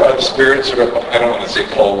adventure of the spirit, sort of, I don't want to say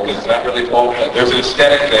pulp, because it's not really pulp, but there's an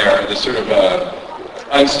aesthetic there, this sort of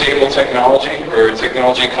unstable technology, or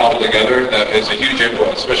technology cobbled together, that is a huge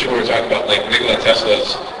influence, especially when we're talking about like Nikola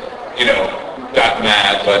Tesla's, not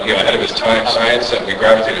mad, but ahead of his time science that we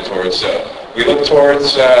gravitated towards. So we look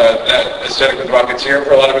towards that aesthetic with Rocketeer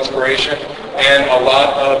for a lot of inspiration, and a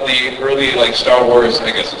lot of the early Star Wars,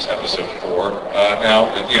 I guess it's episode 4 now,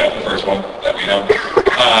 the first one that we know.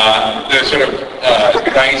 The sort of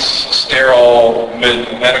nice, sterile,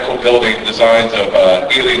 medical building designs of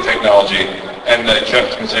alien technology and the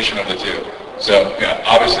juxtaposition of the two. So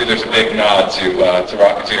obviously there's a big nod to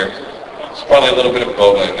Rocketeer. There's probably a little bit of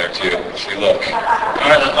Boba in there too, if you look.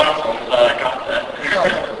 Alright, that's awesome. I got that.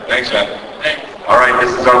 Thanks, man. Thanks. Alright,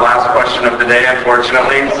 this is our last question of the day,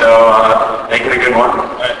 unfortunately, so make it a good one.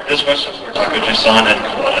 This question is for Takuji-san and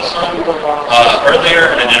Kawada-san.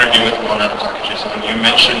 Earlier in an interview with Takuji-san, you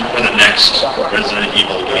mentioned for the next Resident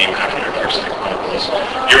Evil game after Dark Side Chronicles,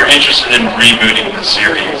 you're interested in rebooting the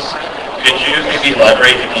series. Could you maybe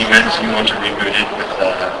elaborate if you meant you want to reboot it with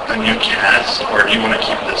a new cast, or do you want to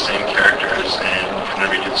keep the same characters and kind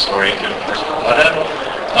of redo the story through the first Kawada?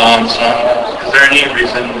 Is there any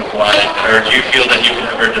reason why, or do you feel that you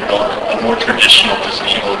could ever develop a more traditional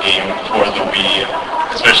Resident Evil game for the Wii,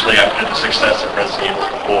 especially after the success of Resident Evil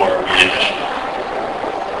 4 Wii Edition?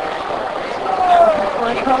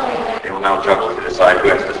 They will now jump to decide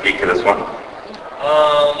who has to speak to this one.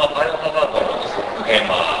 バイオハザードの続編、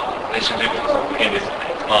練習というか続編ですね。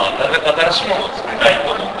なるべく新しいものを作りたい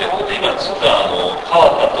と思ってるので、今実は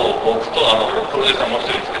川田と僕とプロデューサーもう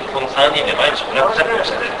一人ですけど、この3人で毎日ブラックチャットを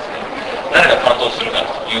してですね、誰が担当するか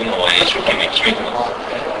というのを一生懸命決めてま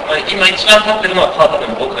す。今一番立ってるのは川田で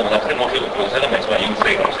も僕でもなくて、もう一人のプロデューサーでも一番優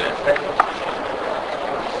勢かもしれないですね。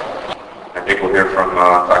I think we'll hear from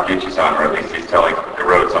Takuchi-san, or at least he's telling the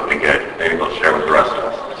road something good. Maybe he'll share with the rest of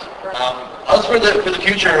us. As for the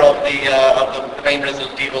future of the main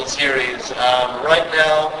Resident Evil series, right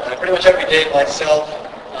now, pretty much every day myself,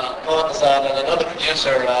 Kawada-san, and another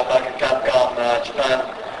producer back at Capcom Japan,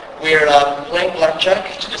 we're playing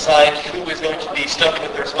blackjack to decide who is going to be stuck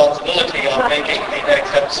with the responsibility of making the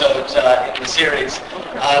next episode in the series.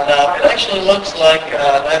 And it actually looks like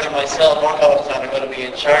neither myself nor Kawada-san are going to be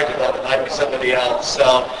in charge of that. It might be somebody else.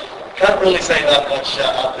 So can't really say that much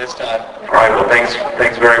at this time. All right, well, thanks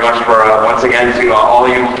very much for, once again, to all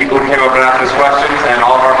you people who came over and asked us questions, and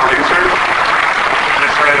all of our producers. I'm going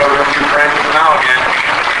to turn it over to Francis now again.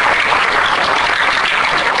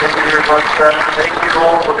 Thank you very much, Seth. Thank you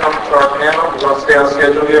all for coming to our panel. We're going to stay on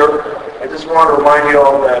schedule here. I just want to remind you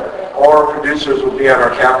all that all our producers will be at our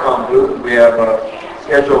Capcom booth. We have a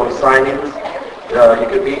schedule of signings. You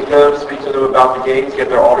can meet them, speak to them about the games, get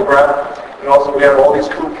their autograph. And also we have all these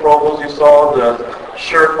cool promos you saw, the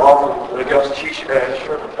shirt off of the Gus shirt at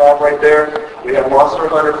the top right there. We have Monster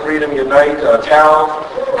Hunter Freedom Unite towels,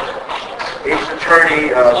 Ace Attorney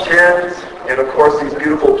tins, and of course these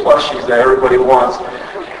beautiful plushies that everybody wants.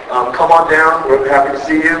 Come on down, we're happy to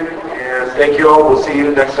see you, and thank you all, we'll see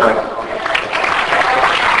you next time.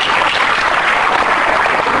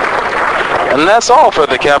 And that's all for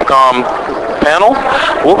the Capcom panel.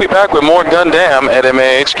 We'll be back with more Gundam at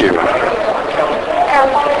MAHQ.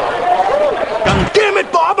 Damn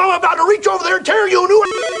it, Bob! I'm about to reach over there and tear you a new...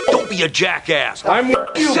 Don't be a jackass. I'm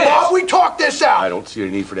with you, Bob. We talked this out. I don't see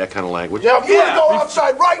any need for that kind of language. Now, if you want to go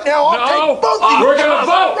outside right now, I'll take both of you. We're going to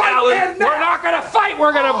vote, right Alan. now. We're not going to fight.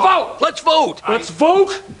 We're going to vote. Let's vote. Let's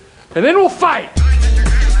vote, and then we'll fight.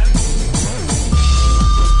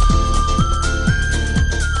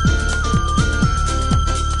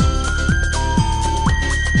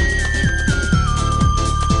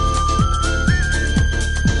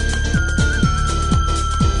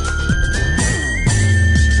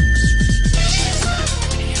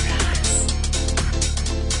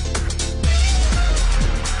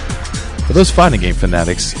 For those fighting game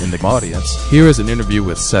fanatics in the audience, here is an interview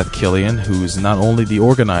with Seth Killian, who's not only the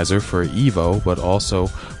organizer for EVO, but also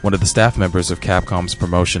one of the staff members of Capcom's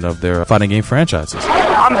promotion of their fighting game franchises.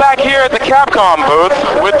 I'm back here at the Capcom booth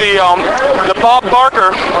with the Bob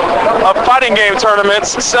Barker of fighting game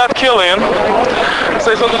tournaments, Seth Killian.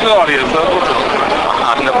 Say something to the audience.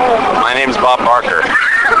 My name's Bob Barker.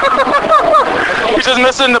 He's just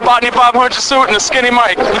missing the Botany 500 suit and the skinny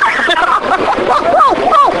mic.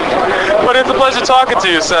 But it's a pleasure talking to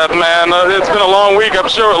you, Seth, man. It's been a long week, I'm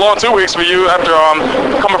sure, a long 2 weeks for you after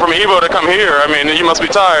coming from EVO to come here. I mean, you must be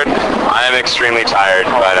tired. I am extremely tired,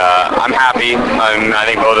 but I'm happy. I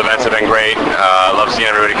think both events have been great. I love seeing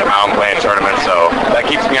everybody come out and play in tournaments, so that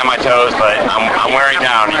keeps me on my toes, but I'm wearing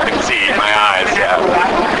down. You can see my eyes, yeah.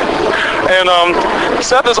 And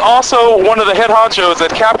Seth is also one of the head honchos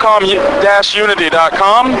at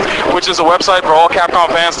Capcom-Unity.com, which is a website for all Capcom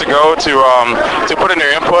fans to go to put in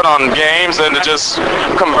their input on games and to just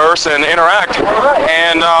converse and interact.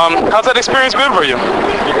 And how's that experience been for you?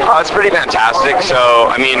 It's pretty fantastic. So,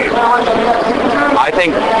 I mean, I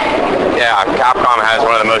think, yeah, Capcom has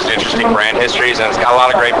one of the most interesting brand histories, and it's got a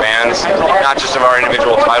lot of great bands, not just of our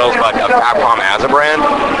individual titles, but of Capcom as a brand.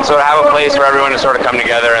 So to have a place for everyone to sort of come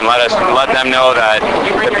together and let them know that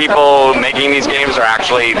the people making these games are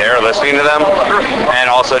actually there listening to them, and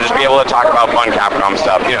also just be able to talk about fun Capcom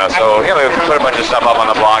stuff, you know. So, yeah, we put a bunch of stuff up on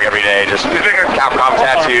the blog every day, just Capcom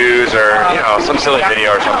tattoos or, you know, some silly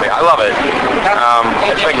video or something. I love it.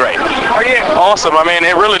 It's been great. Awesome. I mean,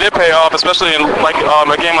 it really did pay off, especially in like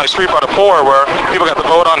a game like Street Fighter 4, where people got to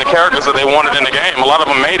vote on the characters that they wanted in the game. A lot of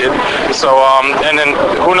them made it. So, and then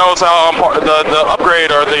who knows how the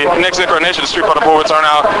upgrade or the next incarnation of Street Fighter 4 would turn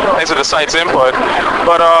out thanks to the site's input.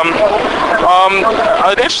 But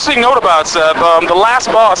an interesting note about Seth, the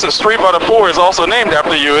last boss in Street Fighter 4 is also named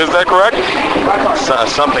after you. Is that correct?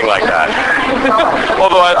 Something like that.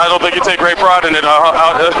 Although I don't think you take great pride in it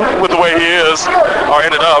with the way he is, or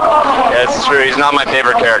ended up. Yeah, it's true. He's not my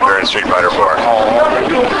favorite character in Street Fighter 4.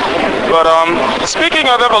 But speaking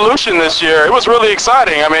of Evolution this year, it was really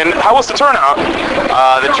exciting. I mean, how was the turnout?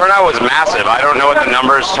 The turnout was massive. I don't know what the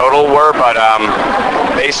numbers total were, but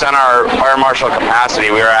based on our fire marshal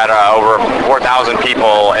capacity, we were at over 4,000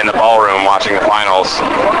 people in the ballroom watching the finals.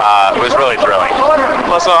 It was really thrilling.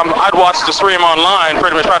 Plus, I'd watched the stream online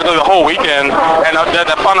pretty much practically the whole weekend, and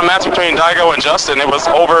that final match between Daigo and Justin, it was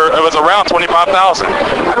around 25,000.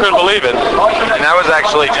 I couldn't believe it. And that was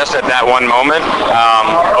actually just at that one moment.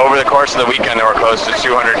 Over the course of the weekend, there were close to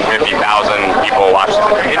 250,000 people watching,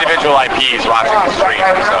 individual IPs watching the stream.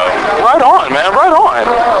 So right on, man, right on.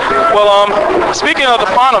 Well, speaking of the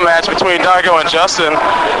final match between Daigo and Justin,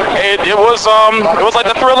 it was like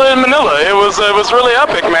the Thriller in Manila. It was really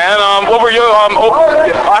epic, man. What were your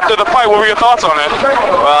after the fight? What were your thoughts on it?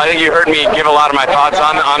 Well, I think you heard me give a lot of my thoughts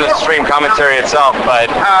on the stream commentary itself, but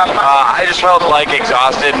I just felt like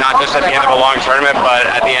exhausted, not just at the end of a long tournament, but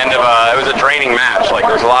at the end of it was a draining match. Like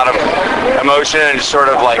there was a lot of emotion and just sort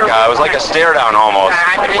of like it was like a stare down almost,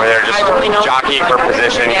 where they're just jockeying for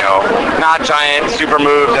position. You know, not giant super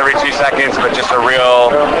moves every 2 seconds, but just a real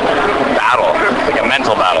battle, like a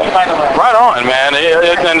mental battle. Right on, man.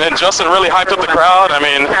 And Justin really hyped up the crowd. I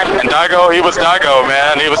mean, and Daigo, he was Daigo,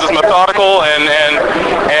 man. He was just methodical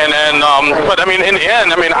but I mean, in the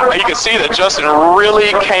end, I mean, you can see that Justin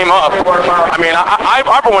really came up. I mean, I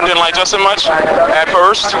for one didn't like Justin much at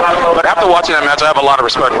first, but after watching that match, I have a lot of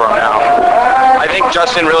respect for him now. I think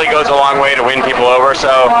Justin really goes a long way to win people over.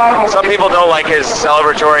 So some people don't like his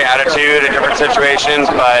celebratory attitude in different situations,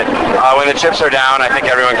 but when the chips are down, I think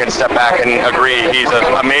everyone can step back and agree he's an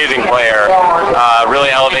amazing player.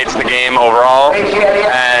 Really elevates the game overall,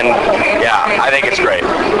 and yeah, I think it's great.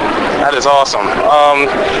 That is awesome.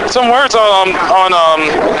 Some words on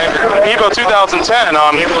EVO 2010.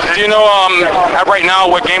 Do you know right now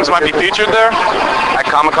what games might be featured there? At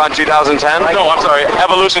Comic-Con 2010? No, I'm sorry,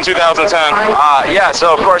 Evolution 2010. Yeah,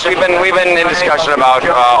 so of course we've been in discussion about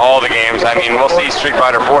all the games. I mean, we'll see Street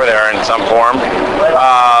Fighter 4 there in some form.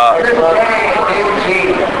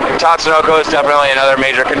 Tatsunoko is definitely another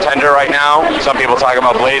major contender right now. Some people talk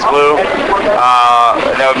about Blaze Blue.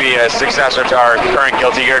 That would be a successor to our current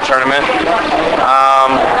Guilty Gear tournament.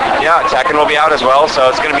 Yeah, Tekken will be out as well, so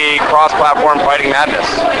it's going to be cross-platform fighting madness.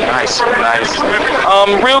 Nice.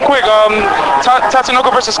 Real quick,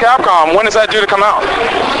 Tatsunoko versus Capcom, when is that due to come out?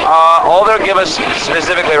 All they'll give us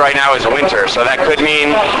specifically right now is winter, so that could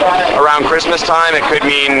mean around Christmas time. It could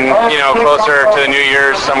mean, closer to the New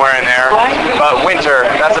Year's, somewhere in there. But winter,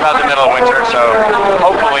 that's about the middle of winter, so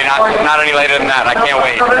hopefully not any later than that. I can't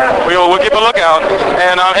wait. We'll keep a lookout.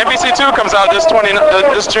 And NBC2 comes out this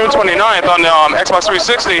June 29th on the Xbox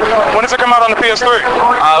 360. When does it come out on the PS3?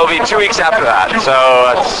 It'll be 2 weeks after that,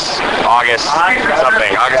 so that's August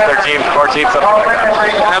something, August 13th, 14th, something like that.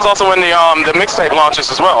 And that's also when the mixtape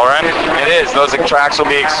launches as well, right? It is. Those tracks will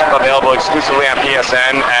be available exclusively on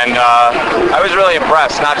PSN, and I was really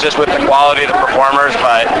impressed, not just with the quality of the performers,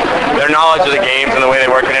 but their knowledge of the games and the way they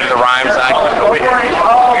work it into the rhymes. We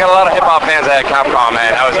got a lot of hip-hop fans at Capcom, and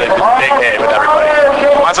that was a big hit with everybody.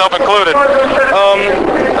 Myself included.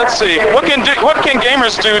 Let's see. What can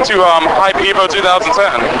gamers do to hype EVO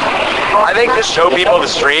 2010? I think just show people the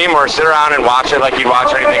stream or sit around and watch it like you'd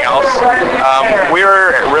watch anything else. We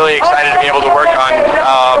were really excited to be able to work on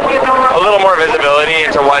a little more visibility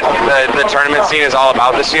into what the tournament scene is all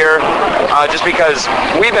about this year, just because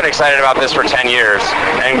we've been excited about this for 10 years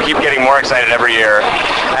and keep getting more excited every year.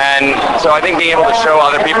 And so I think being able to show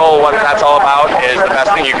other people what that's all about is the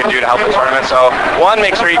best thing you can do to help the tournament. So one,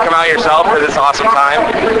 make sure you come out yourself for this awesome time.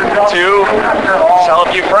 Two, tell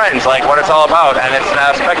a few friends like what it's all about. And it's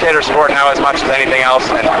spectator sport now as much as anything else,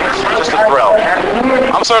 and it's just a thrill.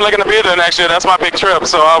 I'm certainly going to be there next year. That's my big trip,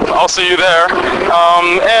 so I'll see you there.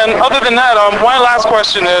 And other than that, one last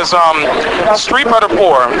question is Street Fighter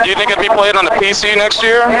 4. Do you think it'll be played on the PC next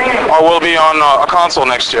year, or will it be on a console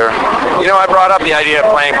next year? I brought up the idea of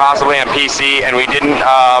playing possibly on PC, and we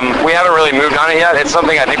haven't really moved on it yet. It's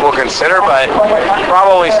something I think we'll consider, but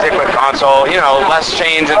probably stick with console. Less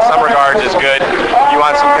change in some regards is good. You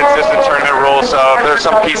want some consistent tournament rules, so if there's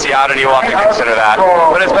some PC oddity, we'll have to consider that.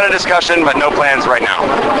 But it's been a discussion, but no plans right now.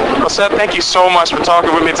 Well, Seth, thank you so much for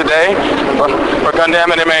talking with me today. For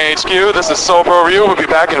Gundam and MAHQ, this is Soul Pro Ryu. We'll be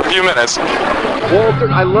back in a few minutes. Walter,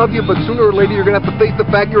 I love you, but sooner or later you're going to have to face the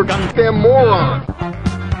fact you're a goddamn moron.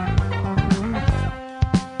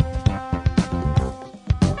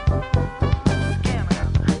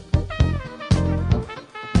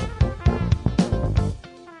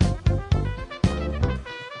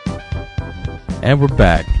 And we're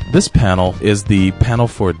back. This panel is the panel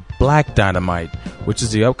for Black Dynamite, which is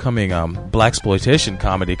the upcoming blaxploitation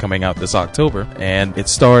comedy coming out this October, and it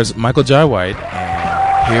stars Michael Jai White.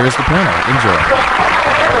 And here's the panel. Enjoy.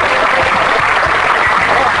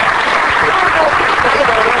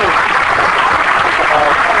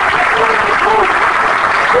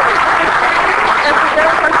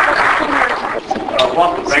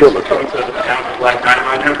 Thanks for coming to the panel for Black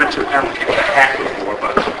Dynamite. I've never been to a panel for hack before,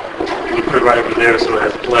 but you put it right over there so it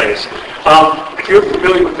has a place. If you're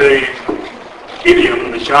familiar with the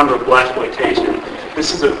idiom, the genre of blaxploitation,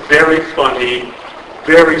 this is a very funny,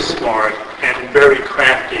 very smart, and very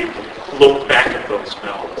crafty look back at those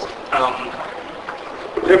films.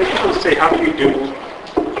 There are people who say, how do you do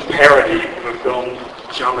a parody of a film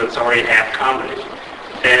genre that's already half comedy?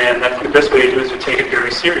 And that's the best way to do is to take it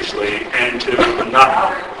very seriously and to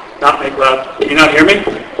not make loud. Can you not hear me?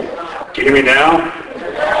 Can you hear me now?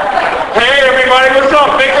 Hey everybody, what's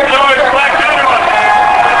up? Make some noise, Black Dynamite!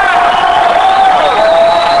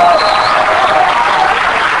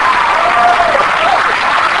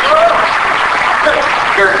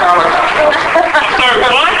 You're a Comic-Con. I'm sorry,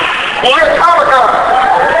 what? You're a Comic-Con!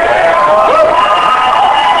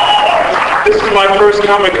 This is my first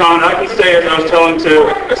Comic-Con. I can say, as I was telling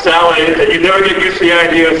to Sally, that you never get used to the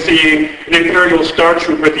idea of seeing an Imperial Star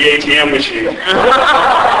Trooper at the ATM machine.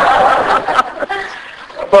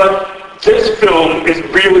 But this film is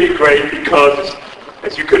really great because,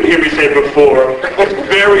 as you couldn't hear me say before, it's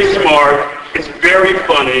very smart, it's very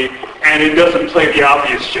funny, and it doesn't play the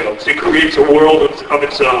obvious jokes. It creates a world of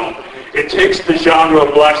its own. It takes the genre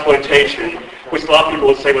of blaxploitation, which a lot of people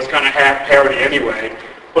would say was kind of half parody anyway,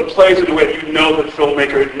 but plays it in a way that you know the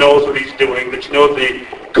filmmaker knows what he's doing, that you know the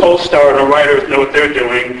co-star and the writers know what they're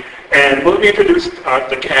doing. And let me introduce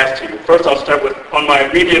the cast to you. First, I'll start with, on my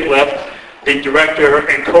immediate left, the director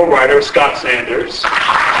and co-writer, Scott Sanders.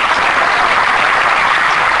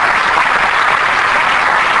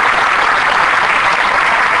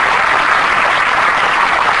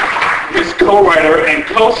 His co-writer and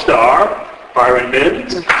co-star, Byron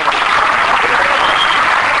Mims.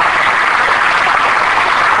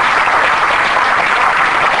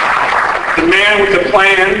 The man with the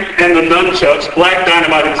plan and the nunchucks, Black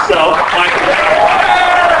Dynamite himself,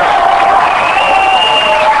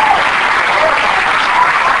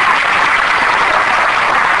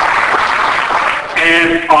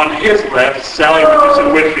 and on his left, Sally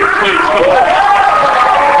Richardson Whitfield. Please go ahead.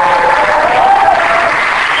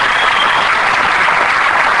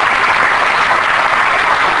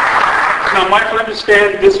 am I to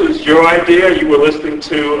understand this was your idea? You were listening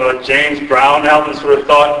to a James Brown album and sort of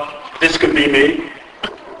thought, this could be me?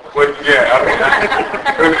 Well, yeah,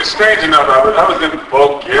 I mean, strange enough, I was in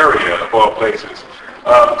Bulgaria, of all places,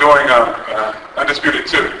 doing Undisputed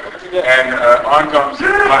 2. And on comes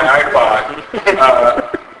my iPod.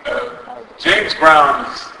 James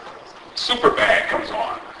Brown's Superbad comes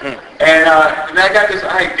on. And I got this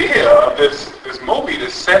idea of this movie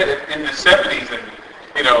that's set in the 70s, and,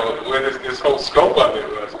 you know, where this whole scope of it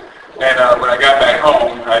was. And when I got back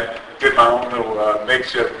home, I did my own little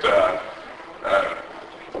makeshift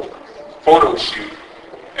photo shoot.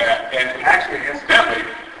 And actually, incidentally,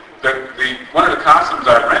 one of the costumes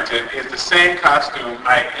I rented is the same costume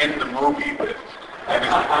I end the movie with. And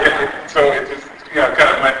so it just, you know, kind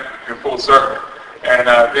of went in full circle. And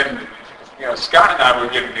then, you know, Scott and I were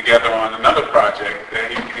getting together on another project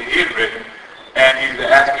that he had written, and he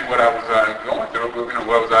asked me what I was going through, you know,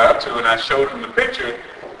 what was I up to, and I showed him the picture,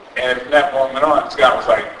 and from that moment on, Scott was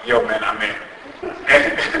like, yo, man, I'm in.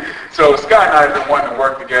 And so Scott and I have been wanting to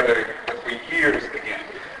work together for years again.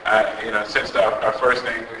 You know, since our first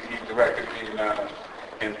thing, he directed me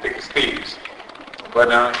in Thick as Thieves. But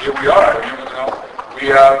here we are, you know, we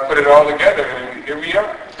put it all together, and here we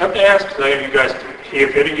are. I have to ask, because I know you guys,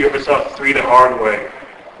 if any of you ever saw 3 the Hard Way,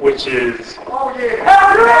 which is... Oh, yeah!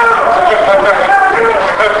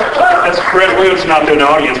 That's Fred Williams not doing the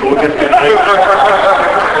audience, but we'll get that later.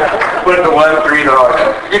 Put the 1, 3 the Hard Way.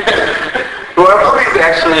 Well, our movie's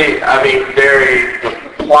actually, I mean,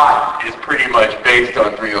 the plot is pretty much based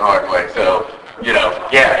on 3 the Hard Way, so, you know,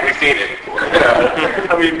 yeah, we've seen it before.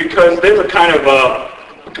 I mean, because there's a kind of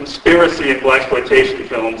conspiracy in blaxploitation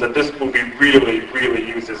films that this movie really, really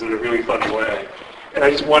uses in a really fun way. And I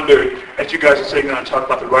just wondered, as you guys are sitting down and talk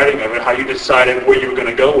about the writing of it, how you decided where you were going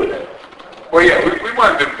to go with it. Well, yeah, we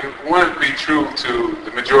wanted to be true to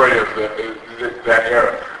the majority of that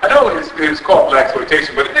era. I know it's called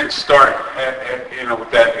blaxploitation, but it didn't start, you know,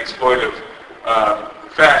 with that exploitive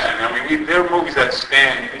fashion. I mean, there are movies that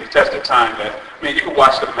stand the test of time. That, I mean, you can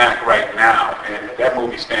watch The Mac right now, and that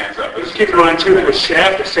movie stands up. Just keep in mind, too, that was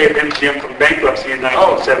Shaft that saved MGM from bankruptcy in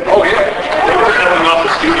 1970. Oh, yeah. They were coming off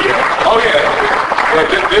the studio. Oh, yeah.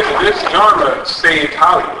 This genre saved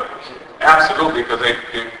Hollywood. Absolutely, because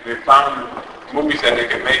they found movies that they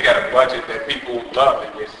could make at a budget that people loved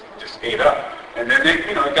and just ate up. And then they,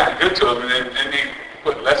 you know, it got good to them, and then they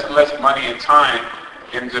put less and less money and time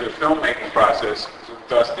into the filmmaking process,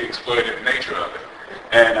 thus the exploitative nature of it.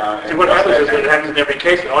 And what happens is that it happens in every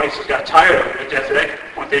case. The audiences got tired of it. After that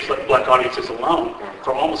point, they just let black audiences alone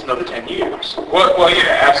for almost another 10 years. Well,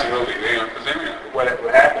 yeah, absolutely. Because then what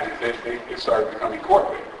happened is they started becoming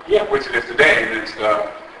corporate, which it is today, and it's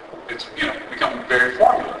you know, become very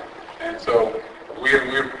formula. And so we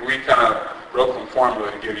kind of broke from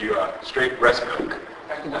formula to give you a straight breast milk.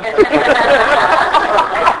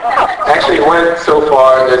 Actually, it went so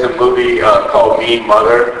far, there's a movie called Mean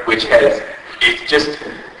Mother, which it's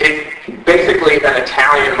basically an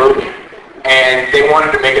Italian movie. And they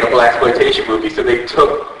wanted to make it a blaxploitation movie, so they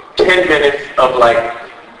took 10 minutes of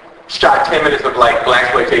shot 10 minutes of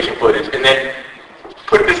blaxploitation footage, and then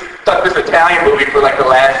stuck this Italian movie for the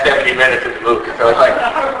last 70 minutes of the movie. So it's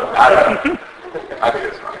I don't know. I think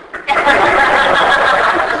it's funny.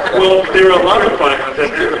 Well, there are a lot of funny ones.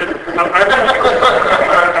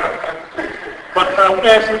 But I want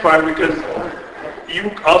to ask you, Fire, because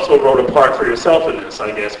you also wrote a part for yourself in this,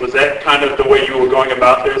 I guess. Was that kind of the way you were going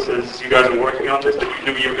about this as you guys were working on this, that you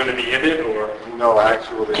knew you were going to be in it, or? No,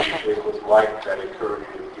 actually, it was Mike that encouraged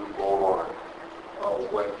me to do Bullhorn.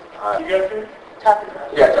 You guys did?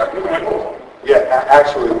 Yeah,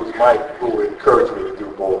 actually, it was Mike who encouraged me to do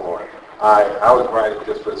Bullhorn. I was writing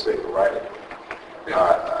just for the sake of writing.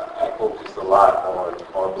 I focused a lot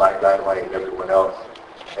on Black Dynamite and everyone else,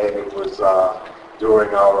 and it was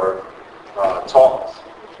during our talks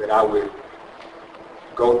that I would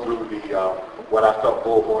go through what I felt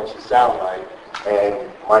Bullhorn should sound like, and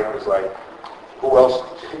Mike was like, who else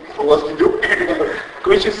to do it?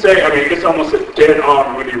 We should say, I mean, it's almost a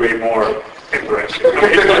dead-on Rudy Ray Moore impression. I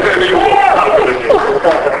mean, it's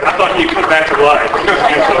I thought he'd come back to life.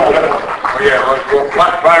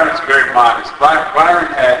 Byron's very modest. Byron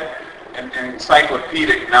had an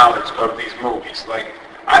encyclopedic knowledge of these movies.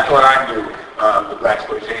 I thought I knew the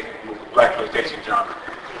blaxploitation genre.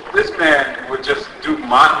 This man would just do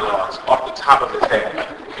monologues off the top of his head.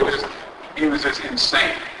 He was just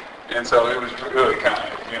insane. And so it was really kind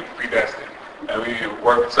of predestined. And we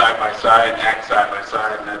worked side by side, act side by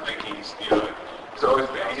side, and I think he's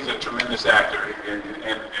a tremendous actor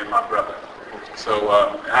and my brother. So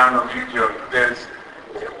I don't know,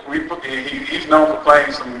 he's known for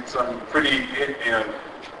playing some pretty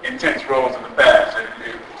intense roles in the past.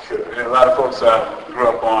 And a lot of folks grew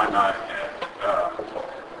up on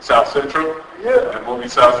South Central. Yeah. The movie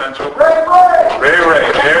South Central. Ray Ray. There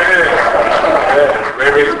it is. Yeah,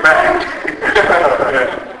 Ray Ray's back.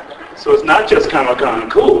 Yeah. So it's not just Comic-Con.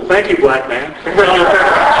 Cool. Thank you, black man.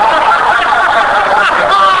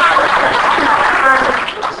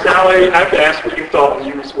 Sally, I have to ask what you thought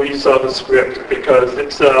when you saw the script, because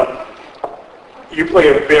it's you play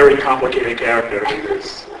a very complicated character in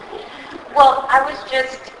this. Well, I was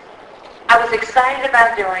excited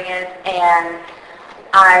about doing it, and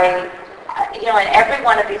in every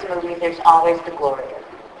one of these movies, there's always the Gloria.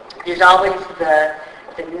 There's always the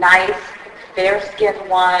nice, fair-skinned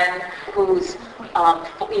one who's,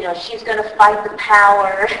 she's going to fight the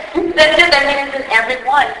power. That's just, it's in every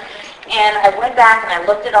one. And I went back and I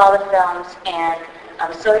looked at all the films, and I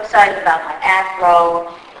was so excited about my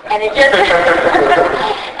afro, and it just,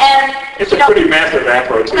 and it's a pretty massive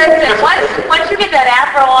afro too. Listen, once you get that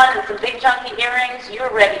afro on and some big chunky earrings,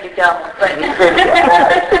 you're ready to go. But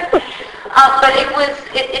but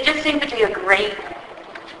it just seemed to be a great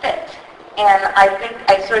fit. And I think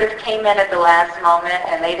I sort of came in at the last moment,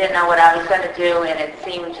 and they didn't know what I was going to do, and it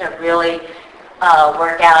seemed to really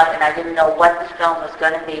work out, and I didn't know what the film was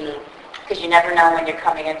going to be, because you never know when you're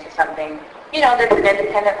coming into something, that's an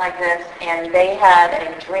independent like this, and they had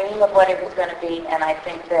a dream of what it was going to be, and I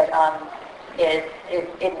think that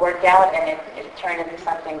it worked out, and it turned into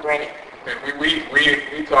something great. We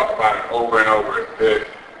talk about it over and over.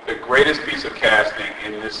 The greatest piece of casting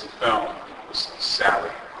in this film was Sally.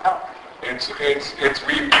 Oh. We were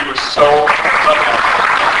so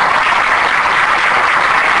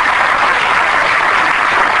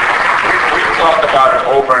we talked about it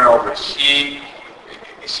over and over. She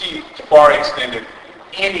far extended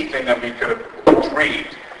anything that we could have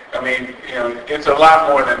dreamed. I mean, it's a lot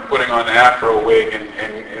more than putting on an afro wig and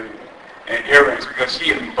earrings, because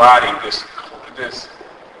she embodied this.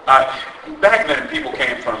 Back then, people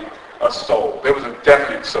came from a soul. There was a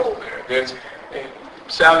definite soul there.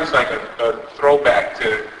 Sally's like a throwback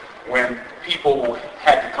to when people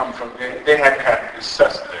had to come from, they had to have this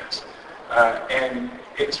sustenance. And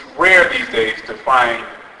it's rare these days to find,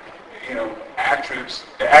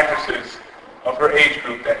 actresses of her age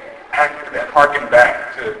group that harken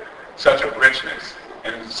back to such a richness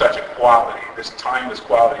and such a quality, this timeless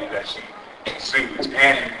quality that she exudes.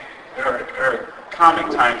 And her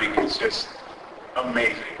comic timing is just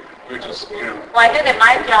amazing. We're just, Well, I knew that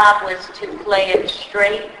my job was to play it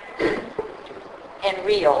straight and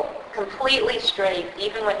real, completely straight,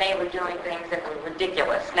 even when they were doing things that were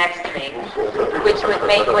ridiculous next to me, which would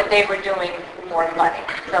make what they were doing more funny.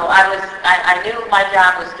 So I knew my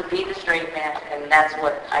job was to be the straight man, and that's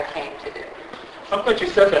what I came to do. I'm glad you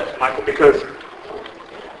said that, Michael, because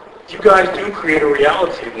you guys do create a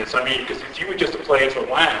reality in this. I mean, because if you were just to play it for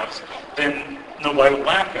laughs, then nobody would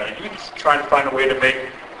laugh at it. You were just trying to find a way to make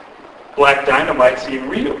Black Dynamite seem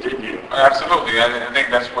real, didn't you? Absolutely. I think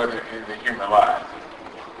that's where the humor lies.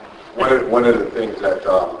 One of the things that,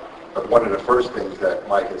 one of the first things that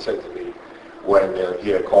Mike had said to me when he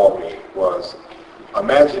had called me was,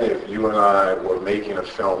 imagine if you and I were making a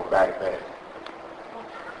film back then.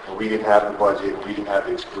 And we didn't have the budget, we didn't have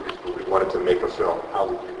the experience, but we wanted to make a film. How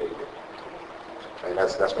would we make it? And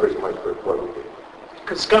that's pretty much what we did.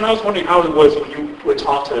 Because Scott, I was wondering how it was when you would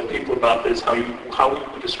talk to people about this, how you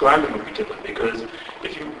would describe the movie to them. Because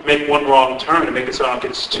if you make one wrong turn and make it sound like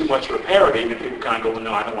it's too much of a parody, then people kind of go, well,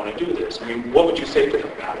 no, I don't want to do this. I mean, what would you say to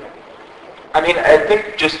them about it? I mean, I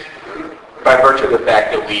think just by virtue of the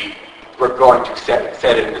fact that we were going to set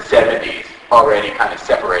it in the 70s, already kind of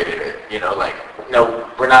separated it. No,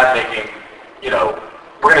 we're not making,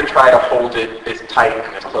 we're going to try to hold it as tight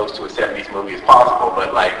and as close to a 70s movie as possible, but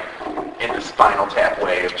in the Spinal Tap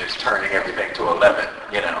way of just turning everything to 11,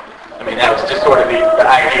 I mean, that was just sort of the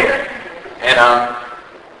idea. And,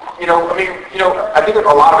 I think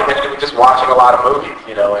a lot of it had to do with just watching a lot of movies,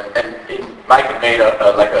 and Mike had made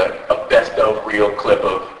a best of real clip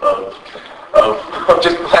of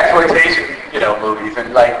just blaxploitation, movies,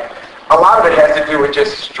 and a lot of it has to do with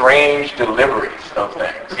just strange deliveries of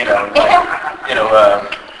things,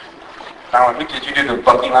 did you do the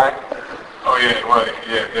Bucky line? Oh yeah, well,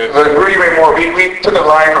 yeah. Rudy Ray Moore, we took a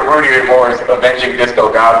line from Rudy Ray Moore's Avenging Disco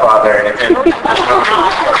Godfather, and it's in this movie.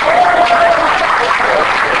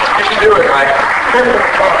 You should do it, Mike.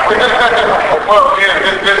 Well, yeah,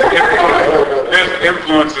 there's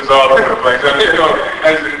influences all over the place. I mean,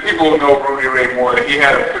 as people know Rudy Ray Moore, he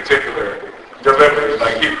had a particular delivery.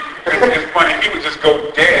 It's funny, he would just go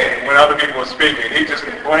dead when other people were speaking. He'd just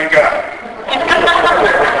blank out.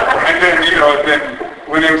 And know, then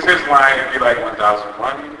when it was his line, it'd be like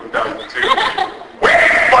 1001, 1002. Where's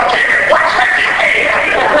Bucky? What's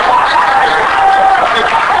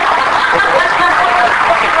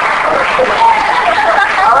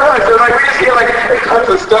I don't know, so like we just hear like tons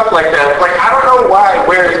of stuff like that. Like I don't know why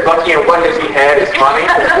where is Bucky and what has he had is funny.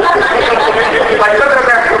 Like something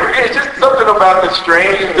about it's just something about the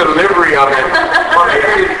strange delivery of it.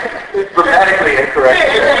 It's grammatically incorrect.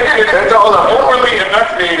 That's all I'm overly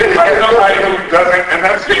enunciated by somebody who doesn't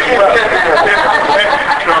enunciate well.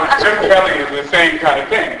 You know, Jim Kelly is the same kind of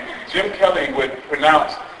thing. Jim Kelly would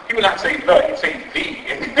pronounce, he would not say the, he'd say the.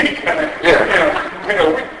 You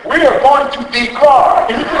know, we are going to the car.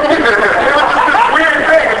 It was just this weird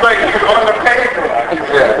thing. It's like he's on the page.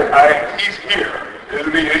 He's here.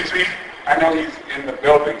 I know he's in the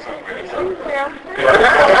building somewhere. So. Yeah.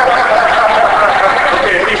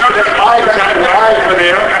 Okay, he's over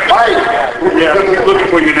there. Yeah, he's looking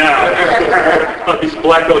for you now. These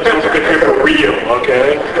black belt jumps are here for real,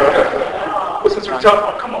 okay? Well, since we're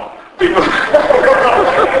talking, come on.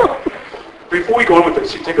 Before we go on with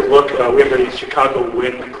this, you take a look. We have a Chicago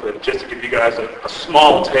Wind clip just to give you guys a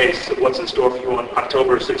small taste of what's in store for you on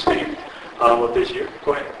October 16th of this year.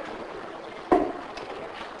 Go ahead.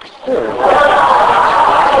 All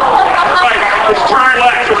right, let's turn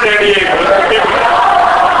left for San Diego.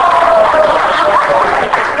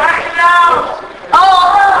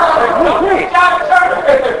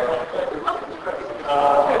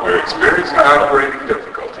 We're experiencing operating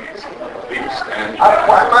difficulties. Please stand.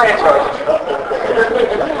 Why am I in charge?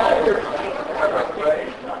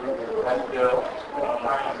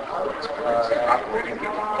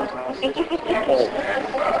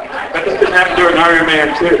 That just didn't happen during Iron Man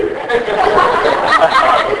 2.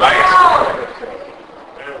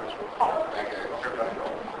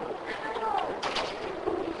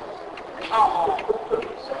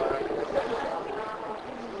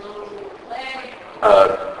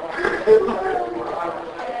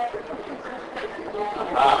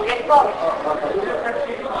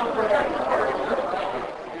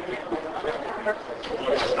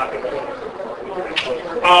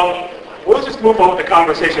 We'll just move on with the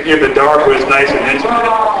conversation here in the dark where it's nice and intimate.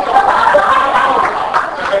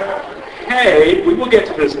 Hey, we will get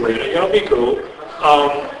to this later. Y'all be cool.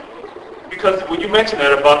 Because when you mentioned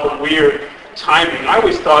that about the weird timing, I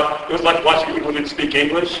always thought it was like watching people who didn't speak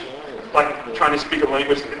English, like trying to speak a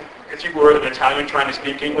language. If you were an Italian trying to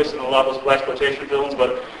speak English in a lot of those blaxploitation films,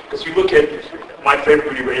 but because you look at my favorite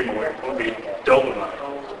Rudy Ray movie, Dolomite.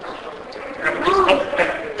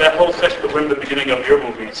 That whole section of women at the beginning of your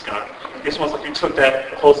movie, Scott, it's almost like you took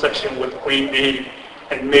that whole section with Queen Bee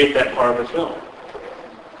and made that part of the film.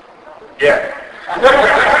 Yeah.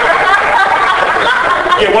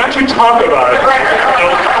 Yeah, why don't you talk about it? I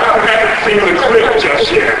haven't seen the clip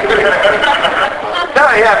just yet. No,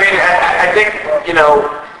 yeah, I mean, I think, you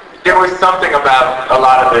know, there was something about a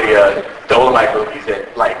lot of the Dolomite movies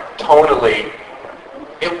that, like, tonally,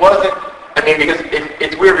 it wasn't, I mean, because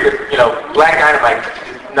it's weird because, you know, Black Dynamite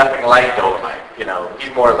is nothing like Dolomite, you know,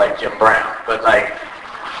 he's more like Jim Brown, but, like,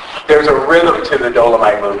 there's a rhythm to the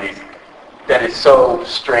Dolomite movies that is so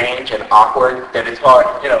strange and awkward that it's hard,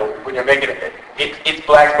 you know, when you're making it, it's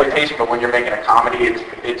blaxploitation, but when you're making a comedy,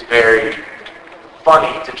 it's very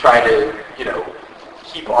funny to try to, you know,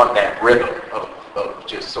 keep on that rhythm of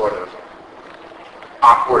just sort of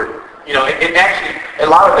awkward, you know, it actually, a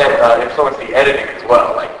lot of that influenced the editing as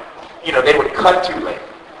well, like, you know, they would cut too late,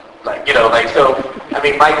 like, you know, like, so, I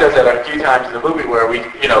mean, Mike does that a few times in the movie where we,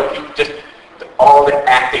 you know, he just, all the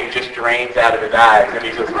acting just drains out of his eyes, and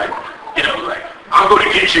he's just like, you know, like, I'm going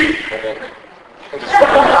to get you, and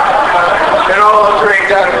all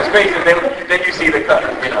drains out of his face, and then you see the cut,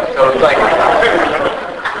 you know, so it's like,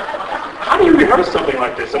 how do you rehearse something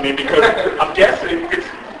like this? I mean, because I'm guessing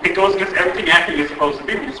it goes against everything acting is supposed to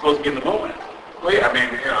be. You're supposed to be in the moment. Well, yeah, I mean,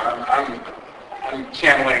 you know, I'm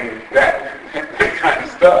channeling that kind of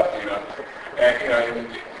stuff, you know, and you know, and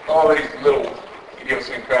all these little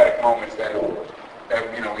idiosyncratic moments that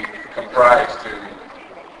you know we comprise to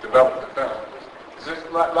develop the film. There's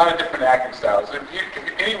a lot of different acting styles. If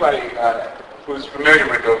anybody who's familiar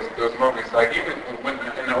with those movies, like even when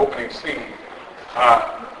in the opening scene,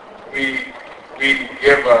 we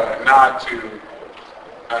give a nod to,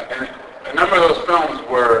 and a number of those films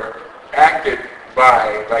were acted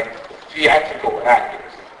by like theatrical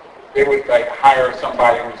actors. They would like hire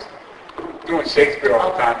somebody who's doing Shakespeare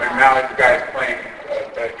all the time, and now the guy's playing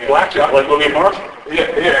Blackjack, like William Marshall.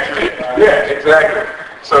 Yeah, exactly.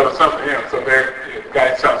 So the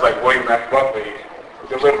guy sounds like William F. Buckley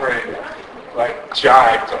delivering like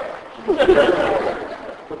jive.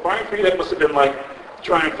 But Brian, for you, that must have been like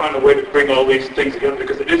trying to find a way to bring all these things together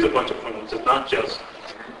because it is a bunch of films. It's not just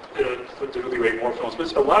the Ruby Ray Moore films, but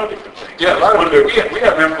it's a lot of different things. Yeah, a lot of we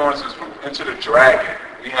have influences from Into the Dragon.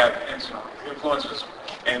 We have influences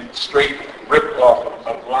and straight rip off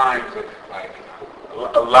of lines of like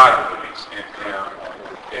a lot of movies.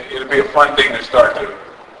 And it'll be a fun thing to start to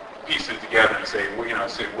piece it together and say, well,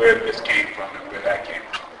 say where this came from and where that came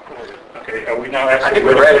from. Okay, are we now actually I think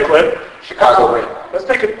we're ready. Clip? Chicago win. Let's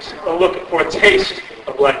take a look for a taste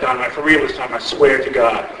of Black Dynamite for real this time. I swear to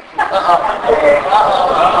God.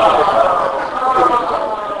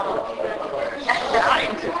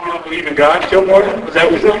 You don't believe in God, Joe Morgan? Was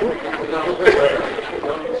that what you said?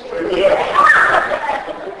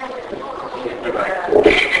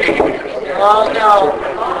 Oh no.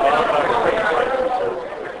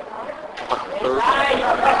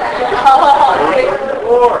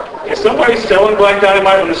 Is somebody selling Black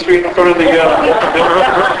Dynamite on the street in front of the...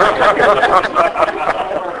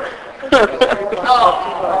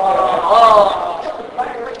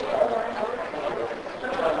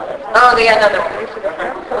 Oh, they got another one.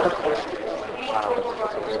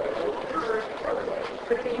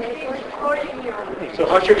 So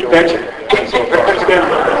how's your convention so far? It's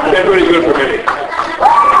been really good for me.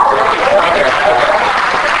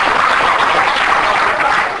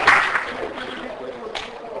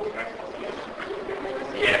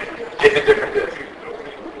 It's a different disc.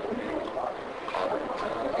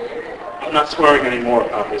 I'm not swearing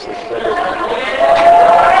anymore, obviously.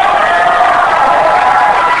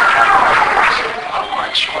 I'll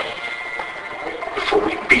march you before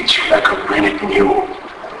we beat you like a rented mule.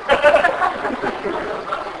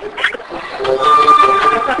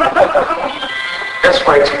 That's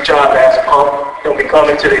right, you job ass punk. Don't be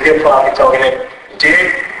coming to the hip hop and talking that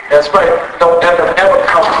dig. That's right. Don't ever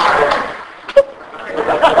come.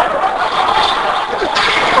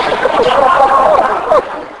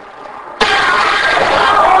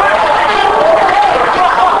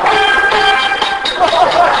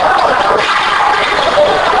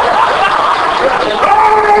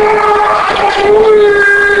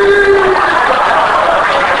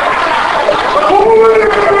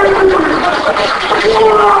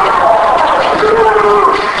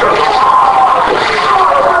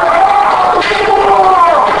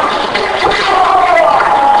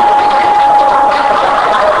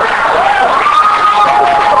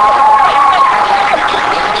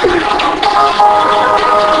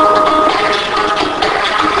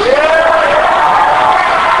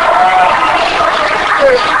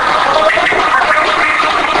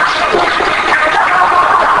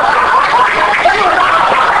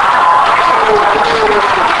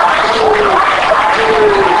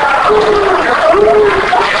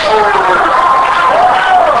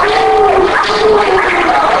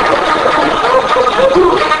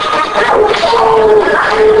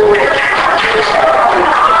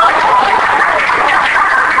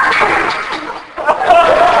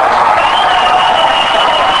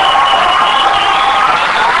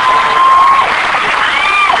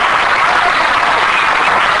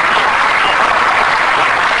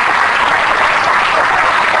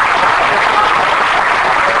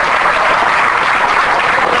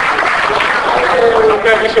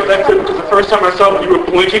 First time I saw you were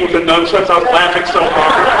blinking with the nunchucks, I was laughing so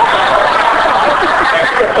hard.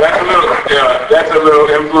 That's a little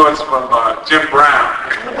influence from Jim Brown.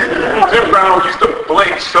 Jim Brown used to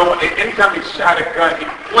blink so anytime he shot a gun, he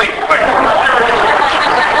blinked like.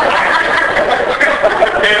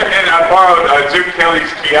 and I borrowed Jim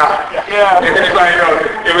Kelly's Kiat. Yeah. And it's like,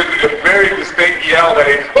 it was a very distinct yell that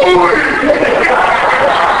he.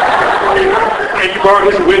 And you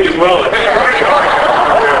borrowed his wig as well.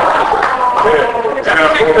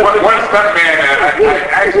 One stuntman I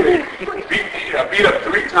actually beat up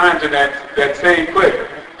 3 times in that same clip.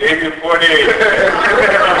 Damien Fournier.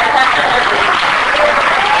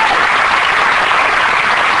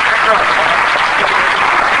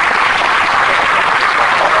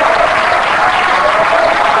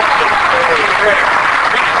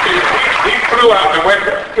 He flew out the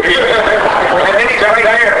window. And then he's right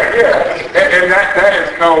here. Yeah. And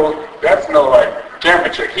that's no like camera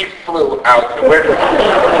trick. He flew out the window.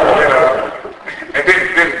 And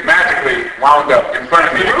then magically wound up in front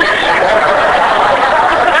of me.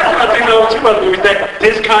 That's one thing movies that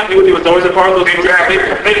discontinuity was always a part of those movies. Exactly.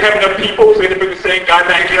 They didn't have enough people, so they had to bring the same guy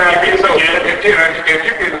back in. So if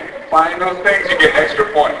you can find those things, you get extra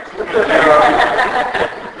points.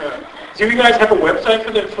 Do you guys have a website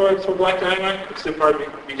for Black Dynamite?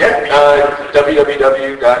 Yeah,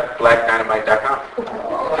 www.blackdynamite.com.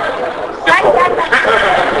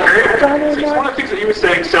 It's one of the things that you were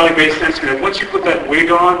saying, Sally Mae Sensory, that once you put that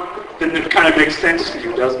wig on, then it kind of makes sense to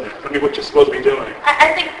you, doesn't it? I mean, what you're supposed to be doing.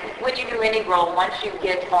 I think when you do any role, once you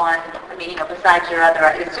get on, I mean, besides your other,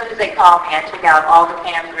 as soon as they call me, I check out all the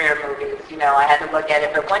Pam Grier movies. I had to look at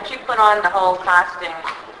it. But once you put on the whole costume,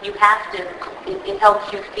 you have to, it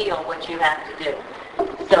helps you feel what you have to do.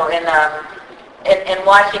 So in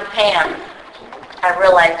watching Pam, I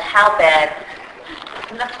realized how bad,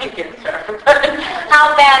 nothing against her, but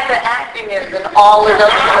how bad the acting is in all of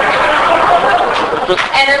those movies.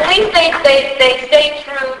 And at least they stay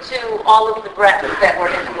true to all of the breaths that were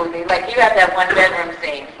in the movie. Like you have that one bedroom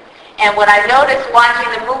scene. And what I noticed watching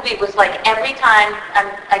the movie was like every time,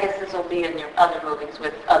 I guess this will be in your other movies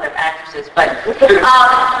with other actresses, but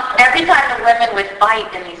every time the women would fight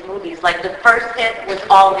in these movies, like the first hit was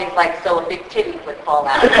always like so a big titty would fall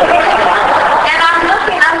out. And I'm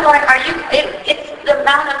looking, I'm going, it's the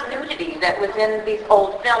amount of nudity that was in these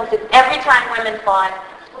old films, and every time women fought,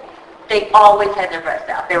 they always had their breasts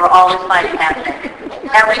out. They were always fighting half naked.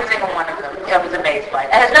 Every single one of them. I was amazed by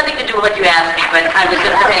it. It has nothing to do with what you asked me, but I was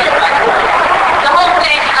just amazed by it. The whole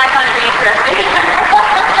thing, I found it interesting.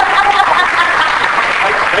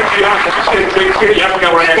 Thank you, I just said big titty. I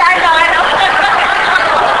forgot what I asked. I know.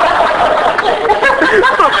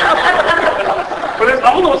 But it's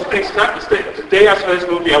all those things. Not the day I saw this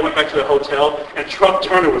movie, I went back to the hotel, and Truck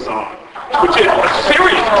Turner was on, which is a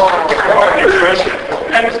serious expression.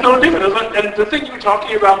 And it's no different. And the thing you were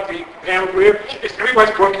talking about, the Pam Grier, is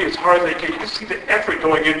everybody's working as hard as they can. You can see the effort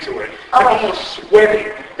going into it. They're almost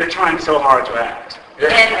sweating. They're trying so hard to act.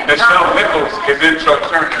 Yeah. Michelle Nichols is in Truck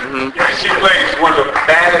Turner. Mm-hmm. And she plays one of the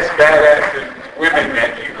baddest women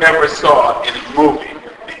that you ever saw in a movie.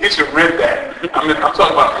 You should rent that. I'm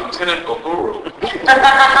talking about Lieutenant Uhuru.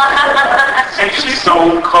 And she's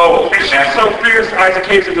so cold. And she's so fierce, Isaac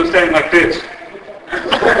Hayes is standing like this.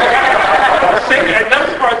 And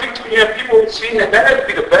that's the part I think you have people, that had to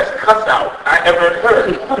be the best cuss out I ever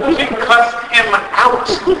heard. She cussed him out.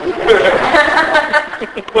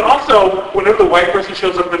 But also, whenever the white person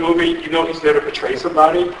shows up in the movie, you know he's there to portray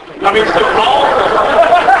somebody. I mean, so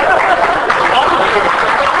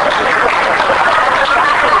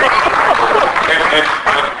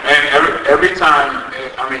and every time,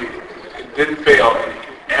 I mean, it didn't fail. In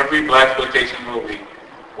every blaxploitation movie,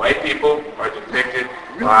 white people are depicted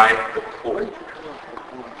by the poor.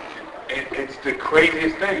 It's the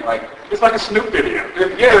craziest thing. Like, it's like a Snoop video.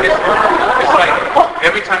 Yeah, it's like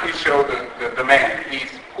every time you show the man,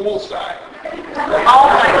 he's poolside. Oh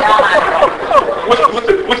my God!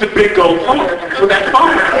 With the big gold phone, with that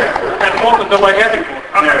phone that nobody has anymore.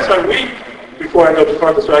 So before I go too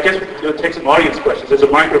far, so I guess we'll take some audience questions. There's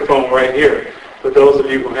a microphone right here for those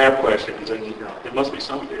of you who have questions, and there must be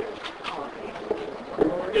some here.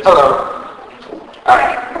 Yes. Hello.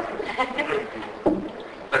 Hi.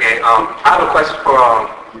 Okay, I have a question for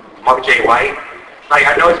Mark J. White. Like,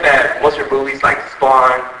 I noticed that most of your movies, like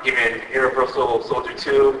Spawn, even Universal Soldier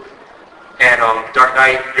 2, and Dark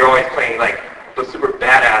Knight, you're always playing like the super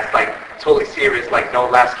badass, like totally serious, like no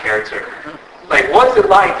less character. Like, what's it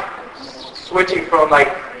like switching from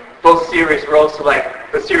like those serious roles to like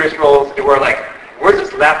the serious roles where like we're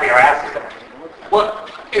just laughing our asses off? Well,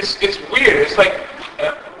 it's weird. It's like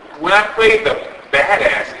when I play the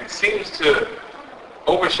badass, it seems to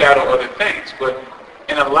overshadow other things. But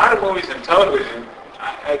in a lot of movies and television,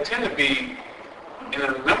 I tend to be, in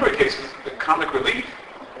a number of cases, the comic relief.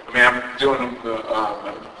 I mean, I'm doing,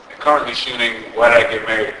 currently shooting Why Did I Get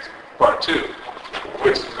Married Part 2,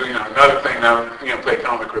 which is, another thing that I'm, play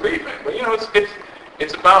comic relief in. But,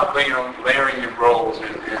 it's about, layering your roles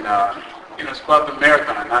and it's about the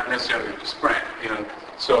marathon, not necessarily the sprint,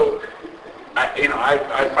 So,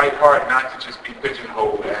 I fight hard not to just be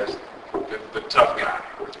pigeonholed as the tough guy.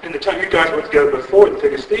 And the time you guys were together before, the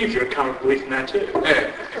Thick of Steve's, you're a comic relief in that too.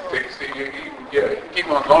 Yeah, Thick of Steve, keep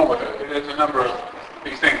on going with it. There's a number of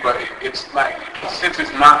these things, but it's like, since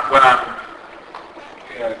it's not what I'm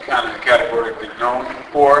kind of categorically known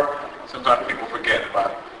for, sometimes people forget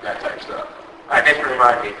about that type of stuff. All right, thanks for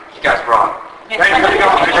reminding me. You guys are wrong.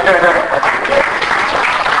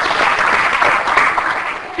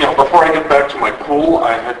 Before I get back to my pool,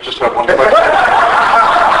 I just have one question.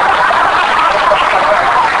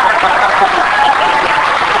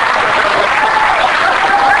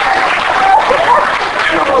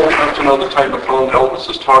 To know the type of film Elvis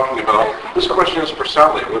is talking about. This question is for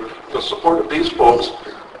Sally. With the support of these folks,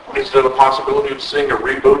 is there the possibility of seeing a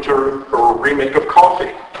reboot or a remake of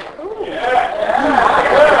Coffee?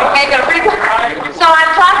 So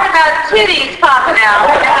I'm talking about titties popping out.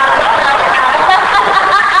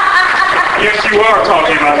 Yes, you are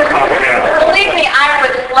talking about popping out. Believe me, I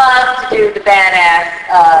would love to do the badass,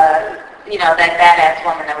 that badass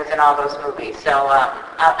woman that was in all those movies. So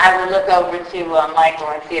I will look over to Michael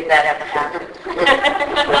and see if that ever happened.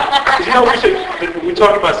 We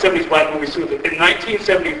talk about 70s black movies too. In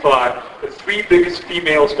 1975, the three biggest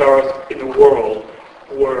female stars in the world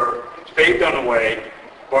were Faye Dunaway,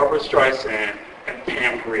 Barbara Streisand, and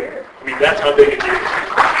Pam Grier. I mean, that's how big it is.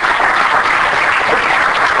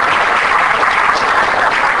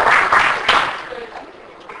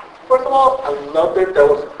 First of all, I loved it. That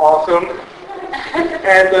was awesome.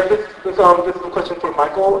 And this is a question for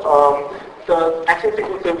Michael. The action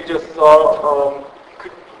sequence that we just saw, do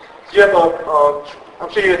you have I'm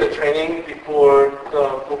sure you had the training before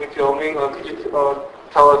the movie filming. Could you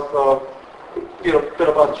tell us a bit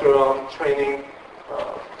about your training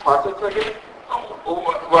process, I guess?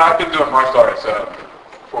 Well, I've been doing martial arts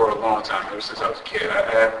for a long time, ever since I was a kid. I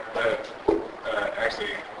have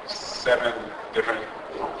actually 7 different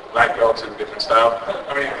black belts in different styles.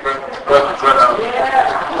 I mean,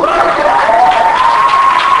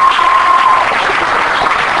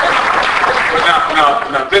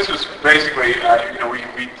 no, this was basically,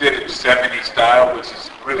 we did it 70s style, which is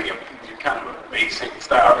really kind of a basic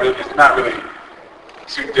style. It's not really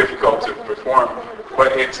too difficult to perform,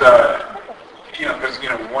 but it's, because, we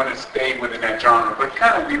want to stay within that genre, but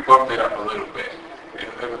kind of we bumped it up a little bit.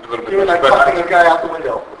 You were like talking a guy out the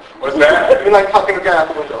window. What's that? You're like talking a guy out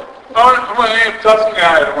the window. Oh, well, tossing a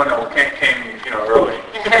guy out the window came early.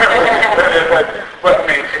 But I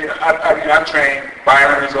mean, I'm trained.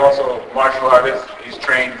 Byron is also a martial artist. He's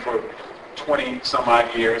trained for 20 some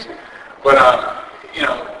odd years. But I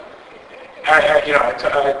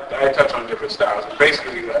touch on different styles.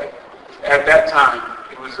 Basically, at that time,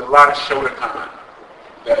 it was a lot of Shotokan,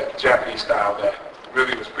 that Japanese style that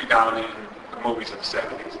really was predominant in the movies of the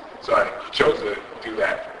 70s. So I chose to do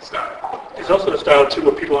that style. There's also a style too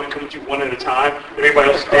where people only come at you one at a time.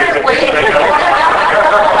 Everybody else stands up.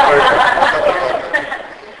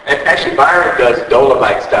 And actually, Byron does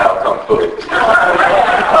Dolomite style kung fu within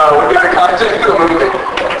the context of the movie.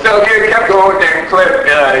 So if you kept going with that clip,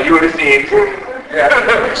 you would have seen. Yeah.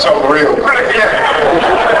 So real.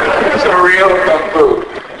 Yeah. So real kung fu.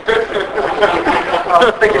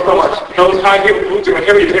 Thank you so much. Those high-heel boots are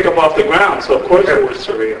heavy to pick up off the ground, so of course it was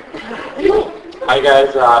surreal. Hi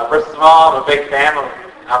guys. First of all, I'm a big fan.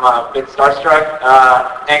 I'm a bit starstruck.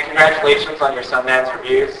 And congratulations on your Sundance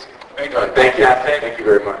reviews. Thank you. Thank you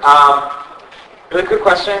very much. Really quick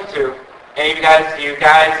question to any of you guys. Do you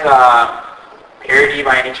guys parody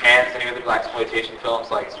by any chance any of the blaxploitation films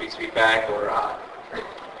like Sweet Sweetback or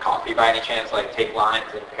Coffee by any chance? Like take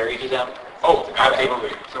lines and parody them? Oh,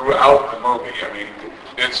 absolutely. Throughout the movie. I mean,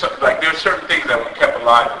 there's certain things that were kept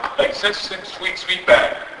alive. Like since Sweet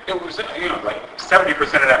Sweetback, it was like 70% of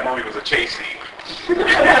that movie was a chase scene.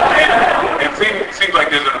 and it seems like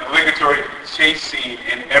there's an obligatory chase scene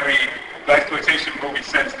in every blaxploitation movie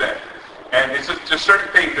since then. And it's just certain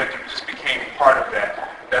things that just became part of that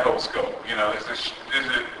whole scope. There's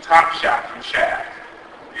a top shot from Shaft.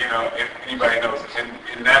 If anybody knows,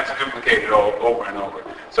 and that's duplicated over and over.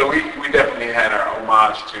 So we definitely had our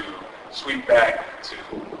homage to Sweetback, to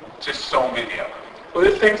just so many of them. Well,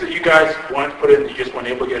 there's things that you guys wanted to put in that you just weren't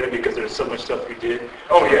able to get in because there's so much stuff we did.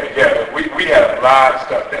 Oh yeah. We had a lot of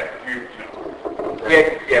stuff that we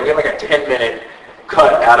had like a 10-minute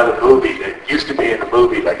cut out of the movie that used to be in the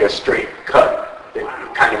movie, like a straight cut. That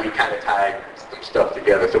we kind of tied some stuff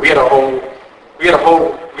together. So we had a whole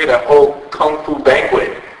kung fu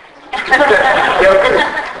banquet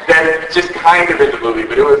that's just kind of in the movie,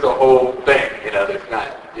 but it was a whole thing. That's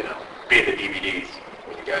not being the DVDs.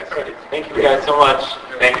 You guys. Thank you guys so much.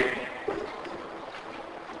 Thank you.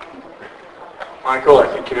 Michael, I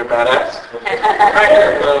think you're a badass.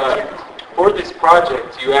 For this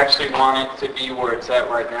project, do you actually want it to be where it's at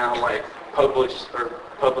right now, like published or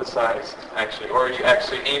publicized, actually, or are you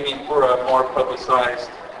actually aiming for a more publicized,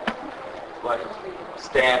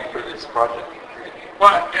 stand for this project?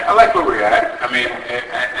 Well, I like where we're at. I mean,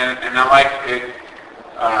 and I like it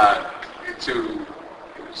to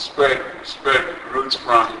spread roots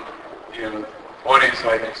from audience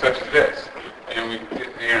like such as this, and we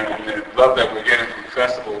and the love that we're getting from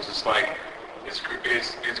festivals. It's like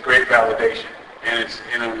it's great validation, and it's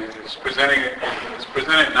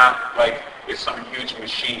presented not like it's some huge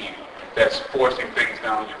machine that's forcing things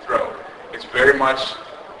down your throat. It's very much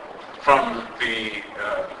from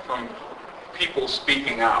people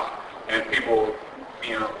speaking out and people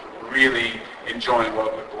really enjoying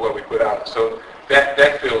what we put out. So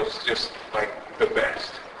that feels just like the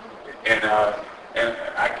best. And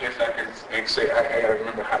I guess I can say I gotta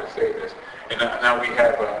remember how to say this. And now we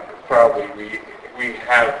have we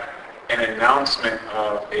have an announcement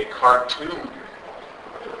of a cartoon.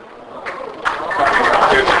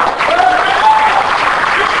 This is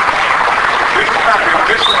not the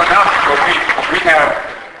official announcement, but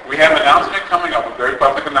we have an announcement coming up, a very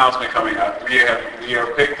public announcement coming up. We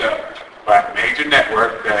are picked up by a major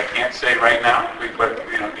network that I can't say right now, but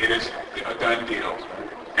it is a done deal.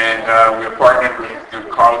 And we're partnered with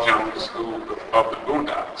Carl Jones, who of the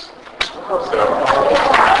Boondocks.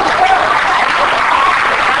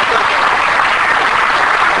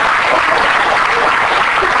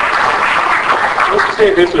 Let's just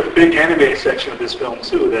say there's a big anime section of this film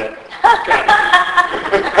too that.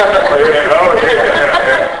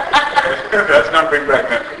 That's not bring back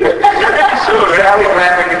that. So Sally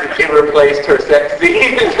Graphic is replaced her sex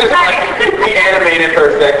scene. We animated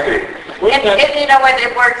her sex scene. And you know what?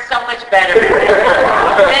 It works so much better. It's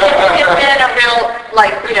been a real,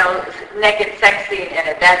 naked sex scene in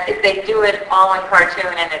it. If they do it all in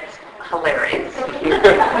cartoon, and it's hilarious.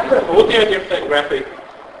 What the idea of that graphic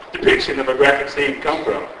depiction of a graphic scene come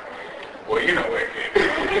from? Well, you know where it came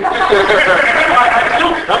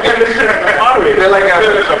They're like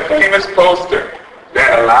there's a famous poster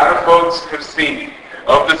that a lot of folks have seen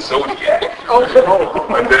of the Zodiac. But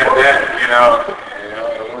then, I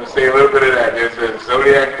want to say a little bit of that. There's a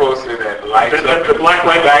Zodiac poster that lights up. The black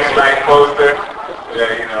light poster.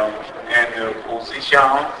 And the position.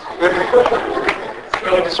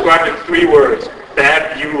 Well, described in 3 words.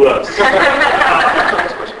 Fabulous.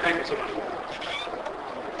 Thank you so much.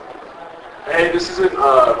 Hey, this isn't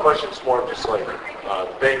a question, it's more of just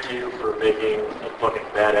thank you for making a fucking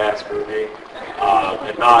badass movie,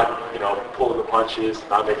 and not, pulling the punches,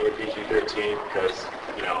 not making it PG-13, because,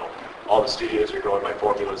 all the studios are going by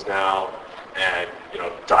formulas now, and,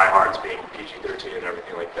 Die Hard's being PG-13 and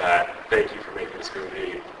everything like that. Thank you for making this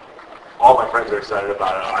movie. All my friends are excited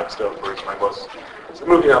about it. I'm stoked for it. It's the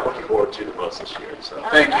movie I'm looking forward to the most this year. So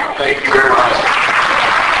thank you very much.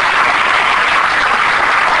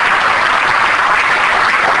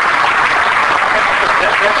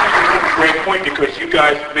 That's a great point, because you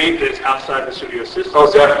guys made this outside the studio system.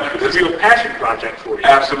 Oh, definitely. It's a real passion project for you.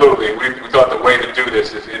 Absolutely. We thought the way to do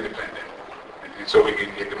this is independent, and so we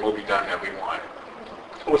can get the movie done that we want.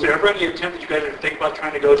 Was there ever any attempt that you guys ever think about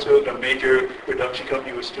trying to go to a major production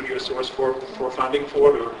company with studio source for funding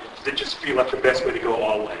for it, or did it just feel like the best way to go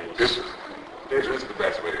all in? This is the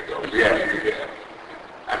best way to go. Yeah.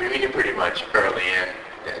 I mean, we knew pretty much early in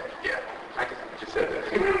that, I just said that.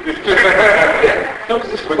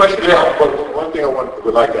 But one thing I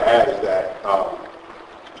would like to add is that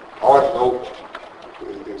Art Hope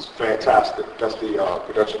is fantastic. That's the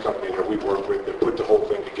production company that we work with that put the whole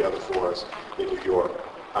thing together for us in New York.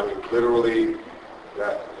 I mean, literally,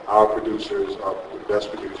 our producers are the best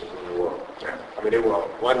producers in the world. I mean, they were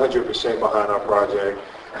 100% behind our project.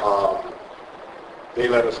 They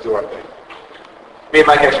let us do our thing. Me and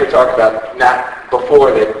Mike actually talked about, not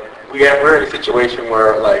before, that we're in a situation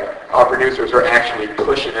where, our producers are actually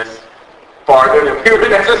pushing us farther than we would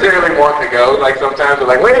necessarily want to go. Sometimes we're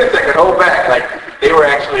like, wait a second, hold back. They were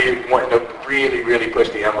actually wanting to really, really push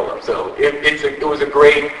the envelope. So it was a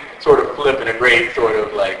great sort of flip and a great sort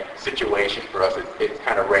of situation for us. It's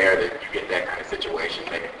kind of rare that you get that kind of situation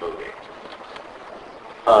making a movie.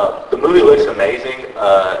 The movie looks amazing.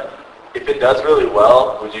 If it does really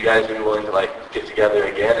well, would you guys be willing to get together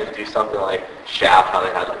again and do something like Shaft, how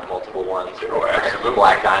they had multiple ones, or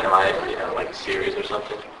Black Dynamite, like a series or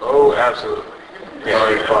something? Oh, absolutely. Yeah,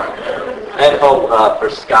 it'd be fun. And for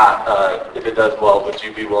Scott, if it does well, would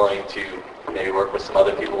you be willing to maybe work with some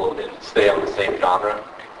other people and stay on the same genre?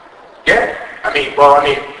 Yeah. I mean,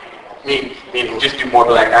 just do more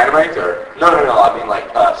Black Dynamite, or? No. I mean,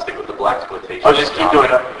 stick with the blaxploitation. Oh, just keep doing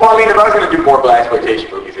it. Well, if I was going to do more blaxploitation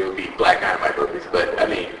movies, it would be Black Dynamite movies. But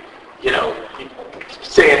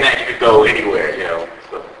saying that, you could go anywhere.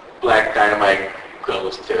 So Black Dynamite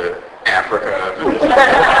goes to Africa. Black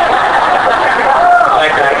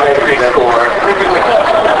Dynamite Big Score.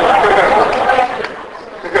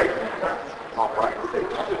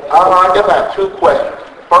 I guess I have 2 questions.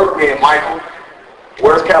 First, me and Michael.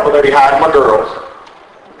 Where's Cavalieri hiding my girls?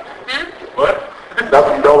 What? That's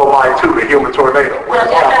from Dolomite 2, the Human Tornado. Where's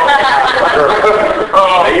Cavalieri?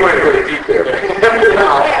 You went really deep there.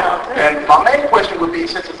 And my main question would be,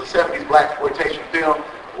 since it's a 70s blaxploitation film,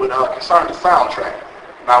 would concern the soundtrack.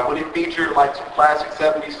 Now, would it feature some classic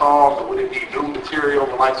 70s songs, or would it be new material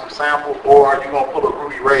and some samples, or are you going to pull a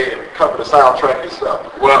Ruby Ray and cover the soundtrack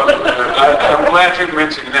yourself? Well, I'm glad you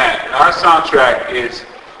mentioned that. Our soundtrack is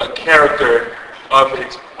a character of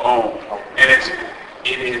its own, and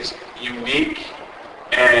it is unique,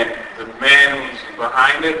 and the man who's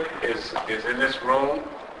behind it is in this room,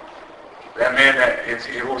 That man,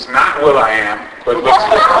 it was not Will.i.am, but looks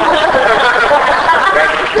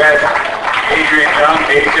that's Adrian Young,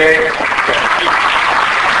 AJ.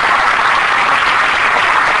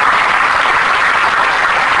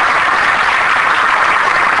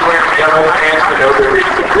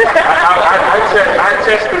 I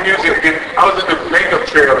test the music. I was in the makeup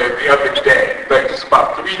trailer the other day, like just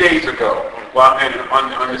about 3 days ago, while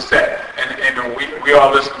on the set, and we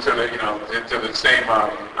all listened to to the same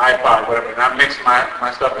iPod, whatever, and I mixed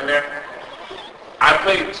my stuff in there. I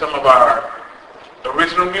played some of our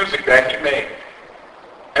original music that he made.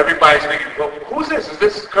 Everybody's thinking, well, who's this? Is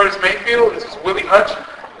this Curtis Mayfield? Is this Willie Hutch?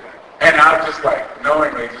 And I was just like,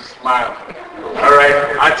 knowingly, just smiling. All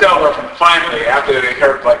right? I tell them finally, after they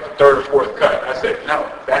heard like the third or fourth cut, I said, no,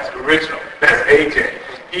 that's original. That's AJ.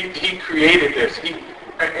 He created this.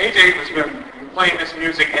 AJ has been playing this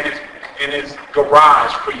music in his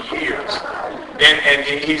garage for years. And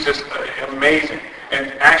he's just amazing.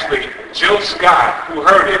 And actually, Jill Scott, who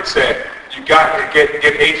heard it, said, you got to get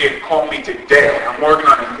AJ to call me today. I'm working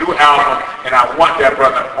on a new album, and I want that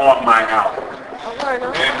brother on my album.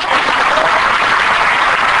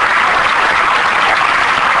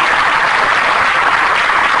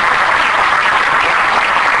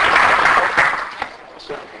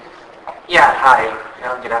 Yeah, hi.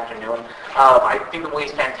 Good afternoon. I think the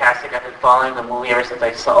movie's fantastic. I've been following the movie ever since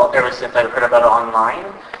I heard about it online.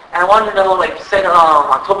 And I wanted to know, like you said,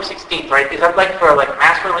 October 16th, right? Is that like for like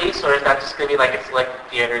mass release, or is that just gonna be like in select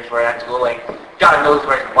theaters where I have to go like God knows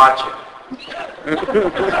where I can watch it?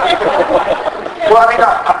 Well, I mean,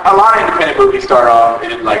 a lot of independent movies start off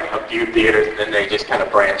in like a few theaters, and then they just kind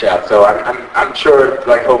of branch out. So I'm sure,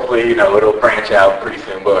 like, hopefully, it'll branch out pretty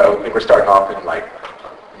soon. But I think we're starting off in like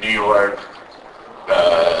New York,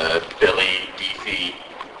 Philly, DC,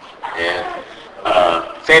 and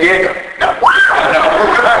San Diego. No, I don't know.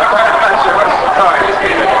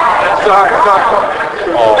 Sorry.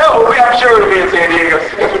 No, I'm sure it'll be in San Diego.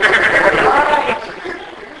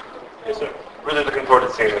 Yes, sir. Really looking forward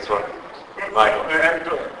to seeing this one. Michael.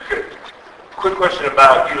 Quick question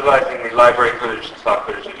about utilizing the library footage and stock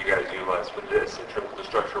footage that you guys utilize for this in terms of the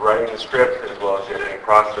structure writing the script as well as the editing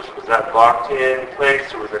process. Was that locked in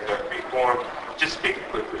place or was that kind of free-form? Just speak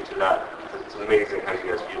quickly to that. It's amazing how you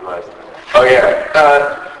guys utilize it. Oh yeah.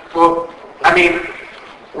 Well, I mean,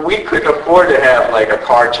 we couldn't afford to have like a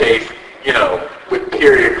car chase, with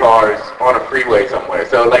period cars on a freeway somewhere.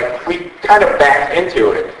 So like we kind of backed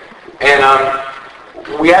into it. And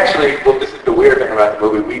we actually, well, this is the weird thing about the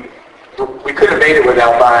movie. We could have made it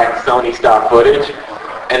without buying Sony stock footage,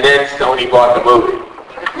 and then Sony bought the movie.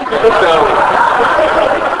 So,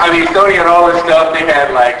 I mean, Sony and all this stuff, they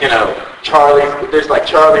had like, there's like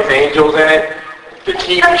Charlie's Angels in it, the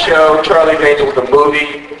TV show, Charlie's Angels, the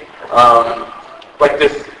movie, like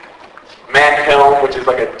this Matt Helm, which is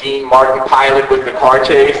like a Dean Martin pilot with the car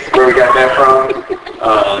chase, where we got that from,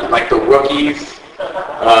 like The Rookies,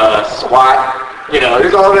 SWAT,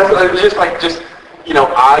 there's all this,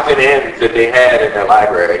 odds and ends that they had in their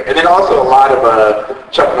library. And then also a lot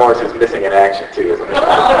of Chuck Norris is missing in action too, isn't it?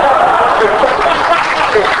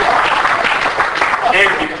 And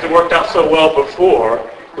because it worked out so well before,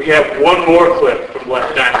 we have one more clip from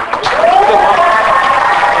Black Dynamite.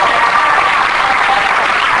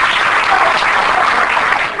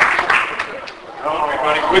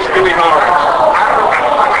 Everybody, wish really hard.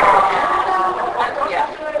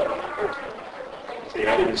 See,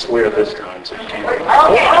 I didn't swear this time, so you can't.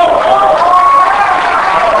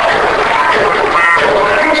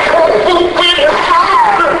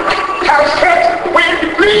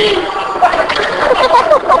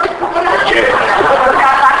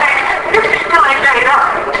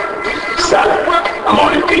 I'm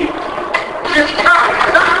on it, Pete.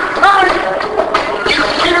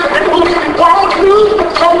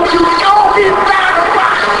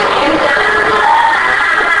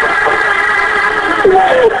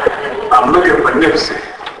 I'm looking for Nipsey.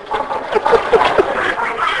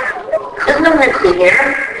 There's no Nipsey here.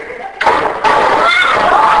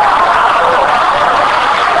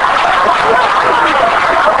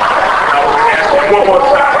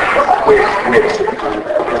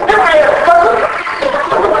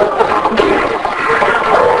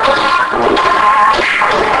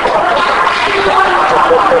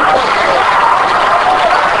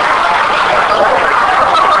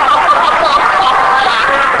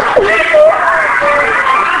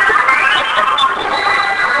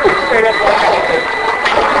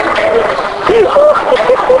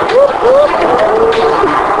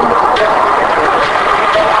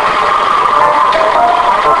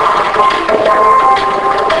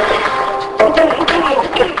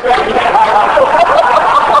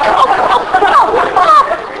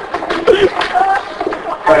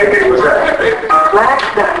 Hey, what's that? Black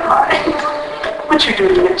Dynamite. What you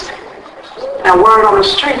do to Nipsey? Now, word on the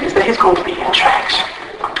street is that he's going to be in traction.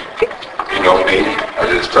 You know me. I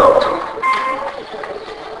just talked to him.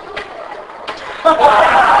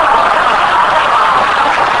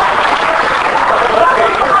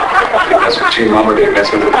 That's what your mama did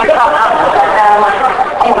messing with me. I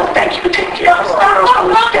want to thank you for taking care of us girls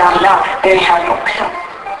from this down and out. They ain't have no pimp.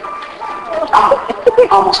 Oh,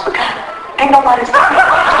 almost forgot. Ain't nobody saying it.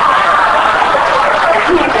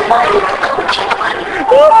 You need the money to coach your money.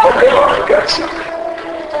 I got something.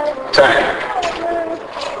 Tanya,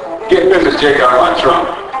 get Memphis Jake out of my trunk.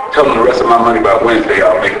 Tell him the rest of my money by Wednesday.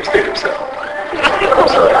 I'll make him stay himself. I'm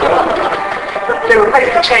sorry. They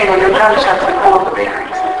replaced the chain on their gunshots with all the berries.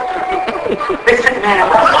 They sitting there.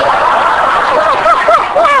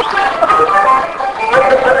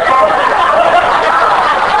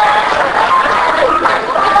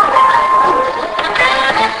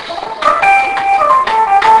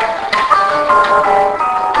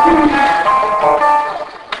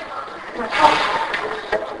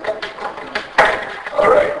 All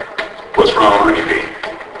right. What's wrong, Honey B?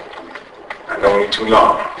 I know you too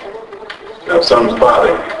long. Now, if something's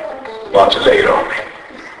bothering you, why don't you lay it on me?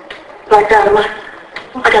 Like Dynamite,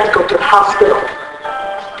 I got to go to the hospital.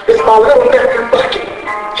 It's my little nephew, Bucky.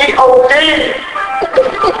 He OD'd.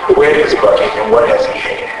 Where is Bucky and what has he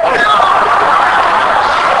had?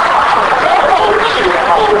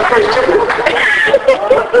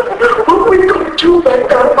 What we gonna do like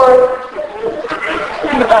Dynamite?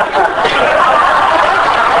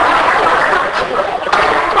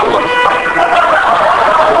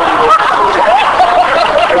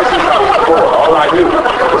 All I knew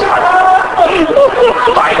was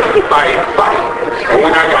fight. And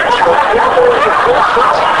when I got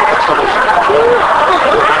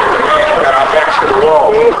our backs to the wall,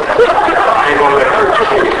 I ain't gonna let it hurt your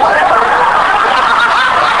kids.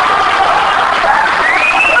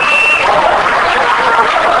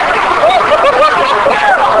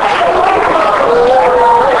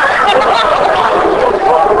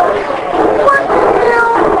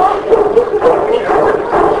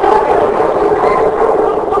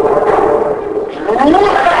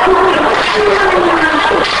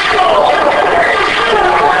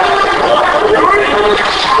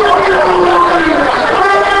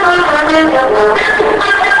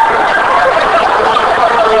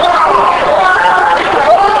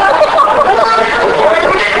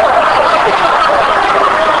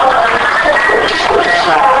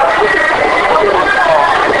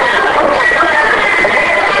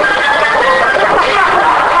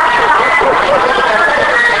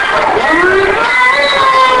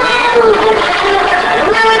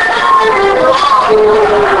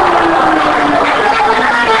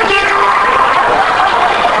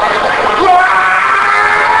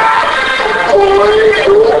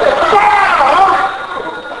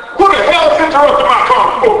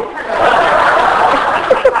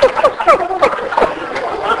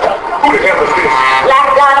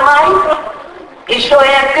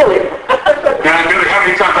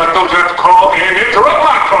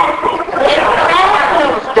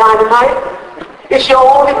 Dynamite, it's your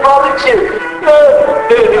only brother too.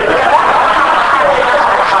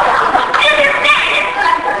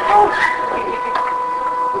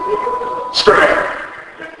 Scram!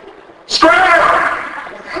 Scram!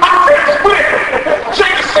 I said split!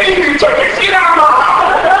 Shake the seat, you turkeys! Get out of my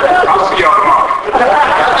house! I'll see y'all tomorrow.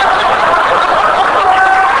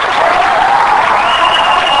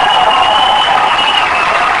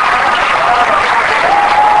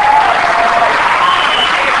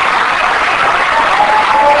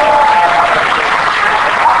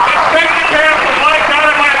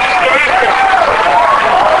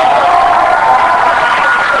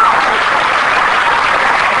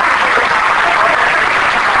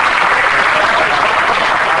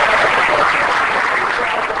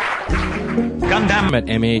 Gundam at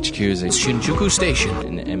MAHQ is a Shinjuku Station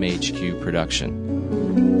in MAHQ production.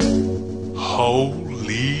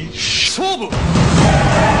 Holy sh! Do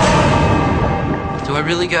I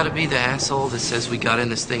really gotta be the asshole that says we got in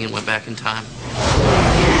this thing and went back in time?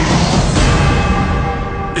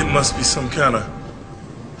 It must be some kind of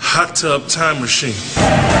hot tub time machine.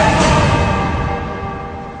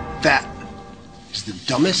 That is the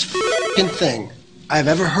dumbest f***ing thing I've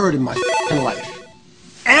ever heard in my f***ing life.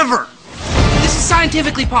 Ever! This is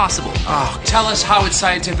scientifically possible. Oh, tell us how it's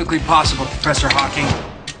scientifically possible, Professor Hawking.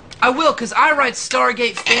 I will, because I write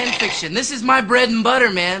Stargate fan fiction. This is my bread and butter,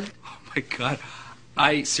 man. Oh my god.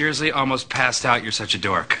 I seriously almost passed out. You're such a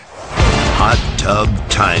dork. Hot Tub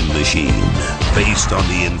Time Machine, based on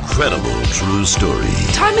the incredible true story.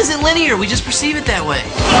 Time isn't linear. We just perceive it that way.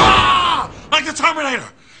 Ah! Like the Terminator.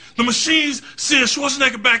 The machines send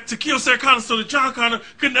Schwarzenegger back to kill Sarah Connor so that John Connor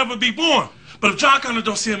could never be born. But if John Connor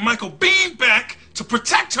don't send Michael Biehn back to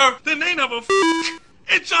protect her, then they never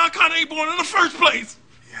and John Connor ain't born in the first place.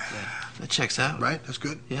 That checks out. Right? That's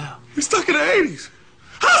good. Yeah. We're stuck in the 80s.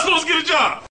 How am I supposed to get a job?